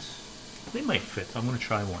those fit? They might fit. I'm going to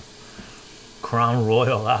try one. Crown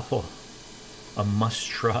Royal apple. A must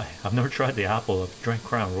try. I've never tried the apple. I've drank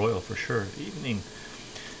Crown Royal for sure. Evening.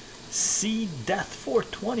 Sea Death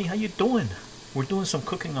 420. How you doing? We're doing some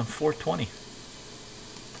cooking on 420.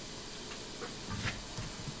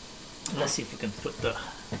 Let's see if we can put the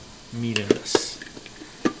meat in this.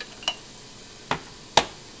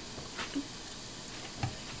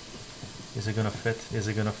 Is it gonna fit? Is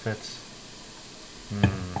it gonna fit?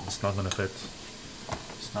 It's not gonna fit.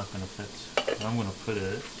 It's not gonna fit. I'm gonna put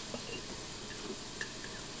it.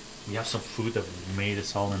 We have some food that we made.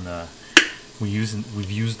 It's all in the. We've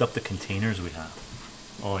used up the containers we have.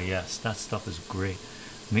 Oh yes, that stuff is great.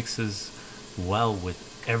 Mixes well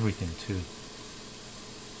with everything too.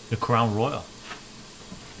 The Crown Royal.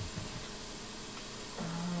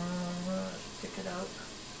 Pick it out.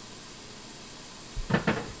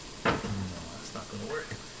 Work.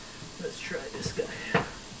 Let's try this guy.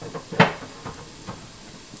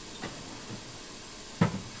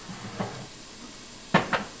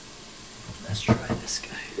 Let's try this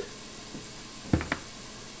guy.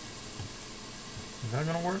 Is that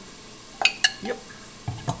gonna work? Yep.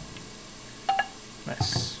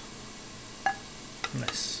 Nice.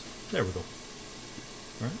 Nice. There we go.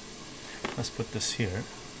 All right. Let's put this here.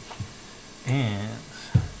 And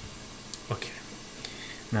okay.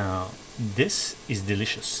 Now this is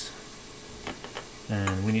delicious,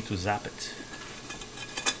 and we need to zap it.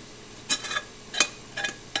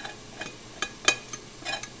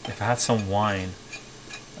 If I had some wine,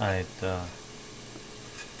 I'd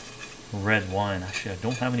red wine. Actually, I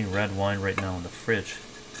don't have any red wine right now in the fridge.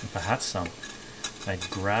 If I had some, I'd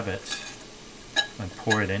grab it and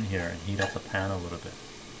pour it in here and heat up the pan a little bit.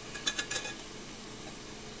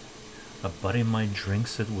 A buddy of mine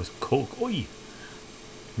drinks it with Coke. Oi!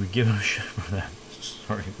 We give him a shit for that.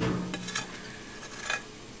 Sorry.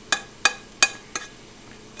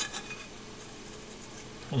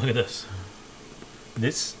 Oh, look at this.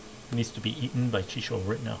 This needs to be eaten by Chycho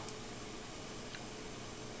right now.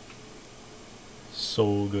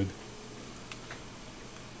 So good.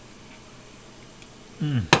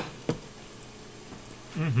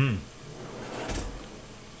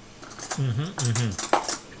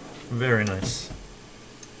 Very nice.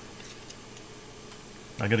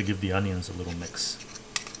 I gotta give the onions a little mix.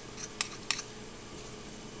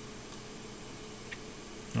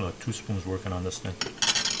 Oh, 2 spoons working on this thing.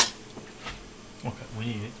 Okay, we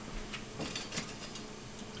need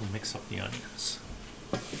to mix up the onions.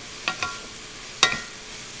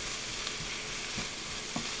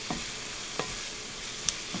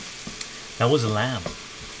 That was a lamb.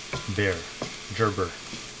 Bear. Gerber.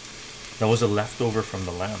 That was a leftover from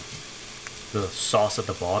the lamb. The sauce at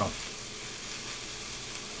the bottom.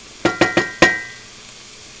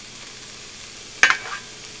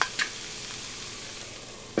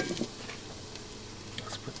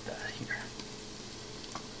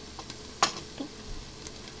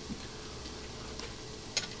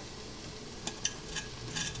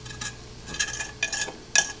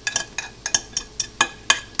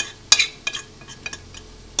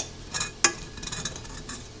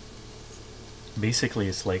 Basically,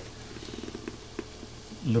 it's like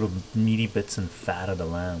little meaty bits and fat of the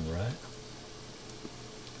lamb, right?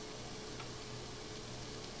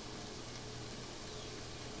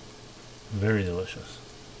 Very delicious.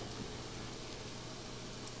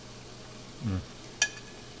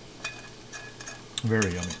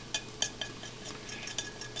 Very yummy.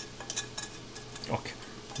 Okay,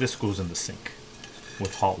 this goes in the sink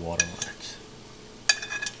with hot water on it.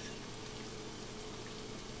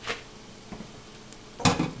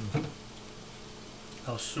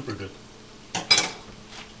 That was super good.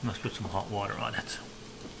 Let's put some hot water on it.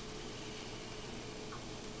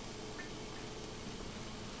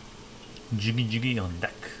 Jiggy jiggy on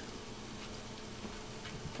deck.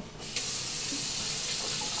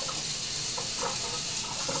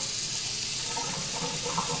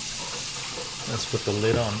 Let's put the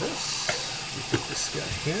lid on this. We put this guy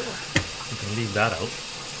here. You can leave that out.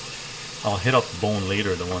 I'll hit up the bone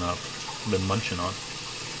later, the one I've been munching on.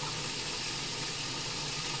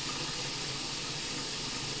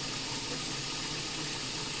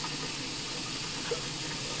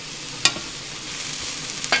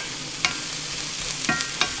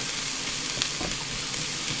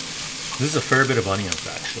 This is a fair bit of onions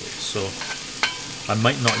actually, so I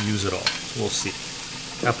might not use it all. We'll see.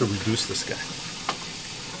 I have to reduce this guy.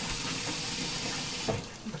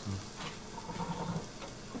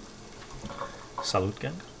 Salute,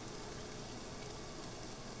 gang.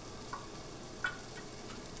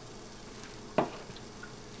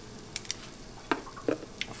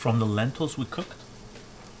 From the lentils we cooked,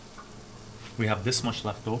 we have this much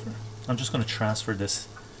left over. I'm just going to transfer this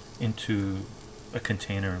into a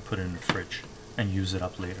container and put it in the fridge and use it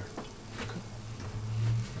up later. Okay.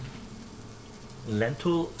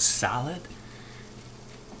 Lentil salad,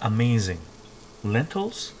 amazing.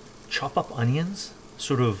 Lentils, chop up onions,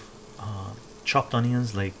 sort of chopped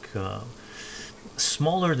onions, like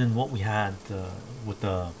smaller than what we had with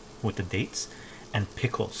the dates, and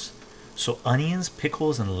pickles. So onions,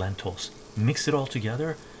 pickles, and lentils. Mix it all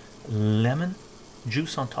together. Lemon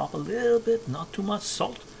juice on top a little bit, not too much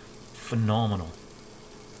salt. Phenomenal.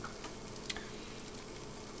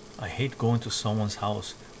 I hate going to someone's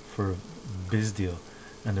house for a biz deal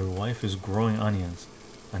and their wife is growing onions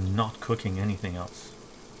and not cooking anything else.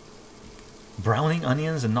 Browning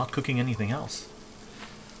onions and not cooking anything else.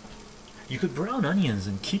 You could brown onions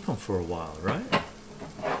and keep them for a while, right?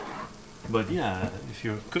 But yeah, if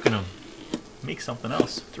you're cooking them, make something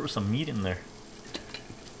else. Throw some meat in there.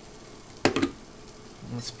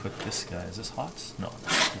 Let's put this guy. Is this hot? No,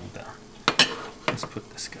 let's cool down. Let's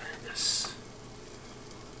put this guy in this.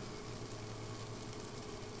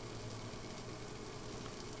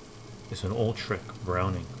 It's an old trick,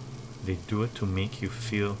 browning. They do it to make you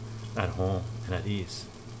feel at home and at ease.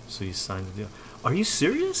 So you sign the deal. Are you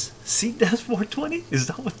serious? See, that's 420? Is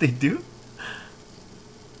that what they do?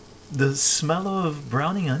 The smell of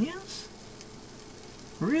browning onions?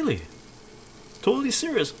 Really? Totally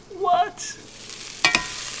serious. What?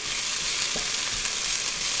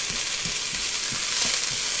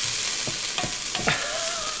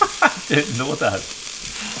 I didn't know that.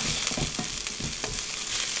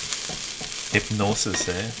 Hypnosis,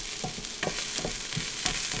 eh?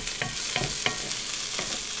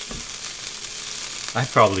 I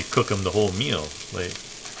probably cook them the whole meal. Like,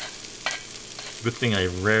 good thing I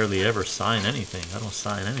rarely ever sign anything. I don't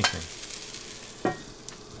sign anything.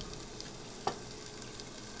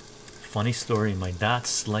 Funny story, my dad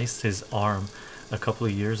sliced his arm a couple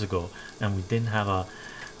of years ago and we didn't have a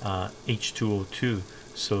H2O2,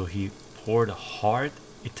 so he poured a hard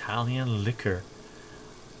Italian liquor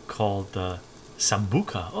called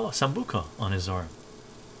Sambuca. Oh, Sambuca on his arm.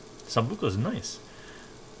 Sambuca is nice.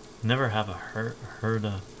 Never have heard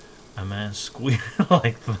a man squeal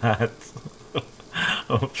like that.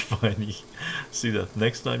 Oh, funny. See that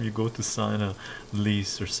next time you go to sign a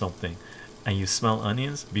lease or something and you smell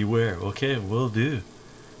onions, beware. Okay, will do.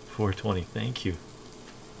 420, thank you.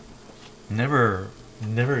 Never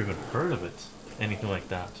even heard of it, anything like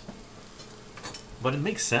that. But it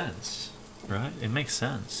makes sense, right? It makes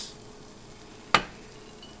sense.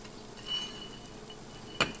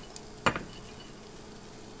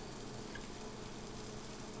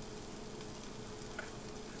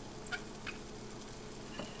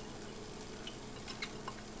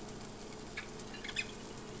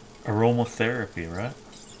 Aromatherapy, right?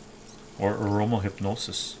 Or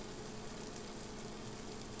aromahypnosis.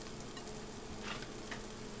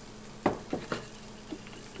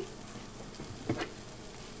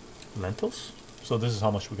 Lentils. So this is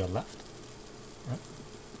how much we got left, right?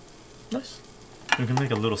 Nice. We can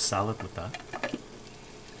make a little salad with that.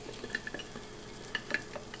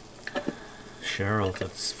 Cheryl,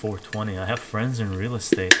 that's 420. I have friends in real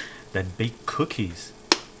estate that bake cookies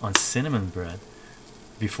on cinnamon bread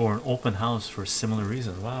before an open house for similar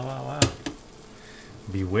reasons. Wow, wow, wow.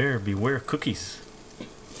 Beware, beware cookies.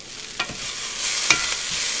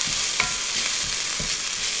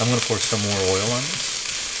 I'm gonna pour some more oil on this.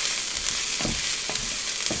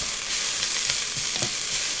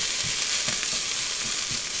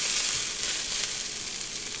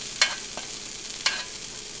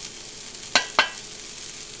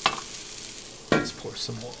 Let's pour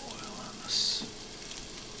some more oil on this.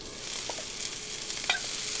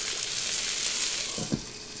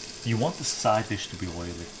 You want the side dish to be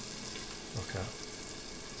oily. Okay.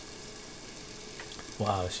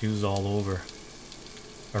 Wow, it's used all over.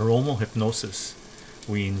 Aroma hypnosis.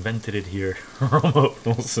 We invented it here. Aroma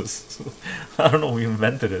hypnosis. I don't know, we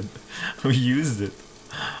invented it. We used it.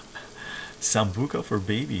 Sambuca for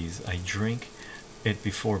babies. I drink it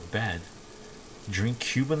before bed. Drink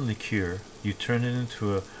Cuban liqueur. You turn it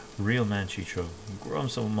into a real man, chycho. Grow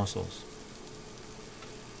some muscles.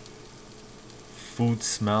 Food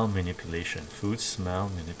smell manipulation. Food smell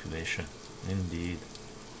manipulation. Indeed.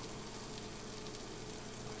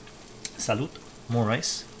 Salud. More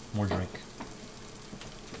rice, more drink.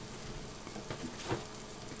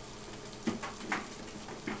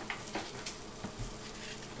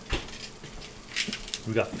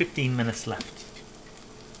 We got 15 minutes left.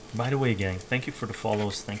 By the way, gang, thank you for the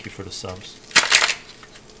follows, thank you for the subs.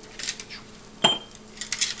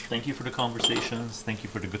 Thank you for the conversations, thank you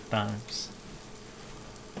for the good times.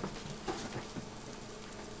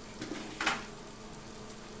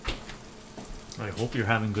 I hope you're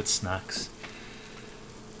having good snacks.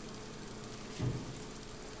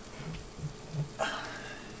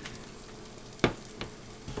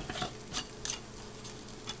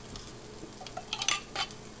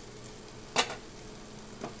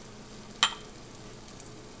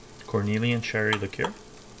 Cornelian cherry liqueur.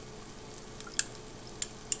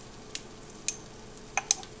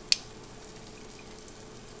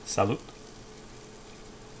 Salud.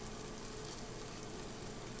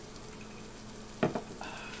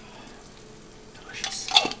 Delicious.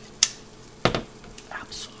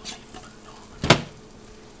 Absolutely phenomenal.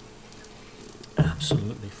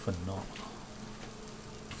 Absolutely phenomenal.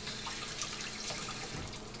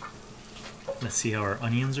 Let's see how our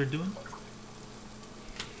onions are doing.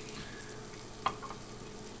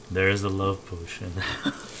 There's the love potion.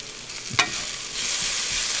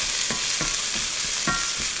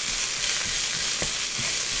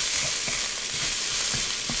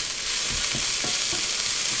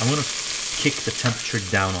 I'm gonna kick the temperature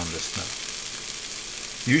down on this now.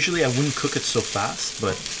 Usually I wouldn't cook it so fast,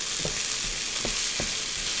 but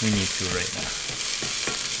we need to right now.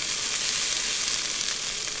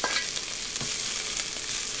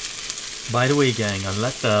 By the way, gang, I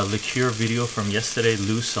let the liqueur video from yesterday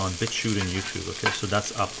loose on BitChute and YouTube. Okay, so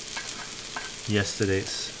that's up.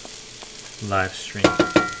 Yesterday's live stream.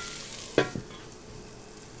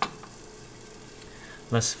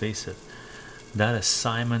 Let's face it, that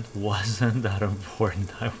assignment wasn't that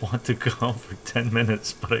important. I want to go on for 10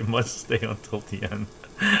 minutes, but I must stay until the end.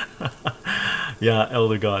 Yeah,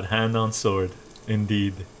 Elder God, hand on sword.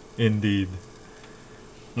 Indeed, indeed.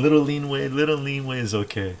 Little leanway is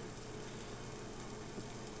okay.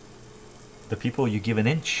 The people you give an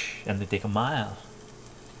inch and they take a mile,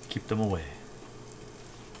 keep them away,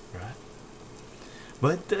 right?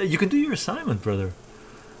 But you can do your assignment, brother.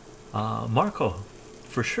 Marco,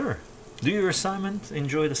 for sure. Do your assignment,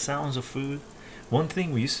 enjoy the sounds of food. One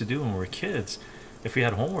thing we used to do when we were kids, if we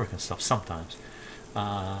had homework and stuff, sometimes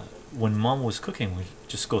when mom was cooking, we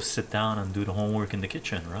just go sit down and do the homework in the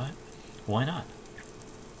kitchen, right? Why not?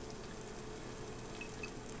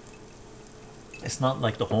 It's not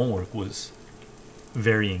like the homework was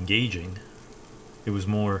very engaging. It was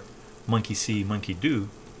more monkey see, monkey do.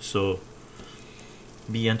 So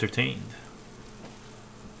be entertained.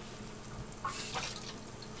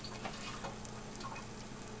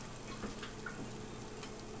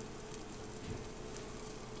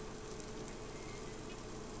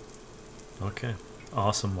 Okay,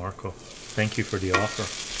 awesome, Marco. Thank you for the offer.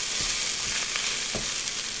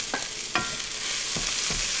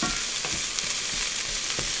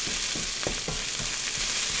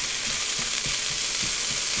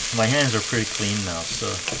 My hands are pretty clean now, so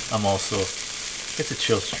I'm also, it's a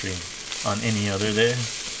chill stream. On any other day,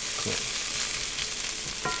 cool.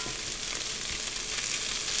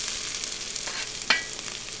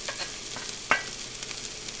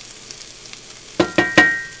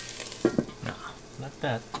 Now, let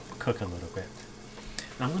that cook a little bit.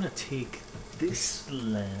 Now I'm gonna take this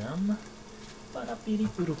lamb,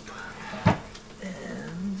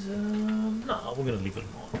 No, we're gonna leave it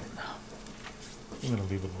alone right now. We're gonna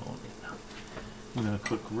leave it alone right now. We're gonna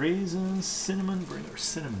cook raisins, cinnamon. Bring our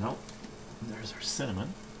cinnamon out. There's our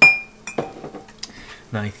cinnamon.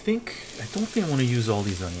 Now I don't think I want to use all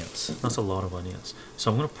these onions. That's a lot of onions.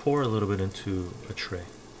 So I'm gonna pour a little bit into a tray.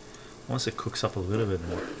 Once it cooks up a little bit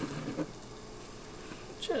more,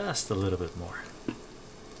 just a little bit more.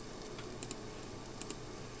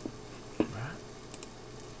 Right.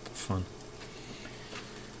 Fun.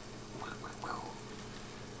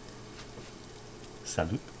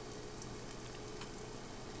 Salud.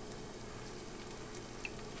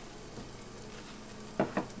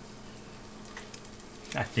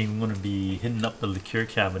 I think I'm gonna be hitting up the liqueur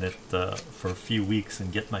cabinet for a few weeks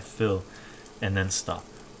and get my fill, and then stop.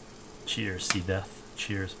 Cheers, see death.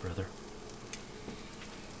 Cheers, brother.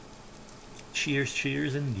 Cheers,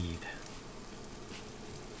 cheers, indeed.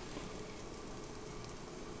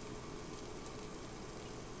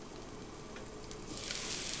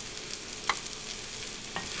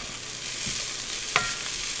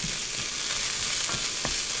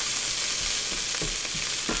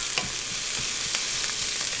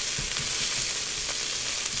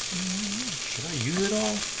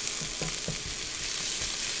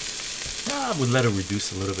 I would let it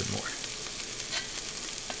reduce a little bit more.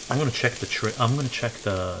 I'm gonna check the tray. I'm gonna check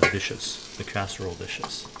the dishes, the casserole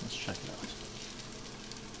dishes. Let's check it out.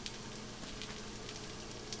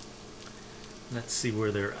 Let's see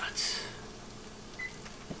where they're at.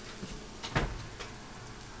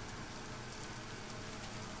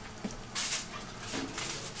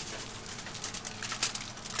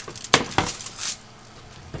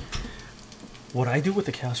 What I do with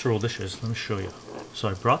the casserole dishes, let me show you. So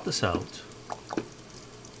I brought this out.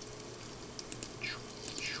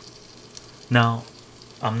 Now,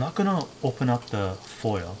 I'm not gonna open up the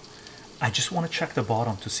foil. I just want to check the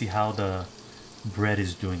bottom to see how the bread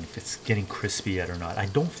is doing, if it's getting crispy yet or not. I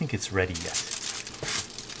don't think it's ready yet.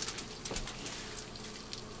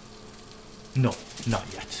 No, not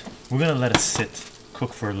yet. We're gonna let it sit,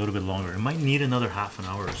 cook for a little bit longer. It might need another half an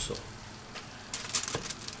hour or so.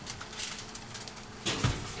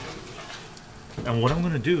 And what I'm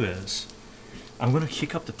gonna do is I'm gonna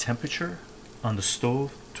kick up the temperature on the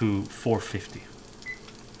stove to 450.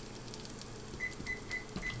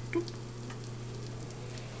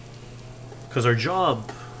 Because our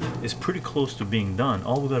job is pretty close to being done.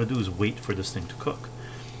 All we gotta do is wait for this thing to cook.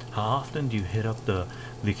 How often do you hit up the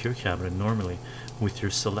liqueur cabinet normally with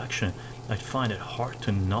your selection? I find it hard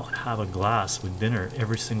to not have a glass with dinner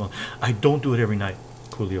every single. I don't do it every night,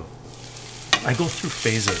 Coolio. I go through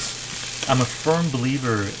phases. I'm a firm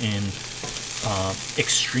believer in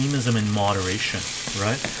extremism and moderation,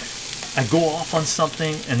 right? I go off on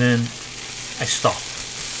something and then I stop.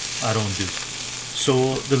 I don't do.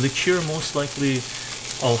 So the liqueur, most likely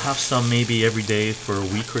I'll have some maybe every day for a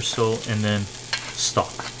week or so and then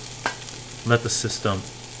stop. Let the system,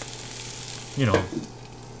 you know,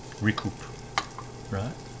 recoup,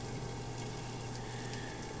 right?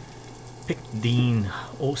 Pick Dean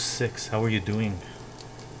 06, how are you doing?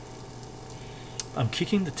 I'm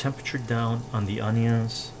kicking the temperature down on the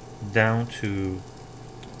onions down to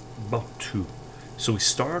about 2. So we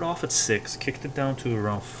started off at 6, kicked it down to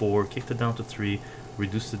around 4, kicked it down to 3,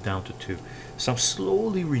 reduced it down to 2. So I'm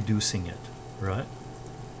slowly reducing it, right?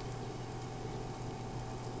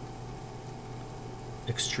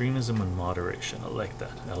 Extremism and moderation. I like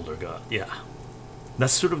that, Elder God. Yeah,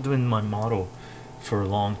 that's sort of been my motto for a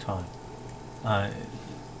long time.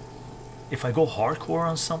 If I go hardcore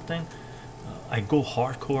on something, I go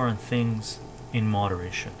hardcore on things in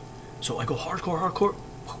moderation. So I go hardcore,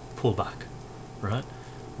 pull back, right?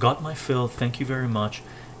 Got my fill, thank you very much.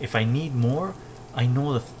 If I need more, I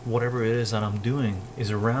know that whatever it is that I'm doing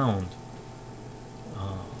is around,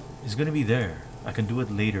 is going to be there. I can do it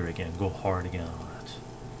later again, go hard again on it.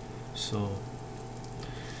 So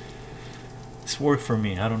it's worked for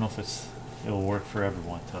me. I don't know if it'll work for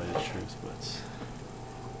everyone, to tell you the truth, but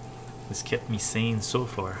it's kept me sane so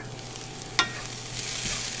far.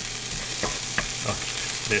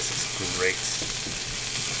 This is great.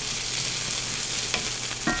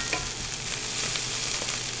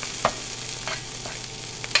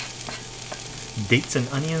 Dates and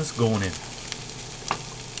onions going in.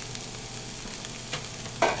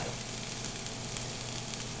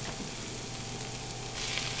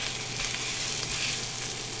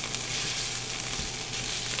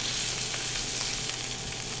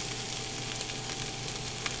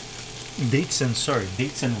 Dates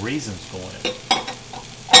and raisins going in.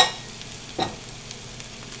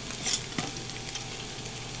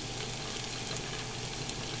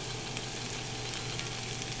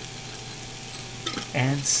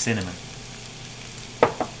 And cinnamon.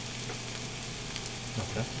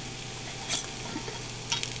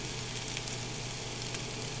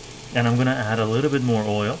 And I'm gonna add a little bit more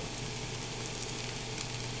oil.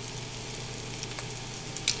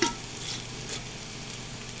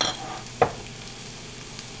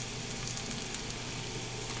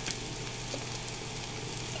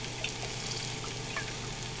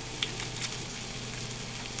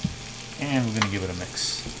 And we're gonna give it a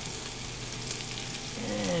mix.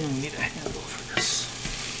 And we need a handle for this.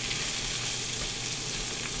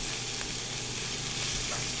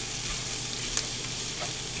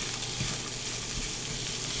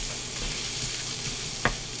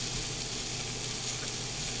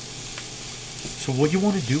 So what you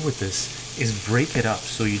want to do with this is break it up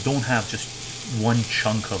so you don't have just one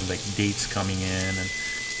chunk of like dates coming in and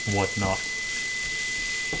whatnot.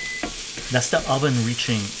 That's the oven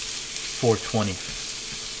reaching 420.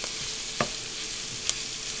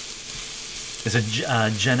 Is a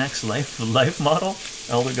Gen X life model,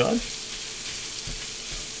 Elder God?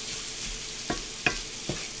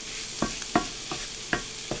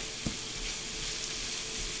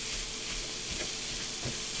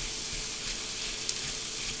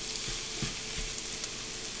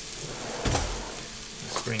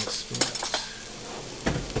 Let's bring a spoon out.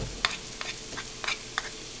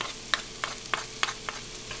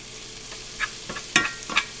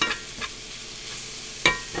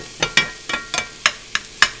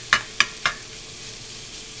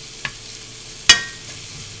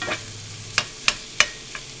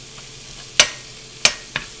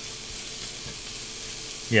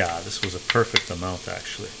 Yeah, this was a perfect amount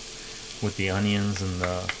actually, with the onions and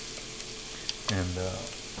the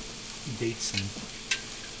dates and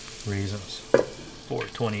raisins.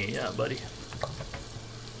 420, yeah, buddy.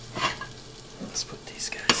 Let's put these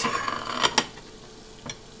guys here.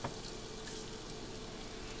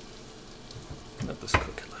 Let this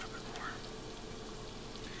cook a little bit more.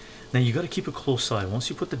 Now you got to keep a close eye. Once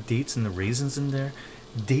you put the dates and the raisins in there,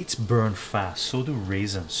 dates burn fast. So do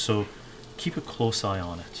raisins. So keep a close eye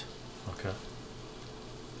on it. Okay.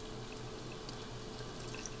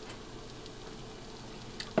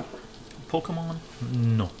 Pokemon?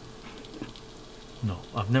 No. No,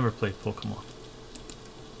 I've never played Pokemon.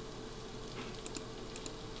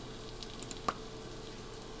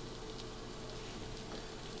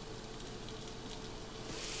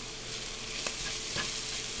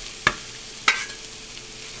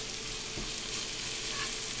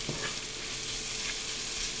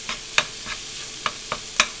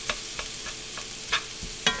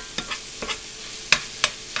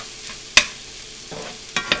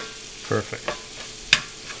 Perfect.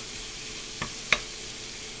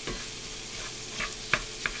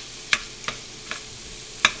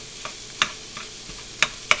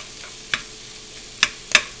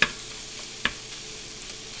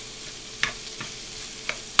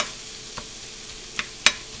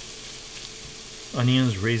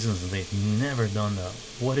 Onions, raisins, and they've never done that.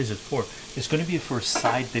 What is it for? It's going to be for a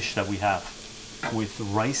side dish that we have with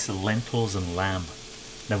rice, lentils, and lamb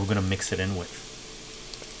that we're going to mix it in with.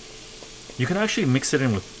 You can actually mix it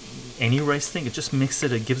in with any rice thing. It just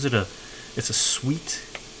mixes it. It gives it it's a sweet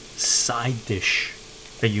side dish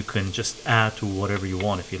that you can just add to whatever you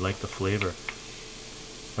want if you like the flavor.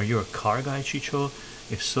 Are you a car guy, Chycho?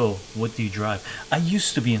 If so, what do you drive? I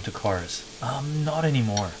used to be into cars. Not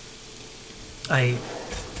anymore. I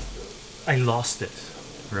lost it,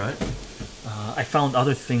 right? I found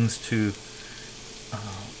other things to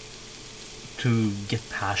get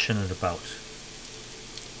passionate about.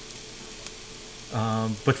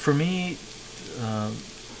 But for me,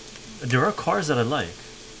 there are cars that I like,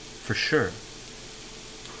 for sure.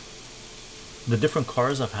 The different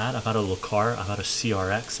cars I've had a Lucar, I've had a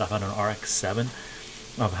CRX, I've had an RX-7,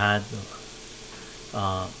 I've had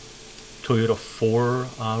Toyota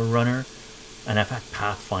 4Runner, and I've had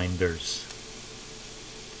Pathfinders.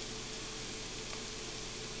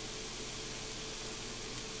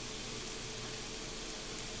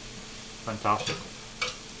 Fantastic.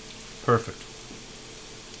 Perfect.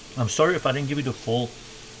 I'm sorry if I didn't give you the full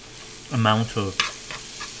amount of,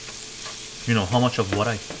 you know, how much of what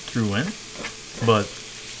I threw in, but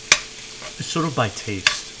it's sort of by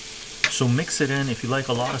taste. So mix it in. If you like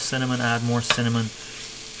a lot of cinnamon, add more cinnamon.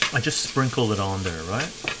 I just sprinkle it on there,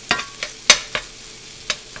 right?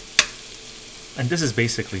 And this is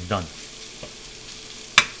basically done.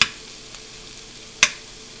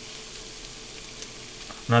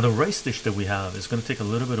 Now the rice dish that we have is going to take a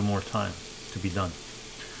little bit of more time to be done.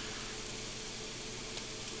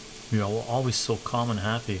 You're always so calm and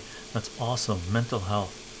happy. That's awesome. Mental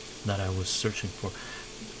health that I was searching for.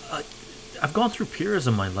 I've gone through periods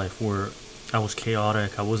in my life where I was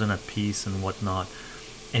chaotic, I wasn't at peace and whatnot.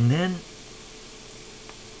 And then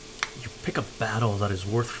you Pick a battle that is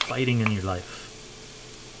worth fighting in your life,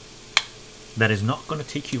 that is not going to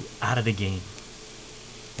take you out of the game,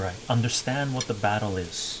 right? Understand what the battle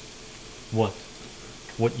is, what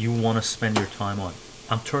you want to spend your time on.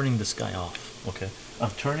 I'm turning this guy off, okay?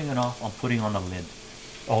 I'm turning it off. I'm putting on the lid.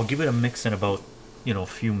 I'll give it a mix in about, you know, a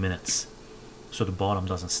few minutes, so the bottom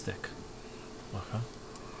doesn't stick. Okay.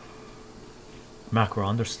 Macro,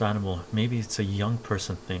 understandable. Maybe it's a young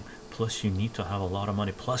person thing. Plus, you need to have a lot of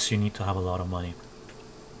money.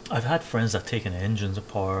 I've had friends that taken engines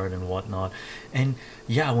apart and whatnot, and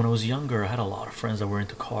yeah, when I was younger, I had a lot of friends that were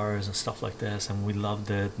into cars and stuff like this, and we loved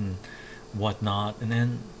it and whatnot. And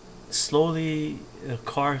then slowly, a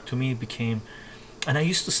car to me became, and I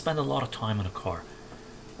used to spend a lot of time in a car.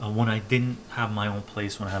 When I didn't have my own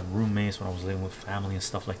place, when I had roommates, when I was living with family and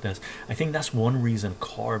stuff like this. I think that's one reason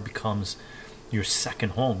car becomes your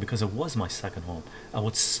second home, because it was my second home. I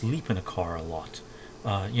would sleep in a car a lot.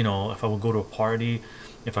 You know, if I would go to a party,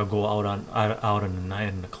 if I go out in the night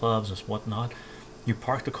in the clubs and whatnot, you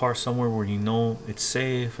park the car somewhere where you know it's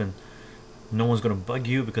safe and no one's gonna bug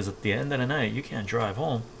you, because at the end of the night you can't drive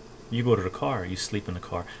home. You go to the car, you sleep in the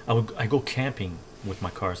car. I go camping with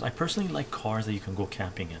my cars. I personally like cars that you can go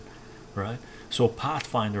camping in, right? So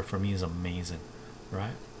Pathfinder for me is amazing,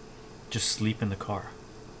 right? Just sleep in the car.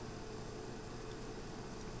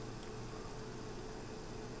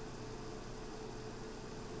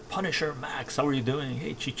 Punisher Max, how are you doing?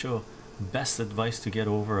 Hey chycho, best advice to get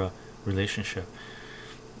over a relationship.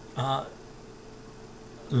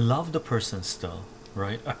 Love the person still,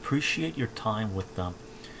 right? Appreciate your time with them.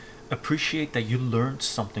 Appreciate that you learned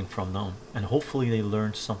something from them, and hopefully they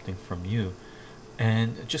learned something from you,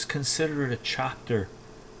 and just consider it a chapter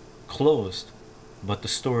closed, but the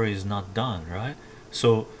story is not done, right?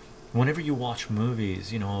 So whenever you watch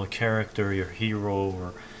movies, you know, a character, your hero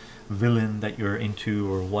or villain that you're into,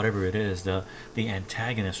 or whatever it is, the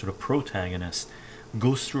antagonist or the protagonist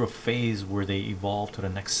goes through a phase where they evolve to the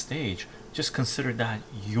next stage. Just consider that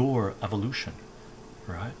your evolution,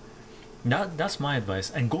 right? That's my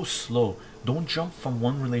advice. And go slow. Don't jump from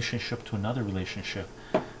one relationship to another relationship.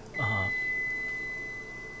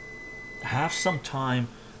 Have some time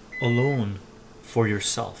alone for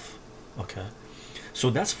yourself. Okay, so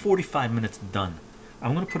that's 45 minutes done.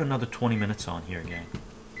 I'm gonna put another 20 minutes on here, gang,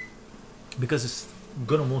 because it's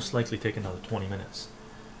gonna most likely take another 20 minutes.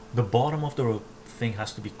 The bottom of the thing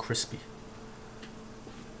has to be crispy.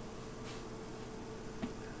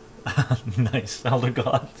 Nice, Elder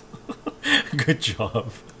God. Good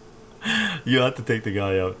job. You had to take the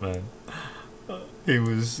guy out, man. He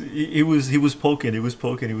was poking,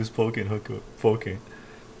 poking.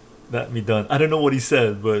 That me done. I don't know what he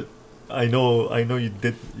said, but I know you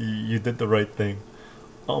did the right thing.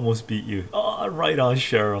 Almost beat you. Oh, right on,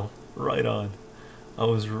 Cheryl. Right on. I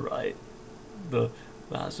was right. The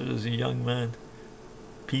bastard is a young man.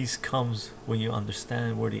 Peace comes when you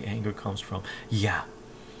understand where the anger comes from. Yeah.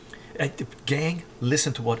 Gang,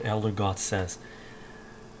 listen to what Elder God says.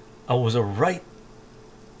 I was a right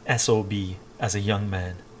SOB as a young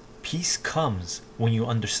man. Peace comes when you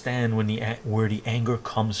understand where the anger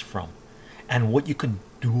comes from and what you can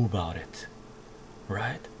do about it,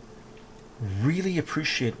 right? Really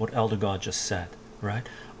appreciate what Elder God just said, right?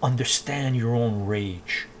 Understand your own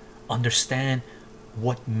rage. Understand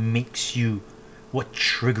what makes you, what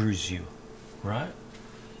triggers you, right?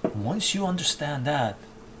 Once you understand that,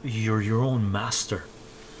 you're your own master.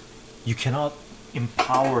 You cannot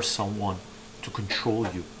empower someone to control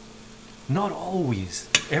you. Not always.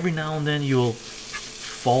 Every now and then you'll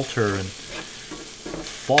falter and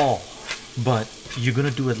fall, but you're gonna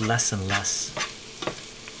do it less and less.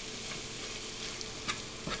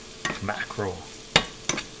 Macro.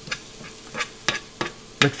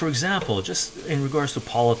 Like, for example, just in regards to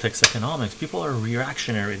politics, economics, people are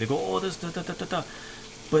reactionary. They go, oh, this, da, da, da, da, da.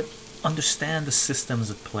 But understand the systems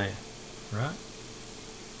at play, right?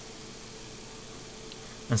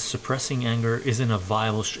 And suppressing anger isn't a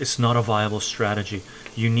viable, it's not a viable strategy.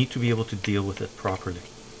 You need to be able to deal with it properly.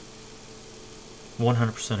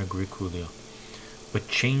 100% agree, Coolio. But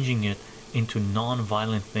changing it into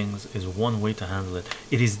non-violent things is one way to handle it.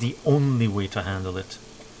 It is the only way to handle it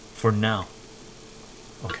for now.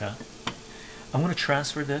 Okay, I'm going to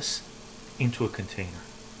transfer this into a container.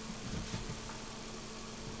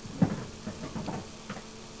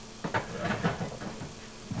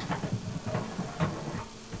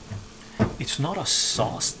 It's not a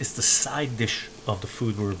sauce, it's the side dish of the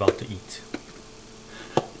food we're about to eat.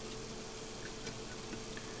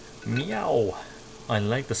 Meow. I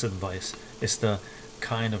like this advice. It's the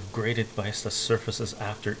kind of great advice that surfaces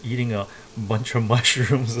after eating a bunch of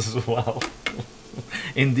mushrooms as well.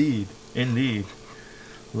 Indeed, Indeed,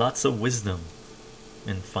 lots of wisdom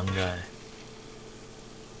in fungi.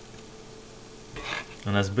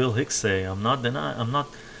 And as Bill Hicks say, I'm not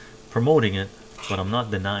promoting it, but I'm not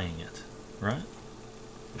denying it, right?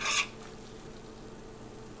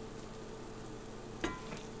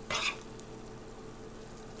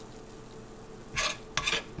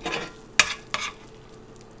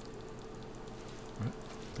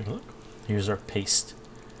 Take a look. Here's our paste.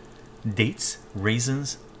 Dates,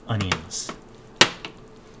 raisins, onions.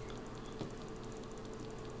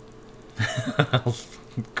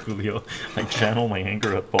 Coolio, I channel my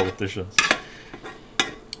anger at politicians.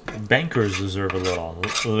 Bankers deserve a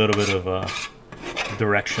little bit of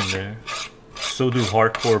direction there. So do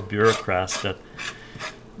hardcore bureaucrats that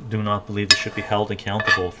do not believe they should be held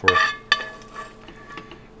accountable for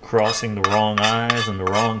crossing the wrong I's and the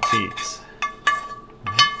wrong T's.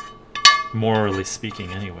 Morally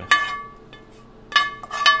speaking, anyway.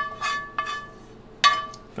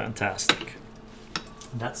 Fantastic.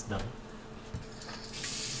 That's done.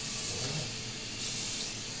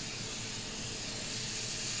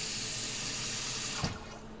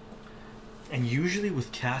 And usually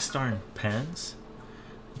with cast iron pans,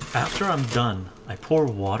 after I'm done, I pour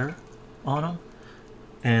water on them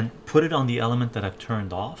and put it on the element that I've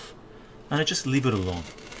turned off, and I just leave it alone.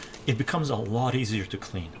 It becomes a lot easier to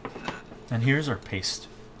clean. And here's our paste.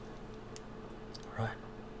 All right,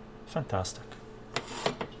 fantastic.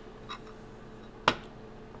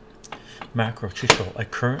 Macro chycho. I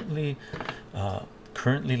currently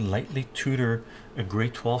lightly tutor a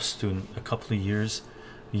grade 12 student a couple of years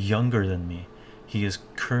younger than me. He is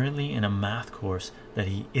currently in a math course that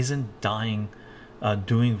he isn't doing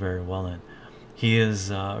very well in. He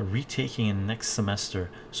is retaking in next semester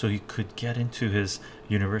so he could get into his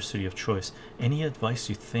university of choice. Any advice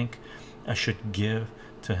you think I should give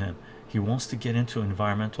to him? He wants to get into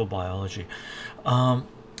environmental biology.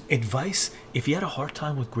 Advice: if he had a hard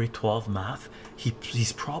time with grade 12 math,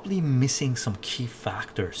 he's probably missing some key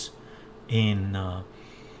factors in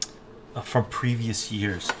from previous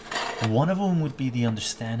years. One of them would be the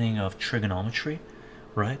understanding of trigonometry,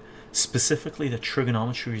 right? Specifically, that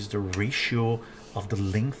trigonometry is the ratio of the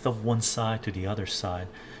length of one side to the other side,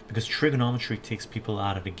 because trigonometry takes people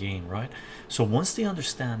out of the game, right? So once they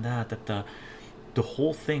understand that the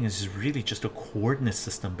whole thing is really just a coordinate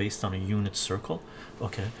system based on a unit circle.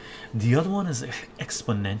 Okay, the other one is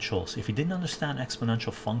exponentials. If he didn't understand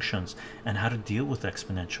exponential functions and how to deal with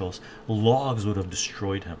exponentials, logs would have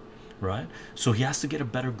destroyed him, right? So he has to get a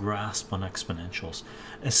better grasp on exponentials.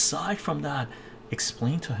 Aside from that,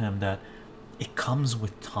 explain to him that it comes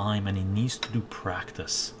with time and he needs to do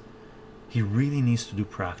practice. He really needs to do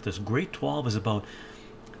practice. Grade 12 is about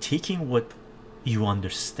taking what you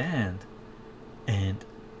understand and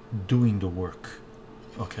doing the work.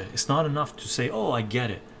 Okay, it's not enough to say, oh, I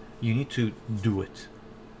get it. You need to do it.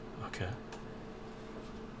 Okay,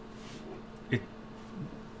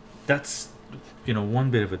 that's, you know,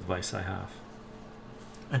 one bit of advice I have.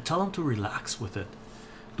 And tell him to relax with it.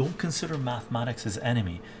 Don't consider mathematics his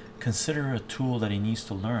enemy. Consider a tool that he needs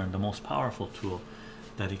to learn, the most powerful tool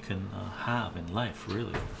that he can have in life,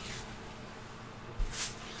 really.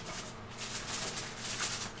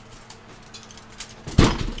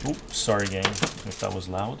 Oops, sorry gang if that was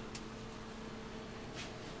loud.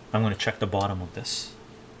 I'm going to check the bottom of this.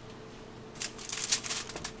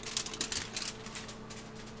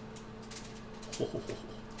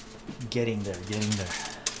 Getting there, getting there.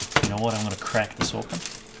 You know what? I'm going to crack this open.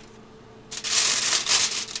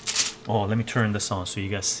 Oh, let me turn this on so you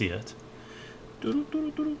guys see it.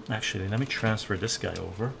 Actually, let me transfer this guy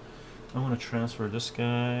over. I'm going to transfer this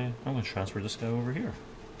guy. I'm going to transfer this guy over here.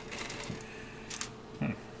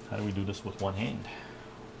 How do we do this with one hand?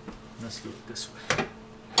 Let's do it this way.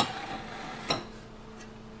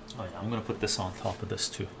 Oh yeah, I'm gonna put this on top of this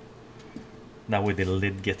too. That way the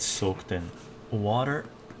lid gets soaked in water,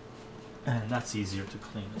 and that's easier to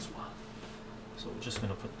clean as well. So we're just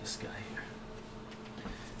gonna put this guy here.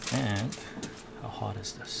 And how hot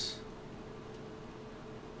is this?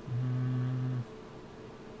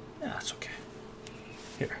 Yeah, that's okay.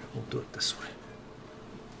 Here, we'll do it this way.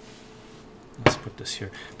 Let's put this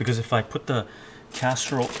here, because if I put the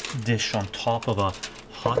casserole dish on top of a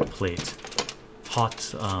hot plate,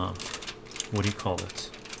 what do you call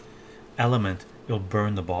it, element, it'll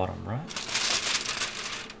burn the bottom, right?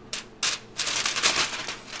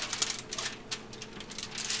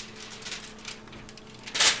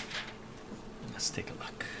 Let's take a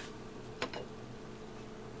look.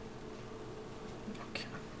 Okay.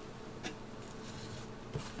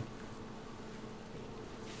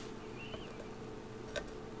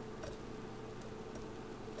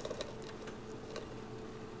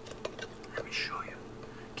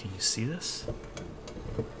 see this?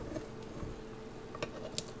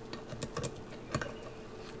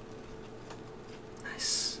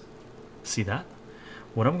 Nice. See that?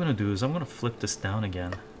 What I'm gonna do is I'm gonna flip this down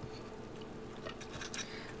again.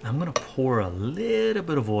 I'm gonna pour a little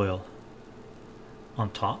bit of oil on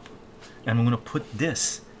top, and I'm gonna put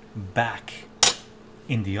this back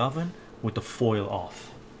in the oven with the foil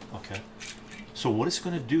off. Okay, so what it's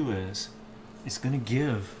gonna do is it's gonna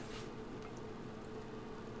give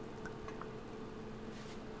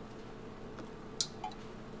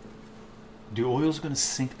the oil is gonna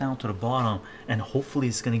sink down to the bottom, and hopefully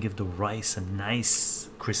it's gonna give the rice a nice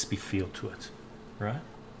crispy feel to it, right?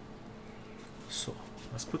 So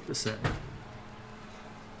let's put this in.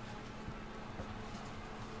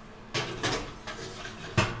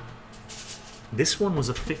 This one was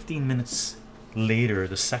a 15 minutes later,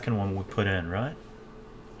 the second one we put in, right?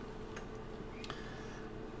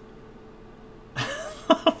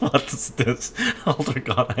 What is this? Oh my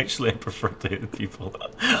god, actually I prefer to hit people.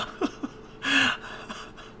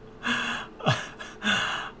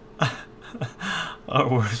 Our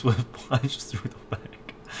words will punch through the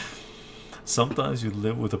back. Sometimes you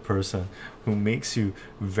live with a person who makes you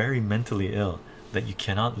very mentally ill that you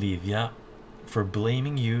cannot leave. Yeah, for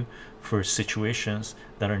blaming you for situations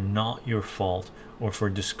that are not your fault, or for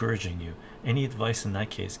discouraging you. Any advice in that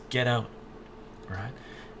case? Get out, right?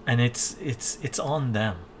 And it's on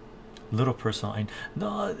them. Little person.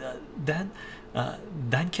 No, Dan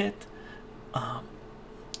Kit,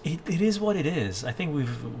 it is what it is. I think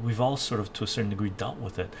we've all sort of to a certain degree dealt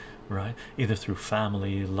with it, right? Either through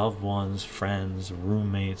family, loved ones, friends,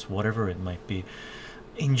 roommates, whatever it might be.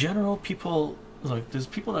 In general, people, like, there's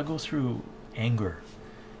people that go through anger,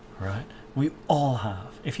 right? We all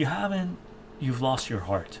have. If you haven't, you've lost your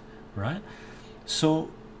heart, right? So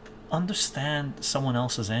understand someone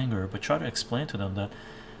else's anger, but try to explain to them that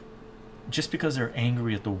just because they're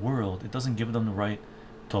angry at the world, it doesn't give them the right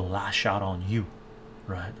to lash out on you,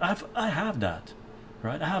 right? I have that,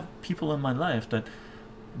 right? I have people in my life that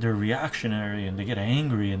they're reactionary and they get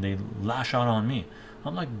angry and they lash out on me.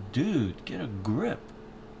 I'm like, dude, get a grip,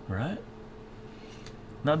 right?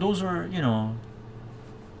 Now those are, you know,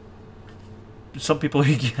 some people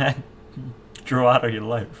you can't throw out of your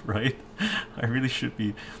life, right? I really should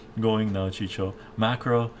be going now, Chycho.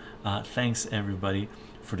 Macro, thanks everybody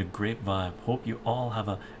for the great vibe. Hope you all have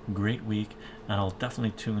a great week, and I'll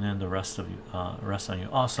definitely tune in the rest of you, rest on you.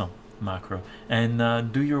 Awesome, Macro,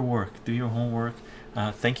 and do your work, do your homework.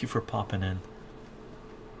 Thank you for popping in.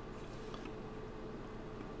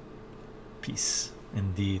 Peace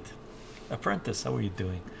indeed. Apprentice, how are you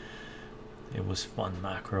doing? It was fun,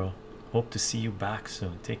 Macro. Hope to see you back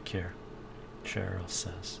soon. Take care. Cheryl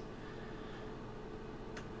says.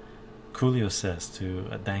 Coolio says to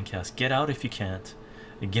Dancast, get out if you can't.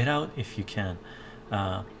 Get out if you can.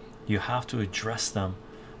 You have to address them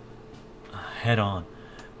head on.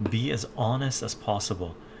 Be as honest as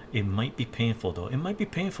possible. It might be painful though. It might be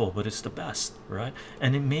painful, but it's the best, right?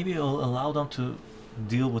 And it maybe will allow them to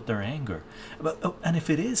deal with their anger. But and if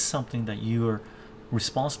it is something that you're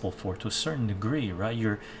responsible for to a certain degree, right?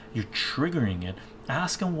 You're triggering it.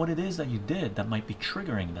 Ask them what it is that you did that might be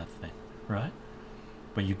triggering that thing, right?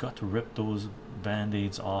 But you got to rip those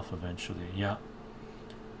band-aids off eventually. Yeah.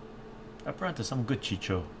 Apprentice, I'm good,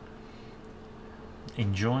 Chycho.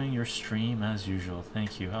 Enjoying your stream as usual.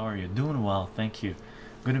 Thank you. How are you? Doing well, thank you.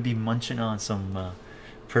 Gonna be munching on some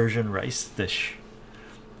Persian rice dish.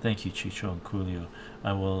 Thank you, Chycho and Coolio.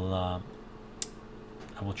 I will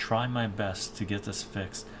try my best to get this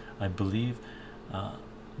fixed. I believe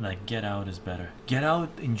like get out is better. Get out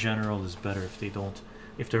in general is better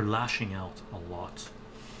if they're lashing out a lot,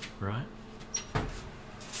 right?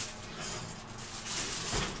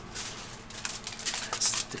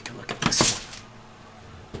 Let's take a look at this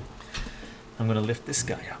one. I'm gonna lift this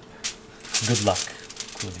guy up. Good luck,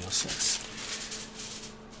 Coolio says.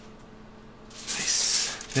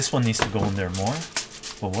 This one needs to go in there more,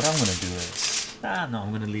 but what I'm gonna do is no,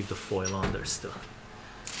 I'm gonna leave the foil on there still,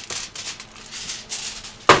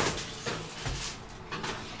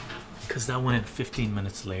 because that went in 15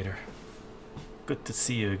 minutes later. Good to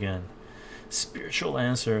see you again. Spiritual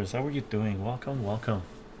Answers, how are you doing? Welcome, welcome,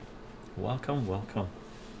 welcome, welcome.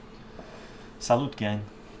 Salute, gang.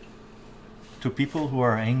 To people who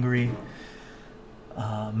are angry,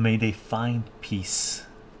 may they find peace.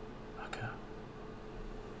 Okay.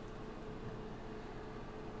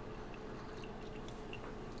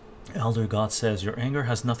 Elder God says, your anger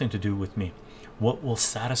has nothing to do with me. What will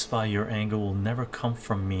satisfy your anger will never come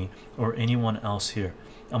from me or anyone else here.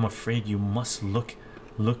 I'm afraid you must look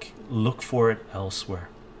for it elsewhere.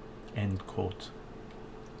 End quote.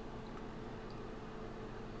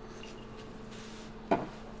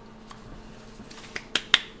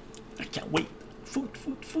 food,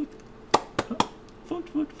 food, food, food,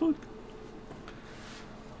 food, food.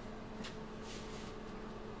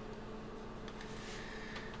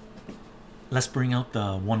 Let's bring out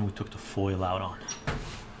the one we took the foil out on.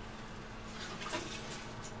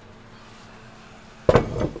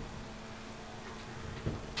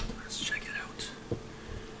 Let's check it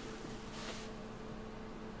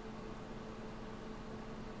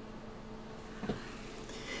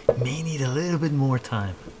out. May need a little bit more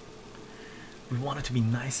time. We want it to be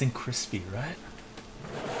nice and crispy, right?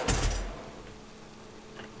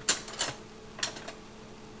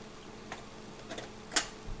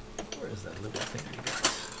 Where is that little thing we got?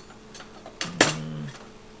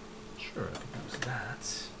 Sure, I can use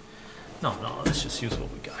that. No, let's just use what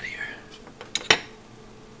we got here.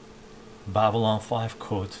 Babylon 5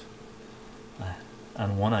 code.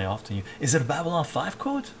 And one I often use. Is it a Babylon 5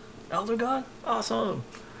 code? Elder God? Awesome.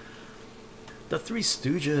 The Three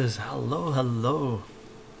Stooges. Hello, hello.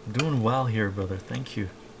 Doing well here, brother. Thank you.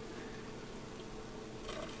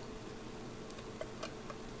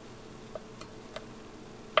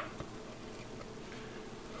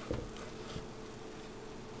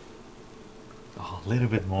 Oh, a little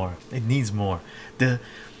bit more. It needs more. The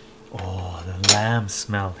lamb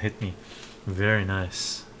smell hit me. Very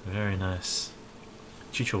nice. Very nice.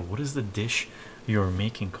 Chycho, what is the dish you're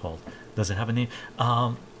making called? Does it have a name?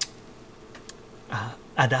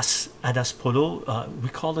 Adas polo, we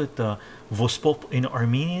call it vospov. In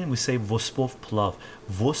Armenian we say vospov plav.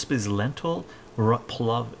 Vosp is lentil,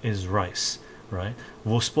 plav is rice, right?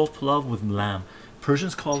 Vospov plav with lamb.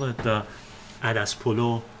 Persians call it adas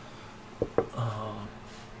polo.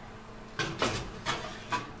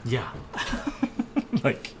 Yeah.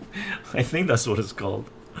 Like, I think that's what it's called.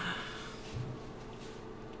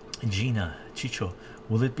 Gina, Chycho,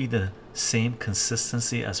 will it be the same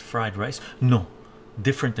consistency as fried rice? No,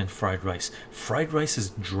 different than fried rice. Fried rice is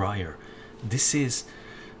drier. This is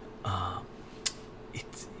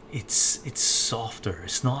it's softer.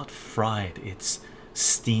 It's not fried, it's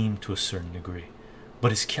steamed to a certain degree,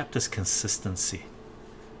 but it's kept as consistency,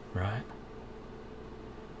 right?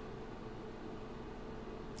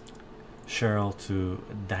 Cheryl to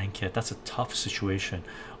Danket, that's a tough situation.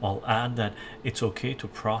 I'll add that it's okay to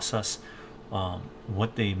process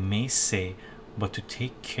what they may say, but to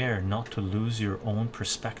take care not to lose your own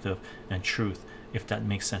perspective and truth, if that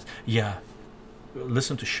makes sense. Yeah,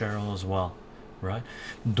 listen to Cheryl as well, right?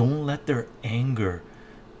 Don't let their anger,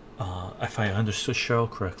 if I understood Cheryl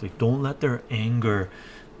correctly, don't let their anger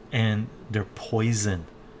and their poison,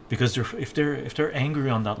 because if they're angry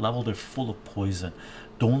on that level, they're full of poison.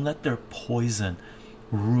 Don't let their poison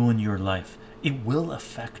ruin your life. It will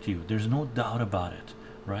affect you, there's no doubt about it,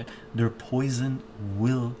 right? Their poison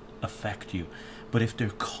will affect you, but if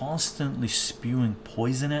they're constantly spewing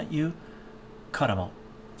poison at you, cut them out.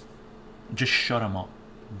 Just shut them out.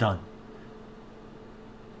 Done.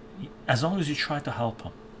 As long as you try to help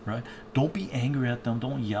them, right? Don't be angry at them,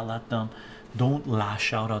 don't yell at them, don't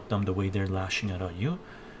lash out at them the way they're lashing out at you.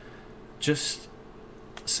 Just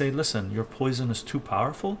say, listen, your poison is too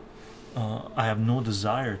powerful. I have no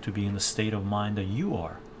desire to be in the state of mind that you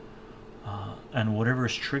are, and whatever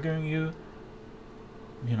is triggering you,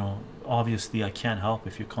 you know, obviously I can't help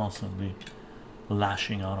if you're constantly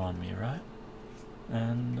lashing out on me, right?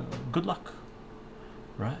 And good luck,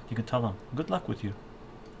 right? You can tell them good luck with you.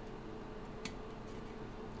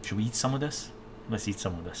 Should we eat some of this? Let's eat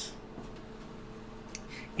some of this.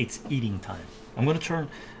 It's eating time. I'm going to turn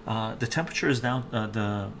the temperature is down,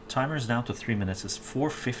 the timer is down to 3 minutes. It's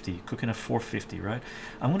 450, cooking at 450, right?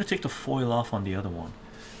 I'm going to take the foil off on the other one.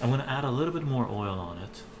 I'm going to add a little bit more oil on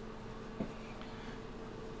it.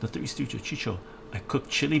 The Three Stooges, Chycho, I cooked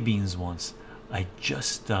chili beans once. I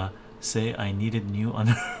just say I needed new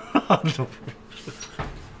under.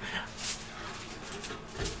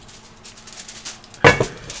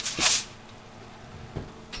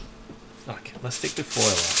 Okay, let's take the foil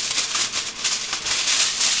off.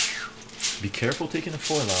 Be careful taking the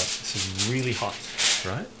foil out. This is really hot,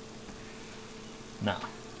 right? Now,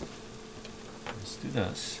 let's do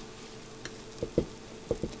this.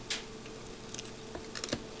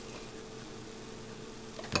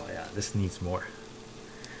 Oh yeah, this needs more.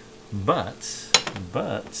 But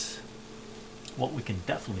what we can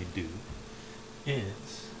definitely do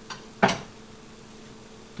is,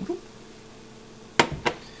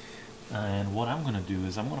 and what I'm going to do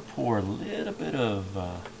is I'm going to pour a little bit of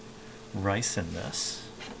rice in this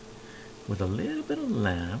with a little bit of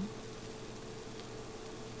lamb,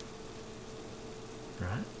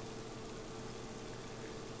 right?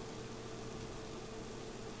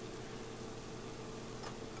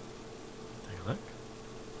 Take a look.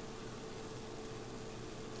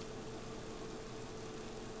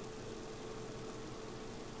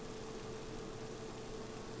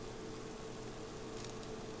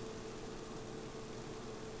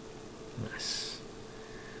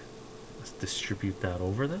 distribute that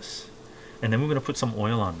over this, and then we're going to put some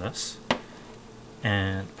oil on this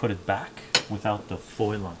and put it back without the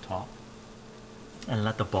foil on top and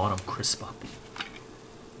let the bottom crisp up.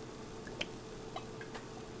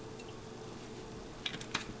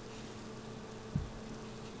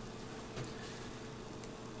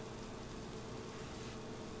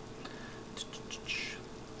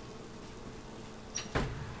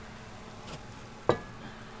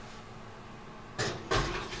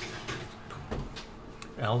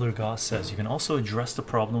 Elder Goss says you can also address the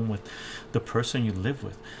problem with the person you live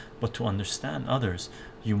with, but to understand others,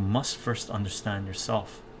 you must first understand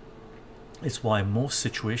yourself. It's why most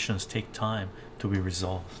situations take time to be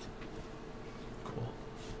resolved. Cool.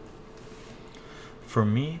 For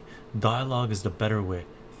me, dialogue is the better way.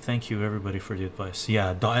 Thank you, everybody, for the advice.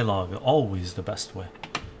 Yeah, dialogue, always the best way.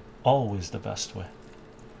 Always the best way.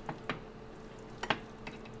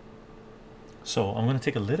 So I'm going to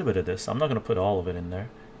take a little bit of this. I'm not going to put all of it in there,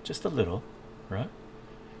 just a little, right?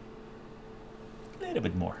 A little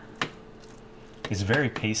bit more. It's very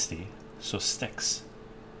pasty, so sticks,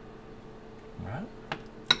 right?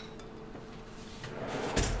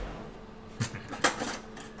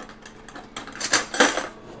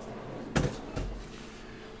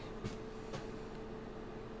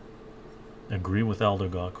 Agree with Elder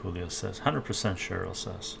God, Coolio says. 100% Cheryl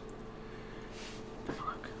says.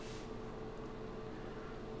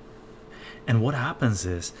 And what happens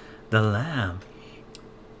is the lamb,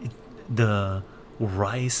 the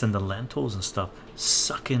rice and the lentils and stuff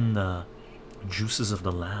suck in the juices of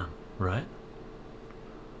the lamb, right?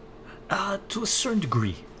 To a certain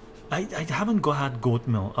degree. I haven't had goat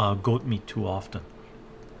meat too often.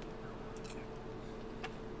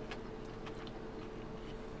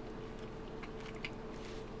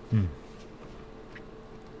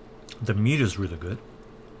 The meat is really good.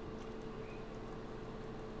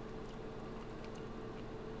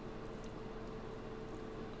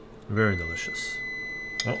 Very delicious.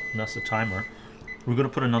 Oh, that's the timer. We're gonna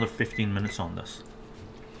put another 15 minutes on this.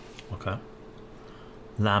 Okay.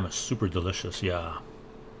 Lamb is super delicious, yeah.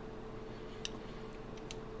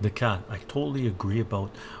 The cat, I totally agree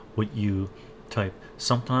about what you type.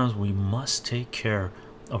 Sometimes we must take care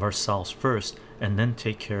of ourselves first and then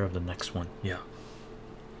take care of the next one. Yeah.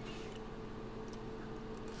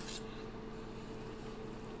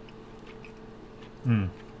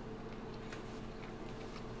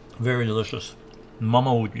 Very delicious.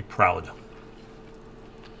 Mama would be proud.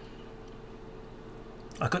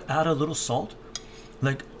 I could add a little salt.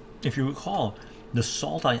 Like, if you recall, the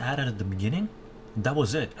salt I added at the beginning, that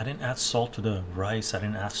was it. I didn't add salt to the rice. I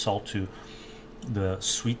didn't add salt to the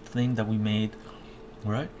sweet thing that we made,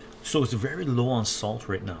 right? So it's very low on salt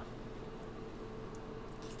right now.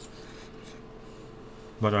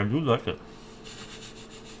 But I do like it.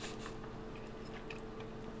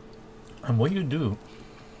 And what you do,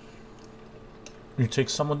 you take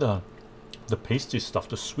some of the pasty stuff,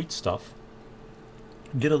 the sweet stuff,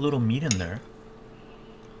 get a little meat in there,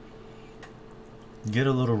 get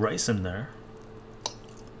a little rice in there,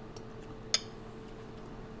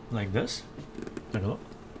 like this. Take a look.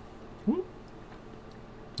 Whoop.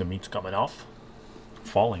 The meat's coming off,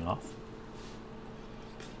 falling off.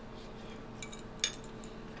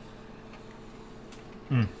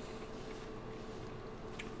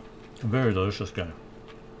 Very delicious, guy.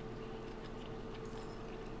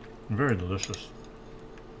 Very delicious.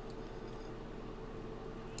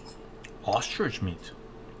 Ostrich meat,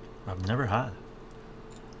 I've never had.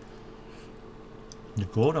 The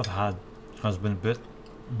goat I've had has been a bit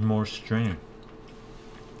more stringy,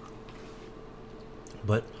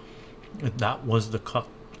 but that was the cut.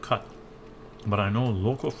 But I know a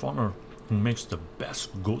local farmer who makes the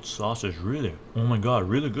best goat sausage. Really, oh my god,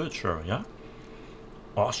 really good. Sure, yeah.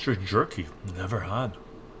 Ostrich jerky, never had.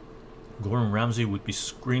 Gordon Ramsay would be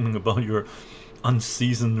screaming about your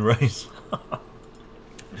unseasoned rice.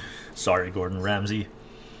 Sorry, Gordon Ramsay.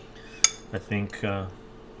 I think I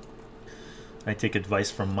take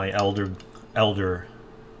advice from my elders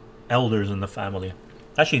in the family.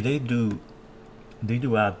 Actually, they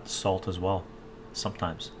do add salt as well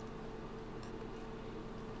sometimes.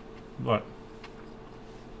 But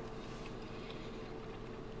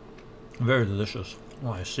very delicious.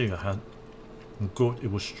 Oh, I see. I had goat. It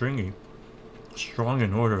was stringy, strong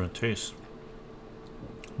in odor and taste.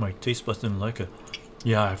 My taste buds didn't like it.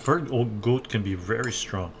 Yeah, I've heard old goat can be very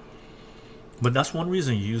strong, but that's one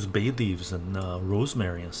reason you use bay leaves and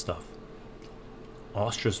rosemary and stuff.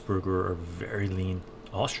 Ostrich burger are very lean.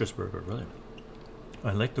 Ostrich burger, really.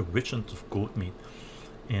 I like the richness of goat meat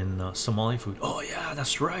in Somali food. Oh yeah,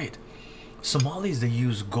 that's right. Somalis, they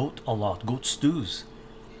use goat a lot. Goat stews.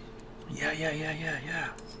 Yeah.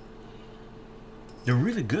 They're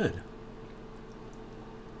really good.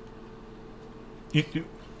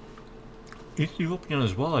 Ethiopian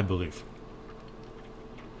as well, I believe.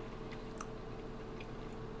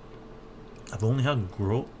 I've only had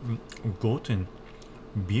goat and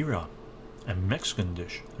bira, a Mexican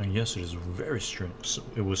dish, and yes, it is very string.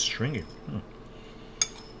 It was stringy.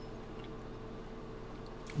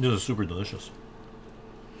 This is super delicious.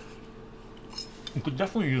 You could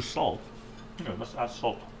definitely use salt. Yeah, let's add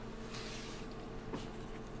salt.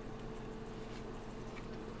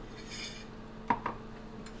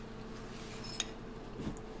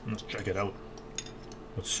 Let's check it out.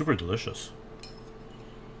 It's super delicious.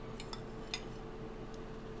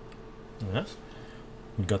 Yes,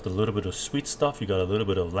 you got a little bit of sweet stuff, you got a little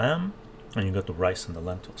bit of lamb, and you got the rice and the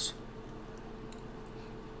lentils.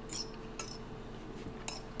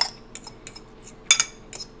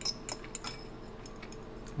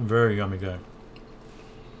 Very yummy, guy.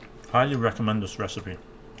 Highly recommend this recipe.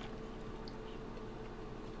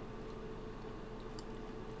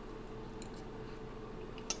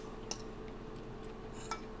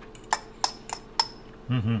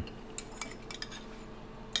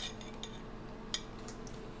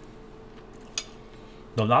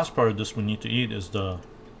 The last part of this we need to eat is the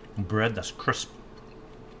bread that's crisp,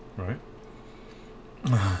 right?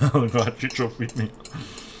 Oh God, chycho, feed me.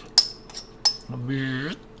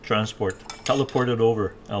 Transport, teleported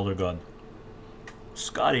over, Elder God.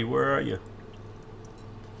 Scotty, where are you?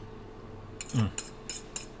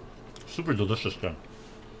 Super delicious, guy.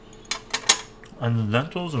 And the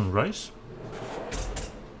lentils and rice,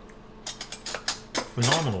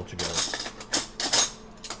 phenomenal together.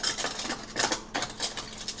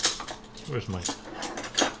 Where's my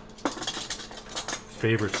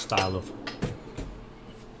favorite style of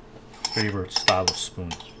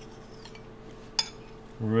spoon?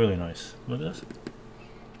 Really nice. Look at this.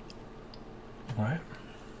 All right.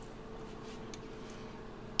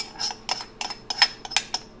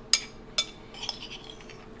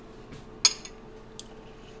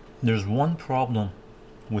 There's one problem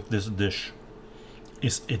with this dish.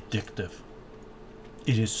 It's addictive.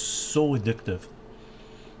 It is so addictive.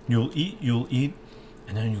 You'll eat,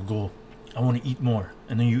 and then you go, I want to eat more,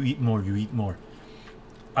 and then you eat more.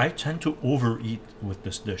 I tend to overeat with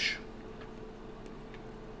this dish.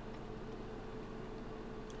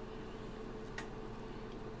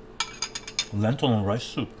 Lentil and rice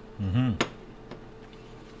soup. I'm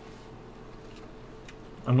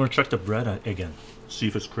gonna check the bread again, see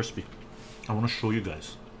if it's crispy. I want to show you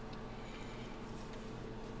guys.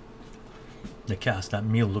 The cast, that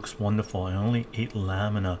meal looks wonderful. I only ate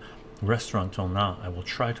lamb in a restaurant till now. I will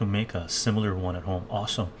try to make a similar one at home.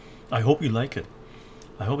 Awesome. I hope you like it.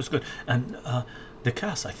 I hope it's good. And the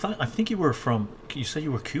cast, I think you were from, you said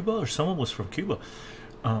you were Cuba, or someone was from Cuba.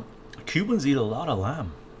 Cubans eat a lot of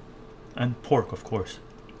lamb and pork, of course.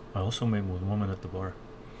 I also made with a woman at the bar.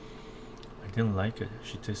 I didn't like it.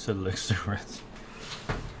 She tasted like cigarettes.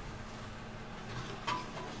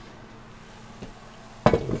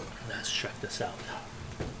 Let's check this out.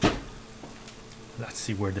 Let's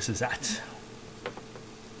see where this is at.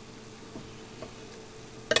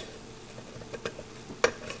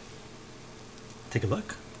 Take a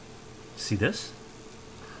look. See this?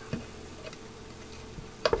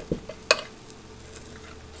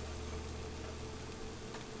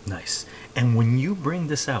 Nice. And when you bring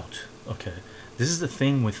this out, okay, this is the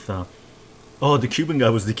thing with oh, the Cuban guy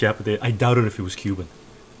was decapitated. I doubted if he was Cuban.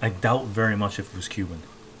 I doubt very much if it was Cuban.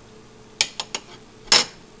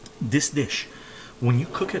 This dish, when you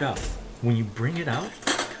cook it up, when you bring it out,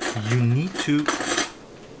 you need to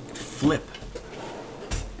flip.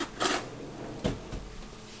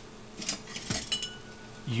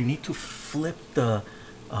 You need to flip the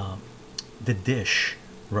dish,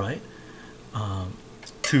 right?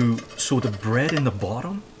 So the bread in the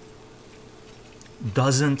bottom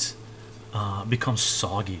doesn't become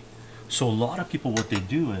soggy. So a lot of people, what they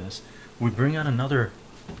do is we bring out another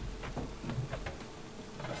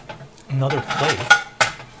plate.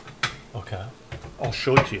 Okay, I'll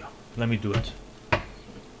show it to you. Let me do it,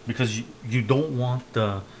 because you don't want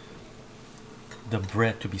the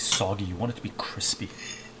bread to be soggy. You want it to be crispy.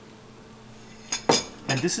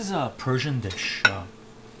 And this is a Persian dish.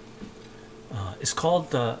 It's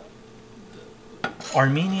called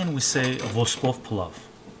Armenian. We say vospov pulav.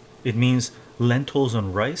 It means lentils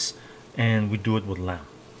and rice, and we do it with lamb.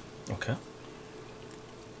 Okay.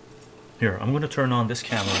 Here, I'm going to turn on this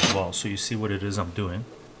camera as well, so you see what it is I'm doing.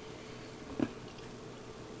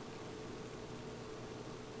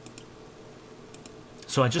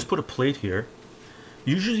 So I just put a plate here.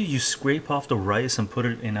 Usually you scrape off the rice and put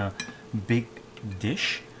it in a big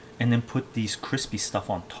dish and then put these crispy stuff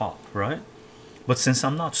on top, right? But since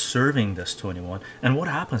I'm not serving this to anyone, and what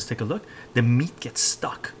happens, take a look, the meat gets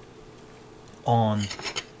stuck on,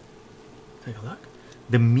 take a look,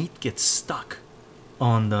 the meat gets stuck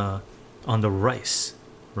on the rice,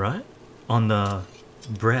 right? On the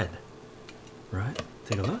bread, right?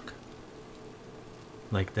 Take a look,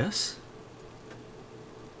 like this.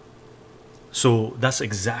 So that's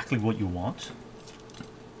exactly what you want.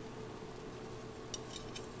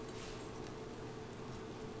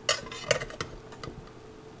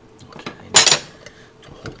 Okay, I need to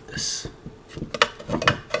hold this.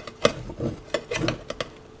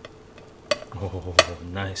 Oh,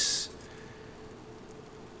 nice.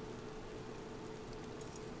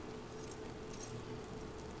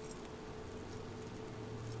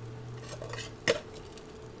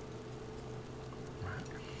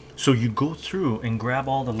 So you go through and grab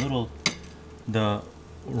all the little, the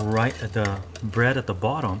bread at the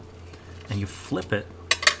bottom, and you flip it,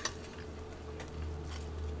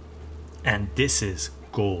 and this is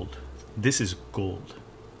gold. This is gold,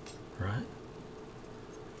 right?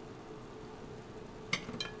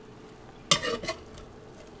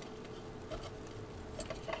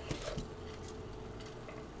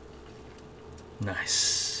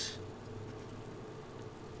 Nice.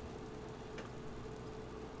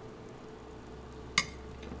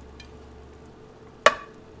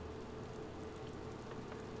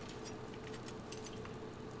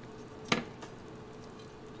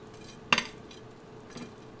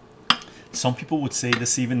 Some people would say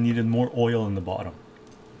this even needed more oil in the bottom.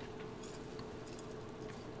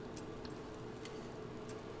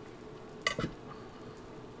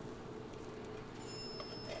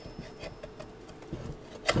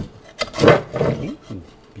 Ooh,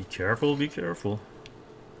 be careful, be careful.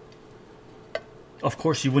 Of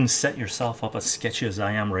course, you wouldn't set yourself up as sketchy as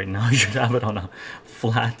I am right now. You should have it on a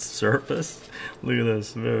flat surface. Look at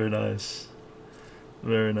this, very nice.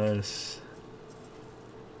 Very nice.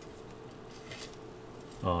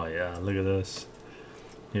 Oh yeah, look at this.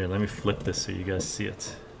 Here, let me flip this so you guys see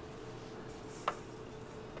it.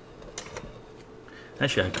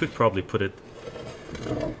 Actually, I could probably put it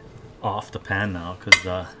off the pan now because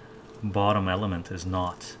the bottom element is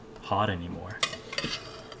not hot anymore.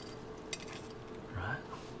 Right?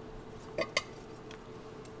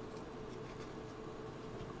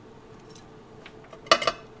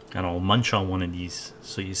 And I'll munch on one of these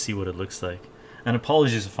so you see what it looks like. And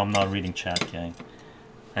apologies if I'm not reading chat, gang.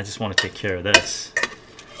 I just want to take care of this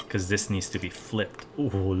because this needs to be flipped. Oh,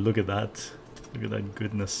 look at that. Look at that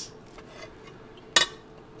goodness.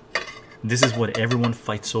 This is what everyone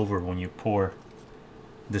fights over when you pour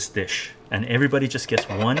this dish. And everybody just gets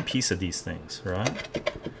one piece of these things, right?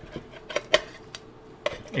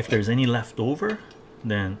 If there's any left over,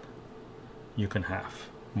 then you can have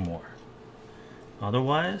more.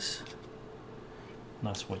 Otherwise,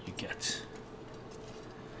 that's what you get.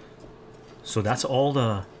 So that's all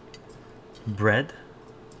the bread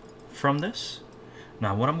from this.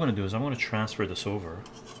 Now what I'm going to do is I'm going to transfer this over.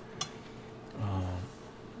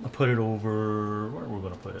 I'll put it over, where are we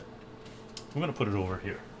going to put it? We're going to put it over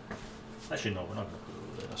here. Actually no, we're not going to put it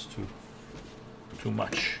over there. That's too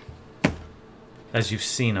much. As you've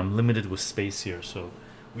seen, I'm limited with space here, so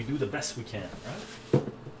we do the best we can, right?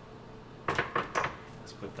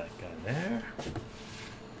 Let's put that guy there.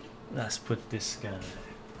 Let's put this guy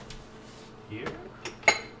here.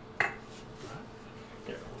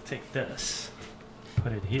 Here, we'll take this,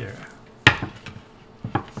 put it here.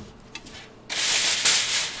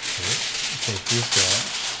 Take these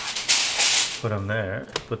guys, put them there,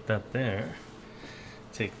 put that there.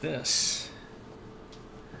 Take this,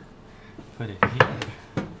 put it here.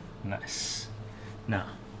 Nice. Now,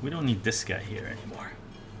 we don't need this guy here anymore.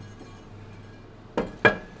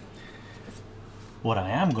 What I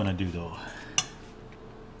am gonna do though,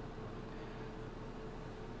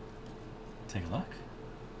 take a look.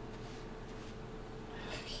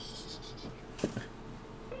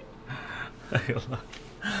 Take a look.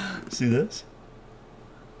 See this?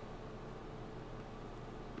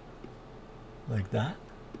 Like that,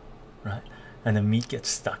 right? And the meat gets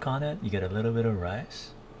stuck on it. You get a little bit of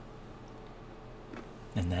rice,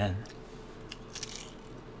 and then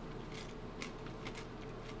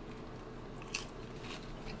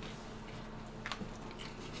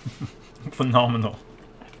phenomenal.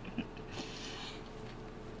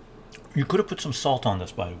 You could have put some salt on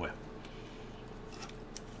this, by the way.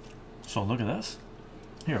 So look at this.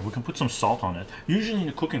 Here, we can put some salt on it. Usually in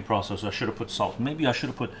the cooking process, I should have put salt. Maybe I should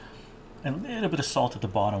have put a little bit of salt at the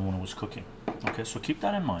bottom when it was cooking. Okay, so keep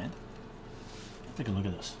that in mind. Take a look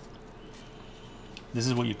at this. This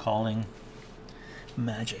is what you're calling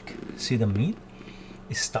magic. See, the meat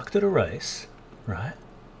is stuck to the rice, right?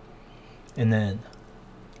 And then,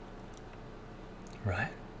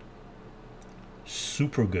 right?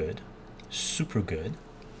 Super good, super good.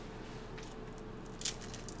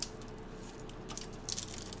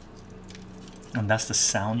 And that's the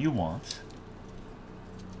sound you want,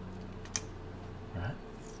 right?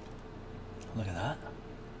 Look at that.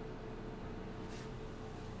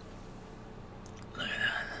 Look at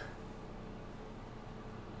that.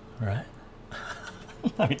 Right?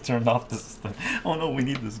 Let me turn off this thing. Oh no, we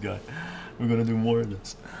need this guy. We're gonna do more of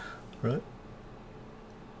this, right?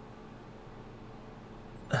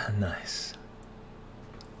 Nice.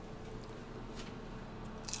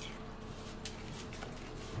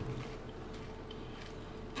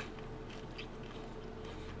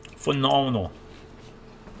 Phenomenal.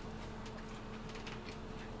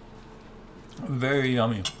 Very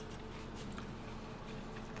yummy.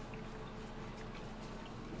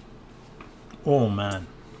 Oh man,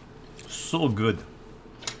 so good,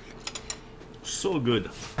 so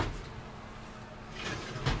good.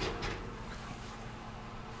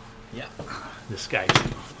 Yeah, this guy.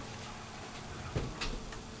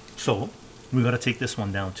 So we gotta take this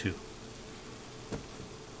one down too.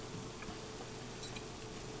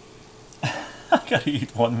 I gotta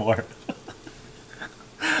eat one more.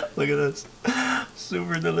 Look at this,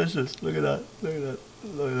 super delicious. Look at that, look at that,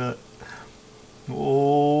 look at that.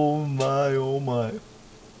 Oh my, oh my.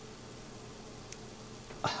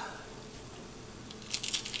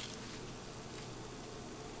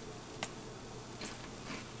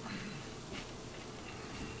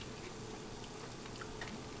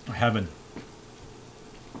 Heaven,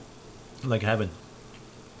 like heaven.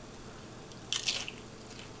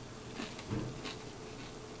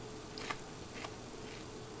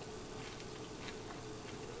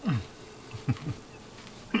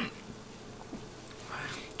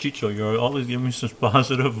 Chycho, you're always giving me such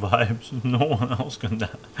positive vibes. No one else can do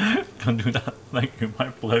that. Thank you, my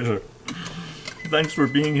pleasure. Thanks for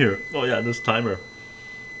being here. Oh yeah, this timer.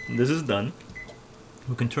 This is done.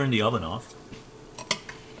 We can turn the oven off.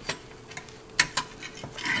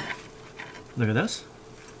 Look at this.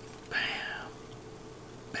 Bam.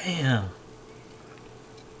 Bam.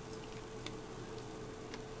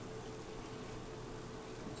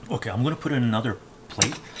 Okay, I'm gonna put in another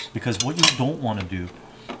plate because what you don't want to do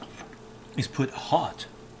is put hot.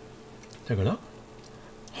 Take a look.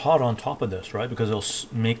 Hot on top of this, right? Because it'll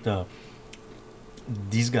make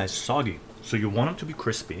these guys soggy. So you want them to be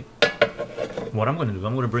crispy. What I'm gonna do,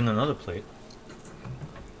 I'm gonna bring another plate.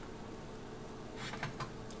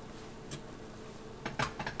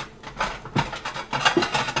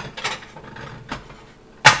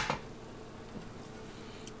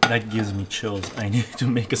 That gives me chills. I need to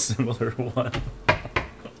make a similar one.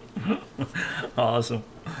 Awesome.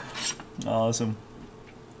 Awesome.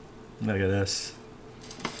 Look at this.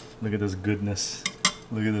 Look at this goodness.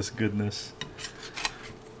 Look at this goodness.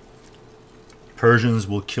 Persians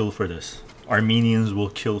will kill for this. Armenians will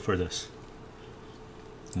kill for this.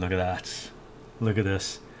 Look at that. Look at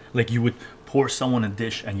this. Like you would pour someone a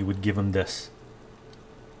dish and you would give them this.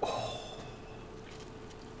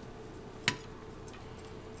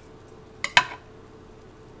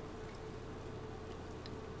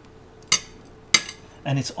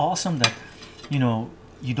 And it's awesome that, you know,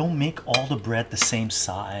 you don't make all the bread the same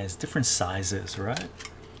size, different sizes, right?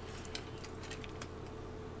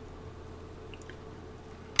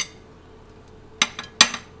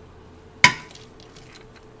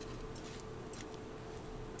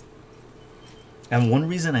 And one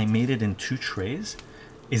reason I made it in 2 trays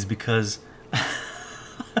is because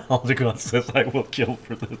Aldegon says I will kill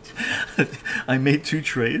for this. I made 2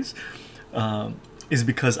 trays is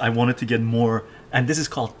because I wanted to get more. And this is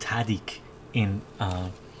called Tadeek in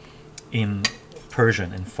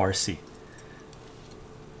Persian and Farsi.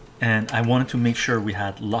 And I wanted to make sure we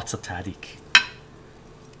had lots of Tadeek.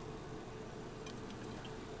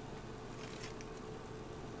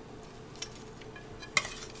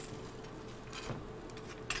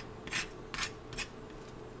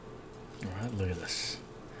 All right, look at this.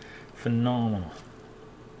 Phenomenal.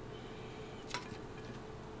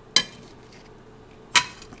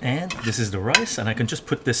 And this is the rice, and I can just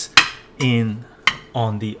put this in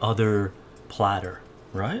on the other platter,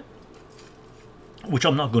 right? Which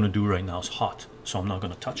I'm not going to do right now. It's hot, so I'm not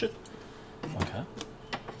going to touch it. Okay.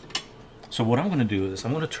 So what I'm going to do is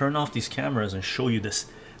I'm going to turn off these cameras and show you this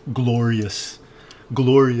glorious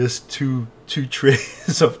two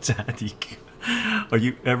trays of Tadeek. Are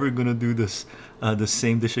you ever going to do this the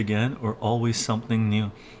same dish again, or always something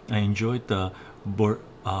new? I enjoyed the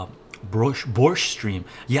Borscht stream.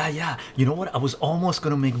 Yeah. You know what? I was almost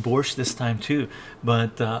gonna make borscht this time too,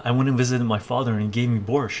 but I went and visited my father and he gave me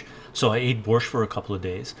borscht. So I ate borscht for a couple of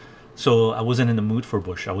days. So I wasn't in the mood for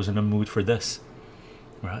borscht. I was in the mood for this,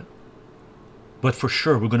 right? But for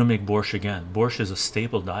sure, we're gonna make borscht again. Borscht is a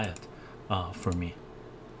staple diet for me,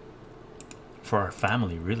 for our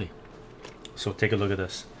family, really. So take a look at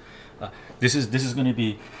this. This is gonna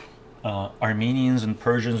be Armenians and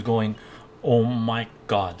Persians going, oh my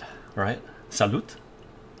god, right? Salut.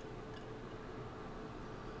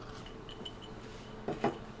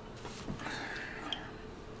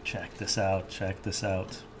 Check this out, check this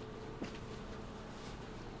out.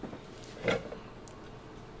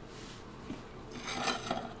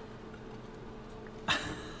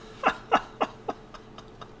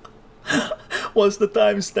 What's the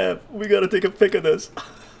timestamp? We gotta take a pic of this.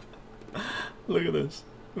 Look at this.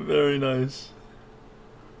 Very nice.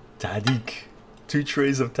 Tadeek. 2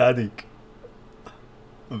 trays of Tadeek.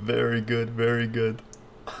 Very good, very good.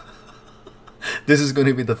 This is going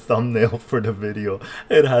to be the thumbnail for the video.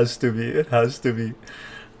 It has to be, it has to be.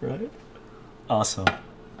 Right? Awesome.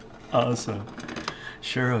 Awesome.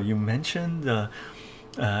 Cheryl, you mentioned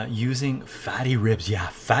using fatty ribs. Yeah,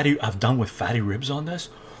 fatty. I've done with fatty ribs on this.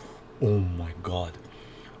 Oh my god.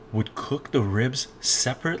 Would cook the ribs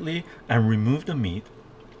separately and remove the meat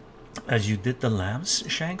as you did the lamb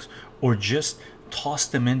shanks, or just toss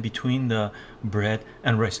them in between the bread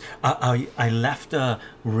and rice. I left the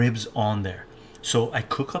ribs on there, so I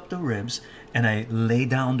cook up the ribs and I lay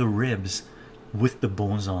down the ribs with the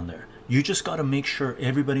bones on there. You just got to make sure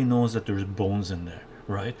everybody knows that there's bones in there,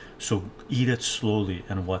 right? So eat it slowly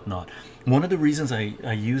and whatnot. One of the reasons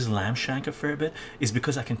I use lamb shank a fair bit is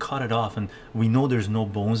because I can cut it off and we know there's no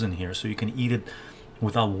bones in here, so you can eat it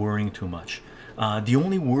without worrying too much. The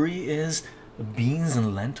only worry is beans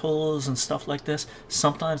and lentils and stuff like this.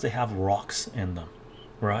 Sometimes they have rocks in them,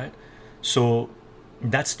 right? So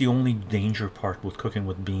that's the only danger part with cooking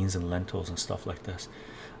with beans and lentils and stuff like this.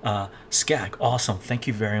 Skag, awesome, thank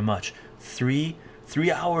you very much. 3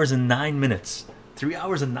 hours and 9 minutes. 3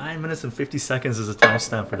 hours and 9 minutes and 50 seconds is a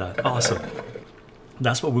timestamp for that. Awesome.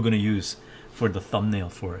 That's what we're going to use for the thumbnail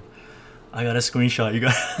for it. I got a screenshot. You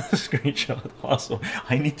got a screenshot. Awesome.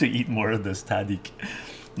 I need to eat more of this Tadeek.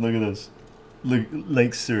 Look at this. Look,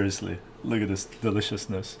 like seriously, look at this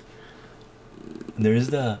deliciousness.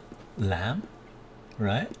 There's the lamb,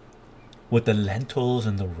 right, with the lentils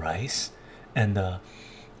and the rice and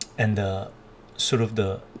the sort of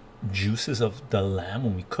the juices of the lamb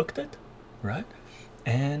when we cooked it, right?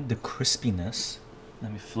 And the crispiness.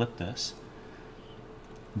 Let me flip this.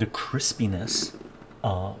 The crispiness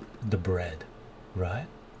of the bread, right?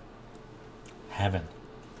 Heaven.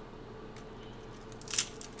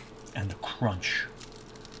 And the crunch.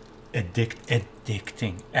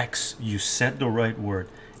 Addicting. You said the right word.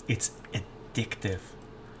 It's addictive,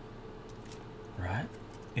 right?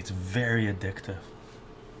 It's very addictive.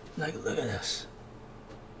 Like, look at this.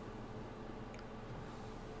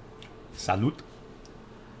 Salud.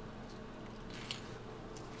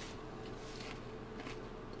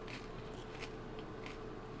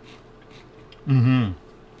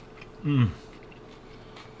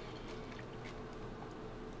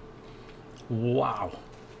 Wow.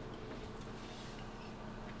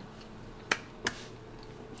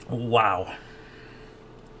 Wow.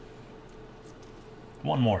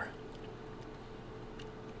 One more.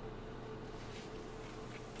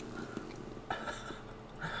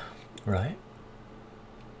 Right?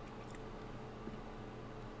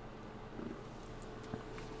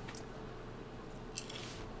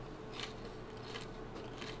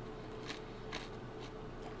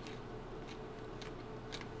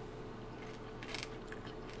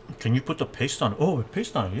 Can you put the paste on? Oh,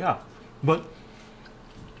 paste on, yeah. But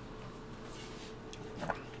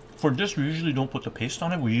for this, we usually don't put the paste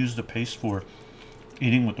on it. We use the paste for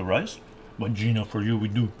eating with the rice. But Gina, for you, we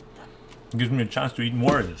do. It gives me a chance to eat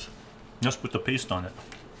more of this. Just put the paste on it.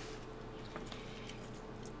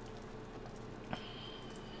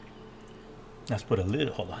 Let's put a lid.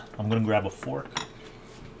 Hold on. I'm gonna grab a fork.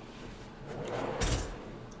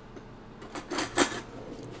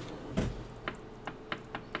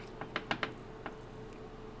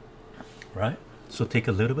 Right? So take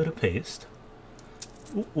a little bit of paste.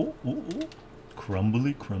 Ooh, ooh, ooh, ooh.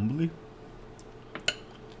 Crumbly, crumbly.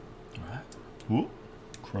 Right? Ooh,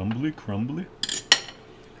 crumbly, crumbly.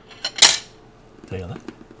 Take a look.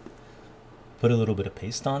 Put a little bit of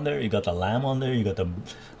paste on there. You got the lamb on there. You got the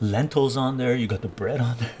lentils on there. You got the bread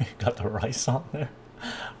on there. You got the rice on there.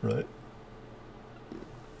 Right?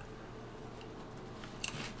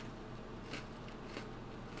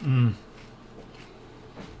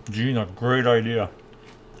 Gina, great idea.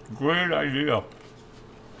 Great idea.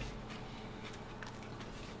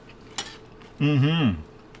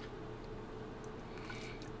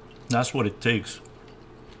 That's what it takes.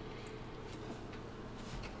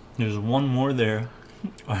 There's one more there.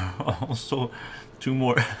 Also, two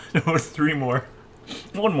more or three more.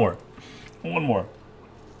 One more. One more.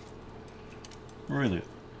 Really,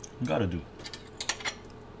 gotta do.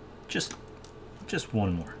 Just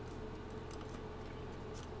one more.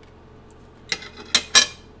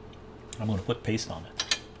 I'm gonna put paste on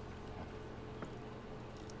it.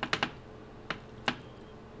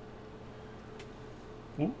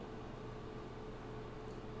 Ooh.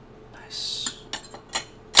 Nice.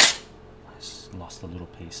 Nice. Lost a little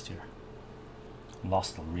paste here.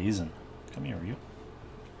 Lost the reason. Come here, you.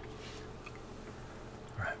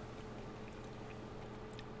 All right.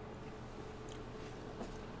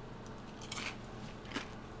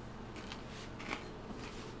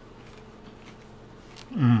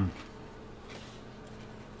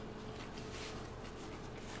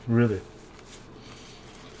 Really.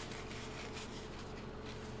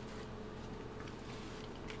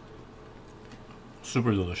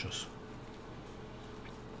 Super delicious.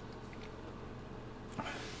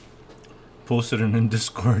 Posted it in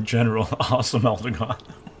Discord general. Awesome, Eldergon.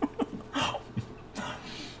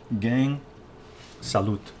 Gang,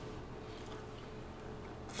 salute.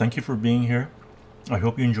 Thank you for being here. I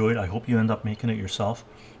hope you enjoyed. I hope you end up making it yourself.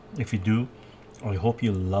 If you do, I hope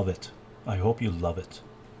you love it. I hope you love it.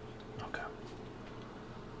 Okay.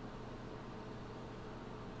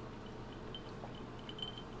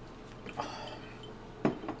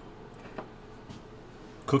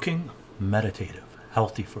 Cooking, meditative,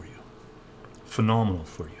 healthy for you, phenomenal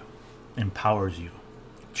for you, empowers you.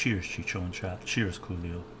 Cheers, Chycho in chat. Cheers,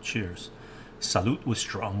 Coolio. Cheers. Salute with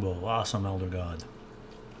Strongbow. Awesome, Elder God.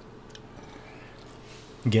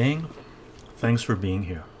 Gang, thanks for being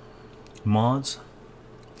here. Mods,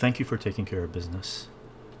 thank you for taking care of business.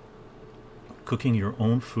 Cooking your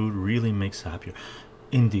own food really makes happier.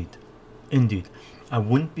 Indeed, indeed. I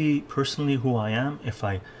wouldn't be personally who I am if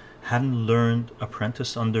I hadn't learned,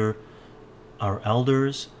 apprenticed under our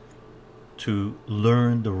elders to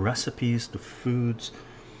learn the recipes, the foods,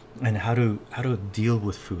 and how to deal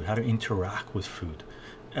with food, how to interact with food.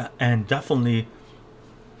 And definitely,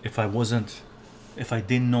 if I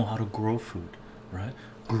didn't know how to grow food, right?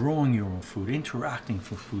 Growing your own food, interacting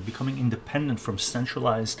for food, becoming independent from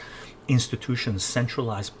centralized institutions,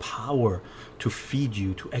 centralized power to feed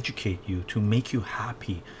you, to educate you, to make you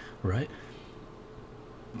happy, right?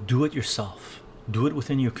 Do it yourself. Do it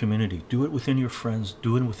within your community. Do it within your friends.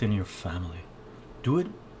 Do it within your family. Do it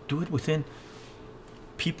within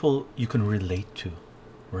people you can relate to,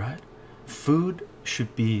 right? Food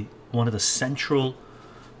should be one of the central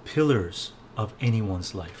pillars of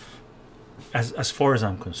anyone's life, as far as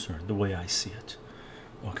I'm concerned, the way I see it.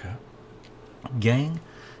 Okay, gang,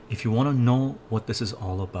 if you want to know what this is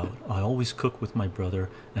all about, I always cook with my brother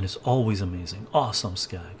and it's always amazing. Awesome,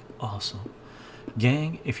 Skag. Awesome.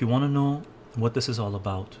 Gang, if you want to know what this is all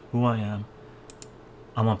about, who I am,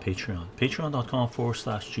 I'm on Patreon.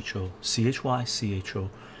 Patreon.com/chycho, CHYCHO.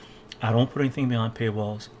 I don't put anything behind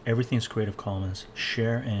paywalls. Everything's Creative Commons.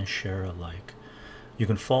 Share and share alike. You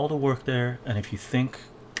can follow the work there, and if you think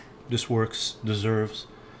this work deserves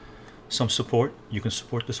some support, you can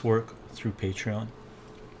support this work through Patreon.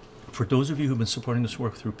 For those of you who've been supporting this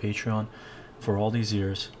work through Patreon for all these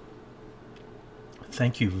years,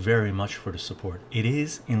 thank you very much for the support. It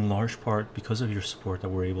is in large part because of your support that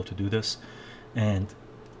we're able to do this, and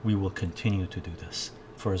we will continue to do this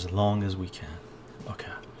for as long as we can.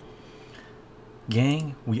 Okay,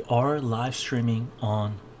 gang, we are live streaming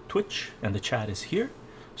on Twitch and the chat is here,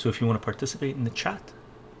 so if you want to participate in the chat,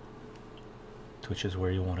 Twitch is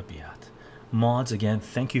where you want to be at. Mods, again,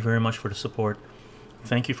 thank you very much for the support.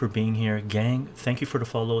 Thank you for being here. Gang, thank you for the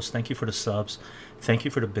follows, thank you for the subs, thank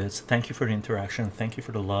you for the bits, thank you for the interaction, thank you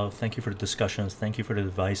for the love, thank you for the discussions, thank you for the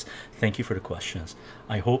advice, thank you for the questions.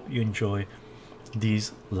 I hope you enjoy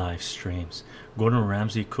these live streams. Gordon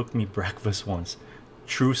Ramsay cooked me breakfast once.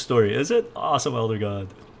 True story, is it? Awesome, Elder God.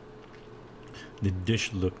 The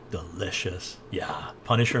dish looked delicious. Yeah,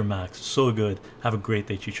 Punisher Max, so good. Have a great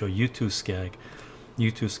day, Chycho. You too, Skag. You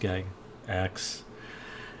too, Skag. X.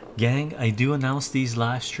 Gang, I do announce these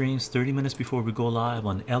live streams 30 minutes before we go live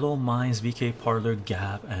on LO Minds, VK Parlor,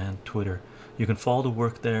 Gab, and Twitter. You can follow the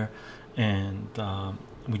work there, and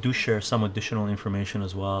we do share some additional information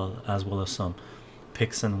as well as some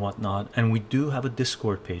pics and whatnot. And we do have a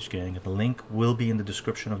Discord page, gang. The link will be in the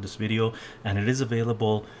description of this video, and it is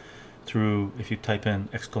available through, if you type in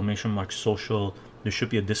 !social, there should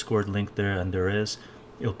be a Discord link there, and there is.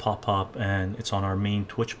 it'll pop up, and it's on our main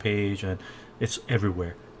Twitch page, and it's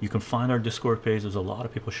everywhere. You can find our Discord page. There's a lot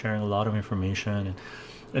of people sharing a lot of information and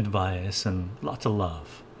advice and lots of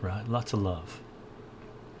love, right? Lots of love.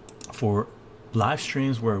 For live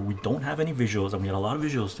streams where we don't have any visuals, and we got a lot of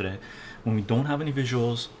visuals today, when we don't have any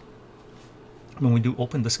visuals, when we do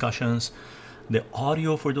open discussions, the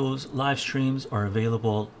audio for those live streams are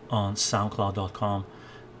available on soundcloud.com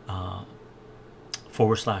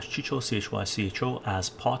 /chycho, chycho, as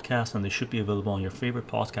podcasts, and they should be available on your favorite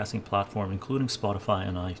podcasting platform, including Spotify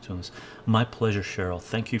and iTunes. My pleasure, Cheryl.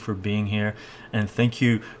 Thank you for being here, and thank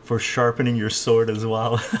you for sharpening your sword as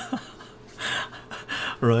well.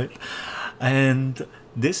 Right? And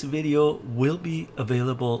this video will be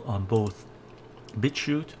available on both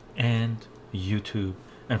BitChute and YouTube.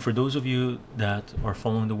 And for those of you that are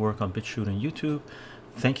following the work on BitChute and YouTube,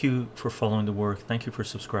 thank you for following the work. Thank you for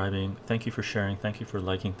subscribing. Thank you for sharing. Thank you for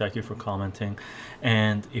liking. Thank you for commenting.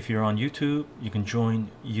 And if you're on YouTube, you can join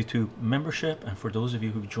YouTube membership. And for those of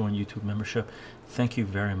you who've joined YouTube membership, thank you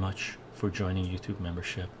very much for joining YouTube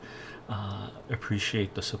membership.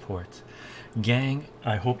 Appreciate the support, gang.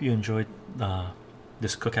 I hope you enjoyed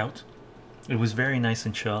this cookout. It was very nice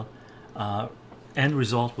and chill. End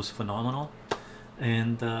result was phenomenal,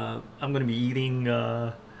 and I'm gonna be eating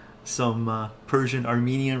some Persian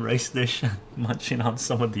Armenian rice dish and munching on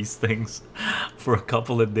some of these things for a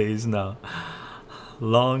couple of days now.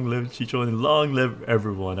 Long live Chycho and long live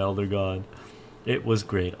everyone, Elder God. It was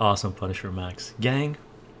great. Awesome, Punisher Max. Gang,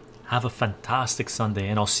 have a fantastic Sunday,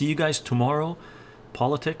 and I'll see you guys tomorrow.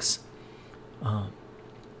 Politics,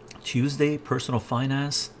 Tuesday personal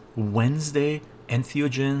finance, Wednesday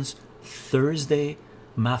entheogens, Thursday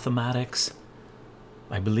mathematics.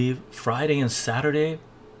 I believe Friday and Saturday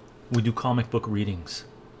we do comic book readings,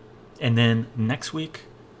 and then next week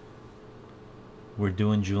we're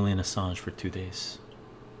doing Julian Assange for 2 days.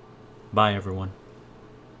 Bye everyone.